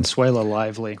it? Consuela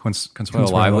Lively.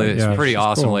 Consuela Lively. It's a pretty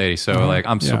awesome lady. So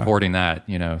I'm supporting that,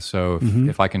 So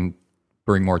if I can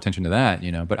bring more attention to that,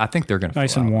 But I think they're going to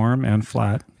nice and warm and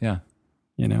flat. Yeah.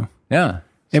 Yeah.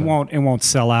 It won't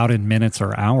sell out in minutes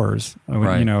or hours. I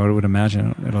would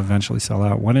imagine it'll eventually sell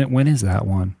out. When is that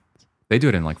one? They do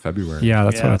it in like February. Yeah,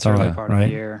 that's what I thought. Early part of the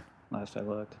year. Last I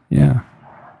looked. Yeah.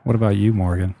 What about you,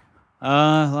 Morgan? So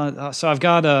I've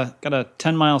got a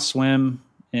 10-mile swim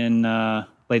in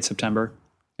late September.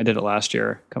 I did it last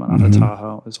year coming off of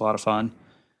Tahoe. It was a lot of fun.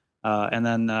 And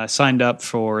then signed up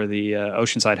for the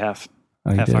Oceanside half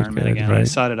Ironman again. Right. I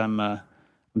decided I'm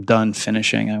done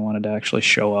finishing. I wanted to actually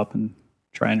show up and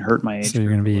try and hurt my age. So you're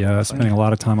going to be spending a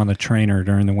lot of time on the trainer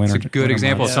during the winter. It's a good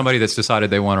example of somebody that's decided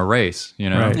they want to race,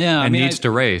 Right. Yeah, and needs to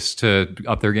race to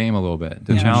up their game a little bit,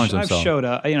 to challenge themselves.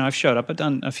 I've showed up. I've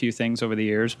done a few things over the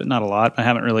years, but not a lot. I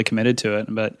haven't really committed to it.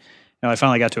 But I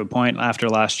finally got to a point after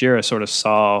last year. I sort of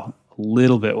saw a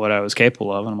little bit what I was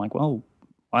capable of, and I'm like, well,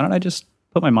 why don't I just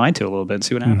put my mind to it a little bit and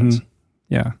see what happens?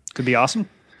 Yeah, could be awesome.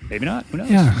 Maybe not. Who knows?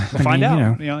 Yeah, we'll find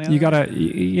out. You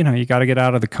gotta get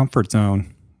out of the comfort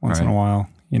zone once in a while.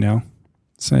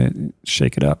 So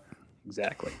shake it up.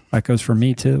 Exactly. That goes for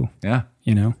me too. Yeah.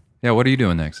 Yeah. What are you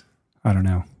doing next? I don't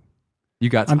know. You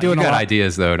got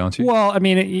ideas though, don't you? Well, I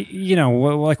mean,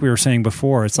 like we were saying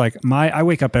before, it's like I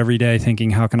wake up every day thinking,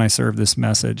 how can I serve this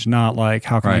message? Not like,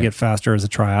 how can I get faster as a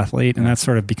triathlete? And that's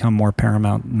sort of become more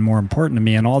paramount and more important to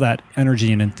me. And all that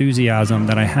energy and enthusiasm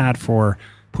that I had for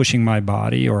pushing my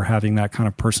body or having that kind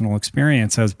of personal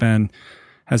experience has been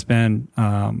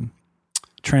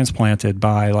transplanted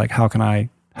by like, how can I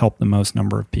help the most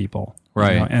number of people?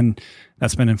 Right. And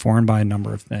that's been informed by a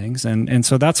number of things. And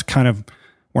so that's kind of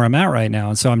where I'm at right now.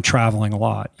 And so I'm traveling a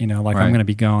lot, I'm going to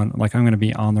be going, like I'm going to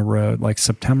be on the road, like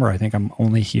September, I think I'm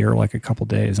only here like a couple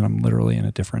days and I'm literally in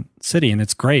a different city and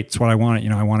it's great. It's what I want.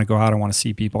 I want to go out. I want to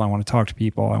see people. I want to talk to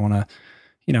people. I want to,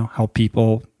 help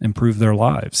people improve their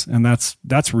lives. And that's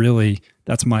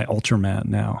my Ultraman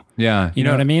now. Yeah. You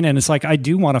know what I mean? And it's like, I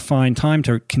do want to find time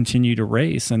to continue to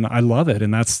race and I love it.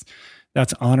 And that's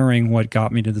honoring what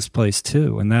got me to this place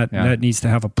too. And that needs to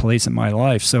have a place in my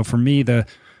life. So for me, the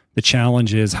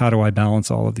challenge is, how do I balance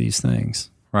all of these things?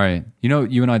 Right.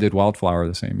 You and I did Wildflower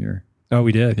the same year. Oh,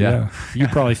 we did. Yeah. You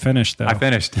probably finished though. I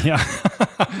finished. Yeah.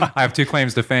 I have 2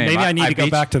 claims to fame. Maybe I need to go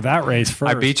back to that race first.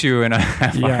 I beat you in a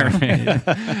half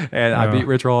Ironman, and I beat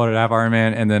Rich Roll at a half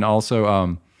Ironman, and then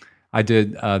also I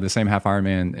did the same half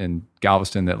Ironman in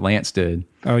Galveston that Lance did.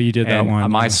 Oh, you did that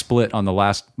one. My split on the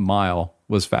last mile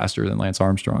was faster than Lance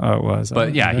Armstrong. Oh, it was.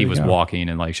 But yeah, he was walking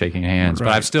and like shaking hands.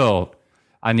 Right. But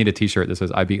I need a T-shirt that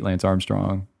says I beat Lance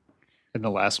Armstrong. In the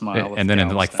last mile. And then in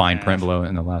like fine print below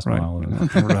in the last mile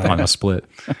on a split.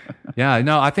 Yeah,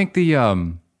 no, I think the,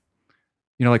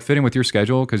 like fitting with your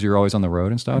schedule because you're always on the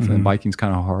road and stuff and biking's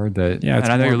kind of hard. And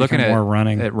I know you're looking at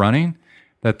running,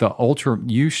 that the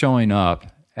you showing up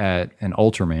at an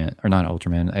ultra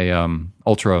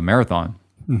marathon,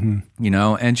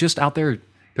 and just out there,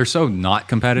 they're so not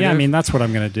competitive. Yeah, I mean, that's what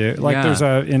I'm going to do. Like there's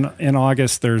in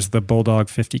August, there's the Bulldog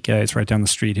 50K. It's right down the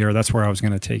street here. That's where I was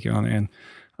going to take you on. And,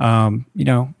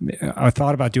 I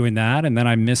thought about doing that and then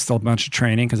I missed a bunch of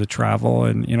training because of travel.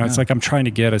 And, it's like I'm trying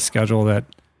to get a schedule that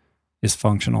is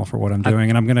functional for what I'm doing.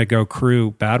 And I'm going to go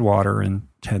crew Badwater in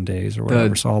 10 days or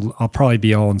whatever. So I'll probably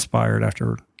be all inspired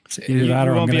after either that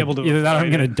or I'm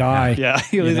going to die. Yeah,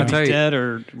 you'll either be dead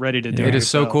or ready to do it. It is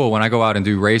so cool when I go out and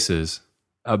do races.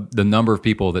 The number of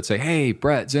people that say, "Hey,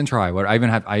 Brett, Zentry." What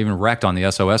I even wrecked on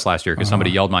the SOS last year because somebody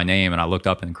yelled my name and I looked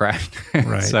up and crashed.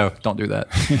 Right. So don't do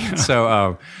that.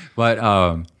 So,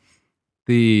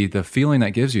 the feeling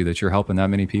that gives you that you're helping that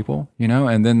many people,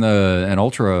 and then an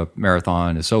ultra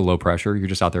marathon is so low pressure. You're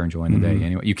just out there enjoying the day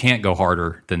anyway. You can't go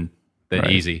harder than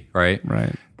easy, right?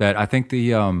 Right. That I think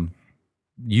the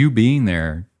you being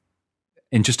there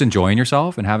and just enjoying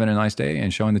yourself and having a nice day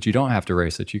and showing that you don't have to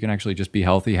race, that you can actually just be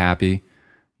healthy, happy.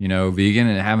 Vegan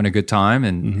and having a good time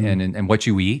and what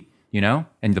you eat,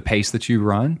 and the pace that you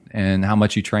run and how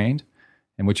much you trained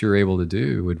and what you're able to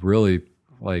do would really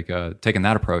taking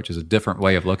that approach is a different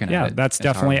way of looking at it. Yeah, that's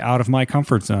definitely out of my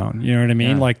comfort zone. You know what I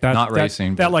mean? Yeah, like that, not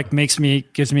racing. That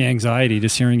gives me anxiety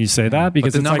just hearing you say that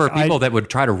because the number of people that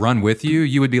would try to run with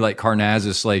you would be like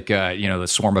Carnazes, the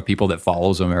swarm of people that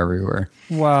follows them everywhere.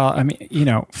 Well, I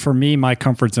mean, for me, my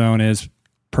comfort zone is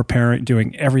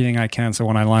doing everything I can. So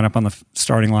when I line up on the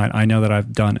starting line, I know that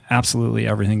I've done absolutely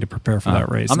everything to prepare for that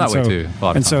race. I'm that way too.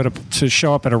 So to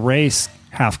show up at a race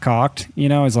half cocked,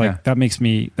 is like, that makes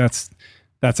me, that's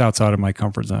outside of my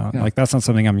comfort zone. Yeah. Like that's not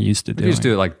something I'm used to doing. You just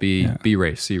do it like B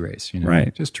race, C race,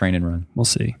 right. Just train and run. We'll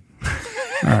see.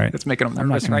 All right. It's making them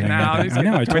nervous right now. I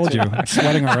know. I told you. I'm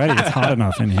sweating already. It's hot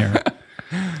enough in here.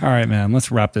 All right, man.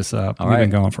 Let's wrap this up. We've been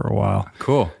going for a while.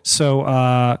 Cool. So,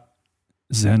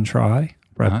 Zentry.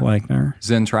 Brett Blankner.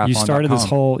 Triathlon.com. You started this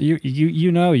whole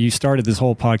you started this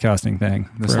whole podcasting thing.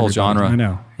 This whole genre. I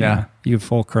know. Yeah. You have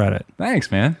full credit.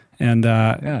 Thanks, man.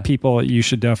 And people, you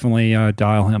should definitely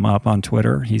dial him up on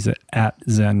Twitter. He's at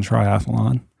Zen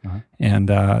Triathlon. And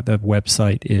the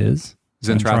website is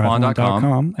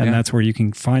zentriathlon.com. And that's where you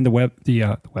can find the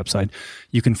website.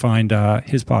 You can find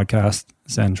his podcast,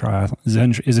 Zen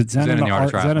Triathlon. Is it Zen and the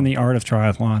Art of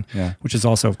Triathlon? Yeah. Which is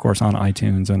also, of course, on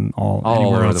iTunes and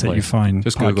anywhere else that you find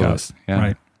just podcasts. Google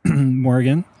it. Right.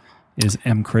 Morgan is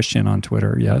M Christian on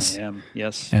Twitter. Yes. I am.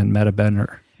 Yes. And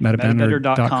Metabender.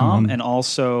 Metabender.com and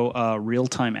also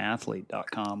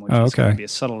realtimeathlete.com, which is going to be a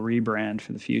subtle rebrand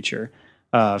for the future.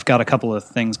 I've got a couple of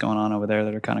things going on over there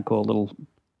that are kind of cool. A little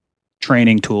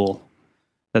training tool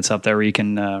that's up there where you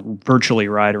can virtually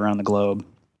ride around the globe.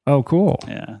 Oh, cool.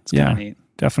 Yeah, it's kind of neat.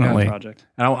 Definitely. Project.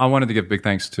 And I wanted to give big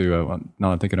thanks to,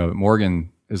 now I'm thinking of it,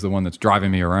 Morgan is the one that's driving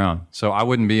me around. So I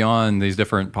wouldn't be on these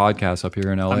different podcasts up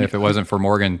here in LA if it wasn't for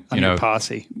Morgan, your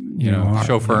posse.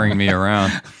 Chauffeuring me me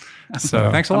around.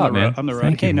 So thanks a lot, man. On the road.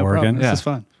 Thank you, no Morgan. Problem. This is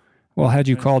fun. Well, had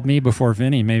you called me before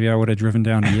Vinny, maybe I would have driven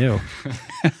down to you.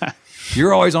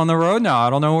 You're always on the road now. I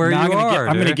don't know where you are.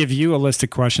 I'm going to give you a list of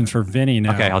questions for Vinny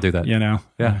now. Okay, I'll do that.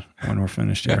 When we're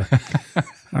finished here.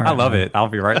 All right, I love it. I'll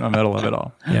be right in the middle of it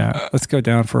all. Yeah, let's go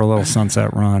down for a little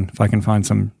sunset run. If I can find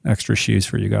some extra shoes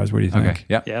for you guys, what do you think? Okay,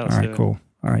 yeah. Yeah, all right, cool.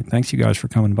 All right, thanks you guys for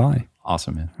coming by.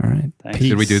 Awesome, man. All right. Thanks.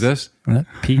 Did we do this?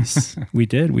 Peace. We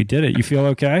did it. You feel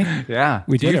okay? Yeah.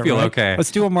 We did. You feel right? okay?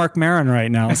 Let's do a Mark Maron right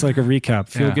now. It's like a recap.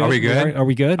 Feel good? Are we good? Are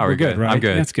we good? We're good, right? I'm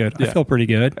good. That's good. Yeah. I feel pretty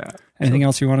good. Yeah. Anything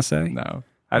else you want to say? No.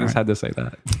 I just had to say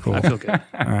that. Cool. I feel good.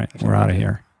 All right. We're out of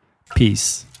here.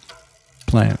 Peace.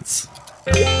 Plants.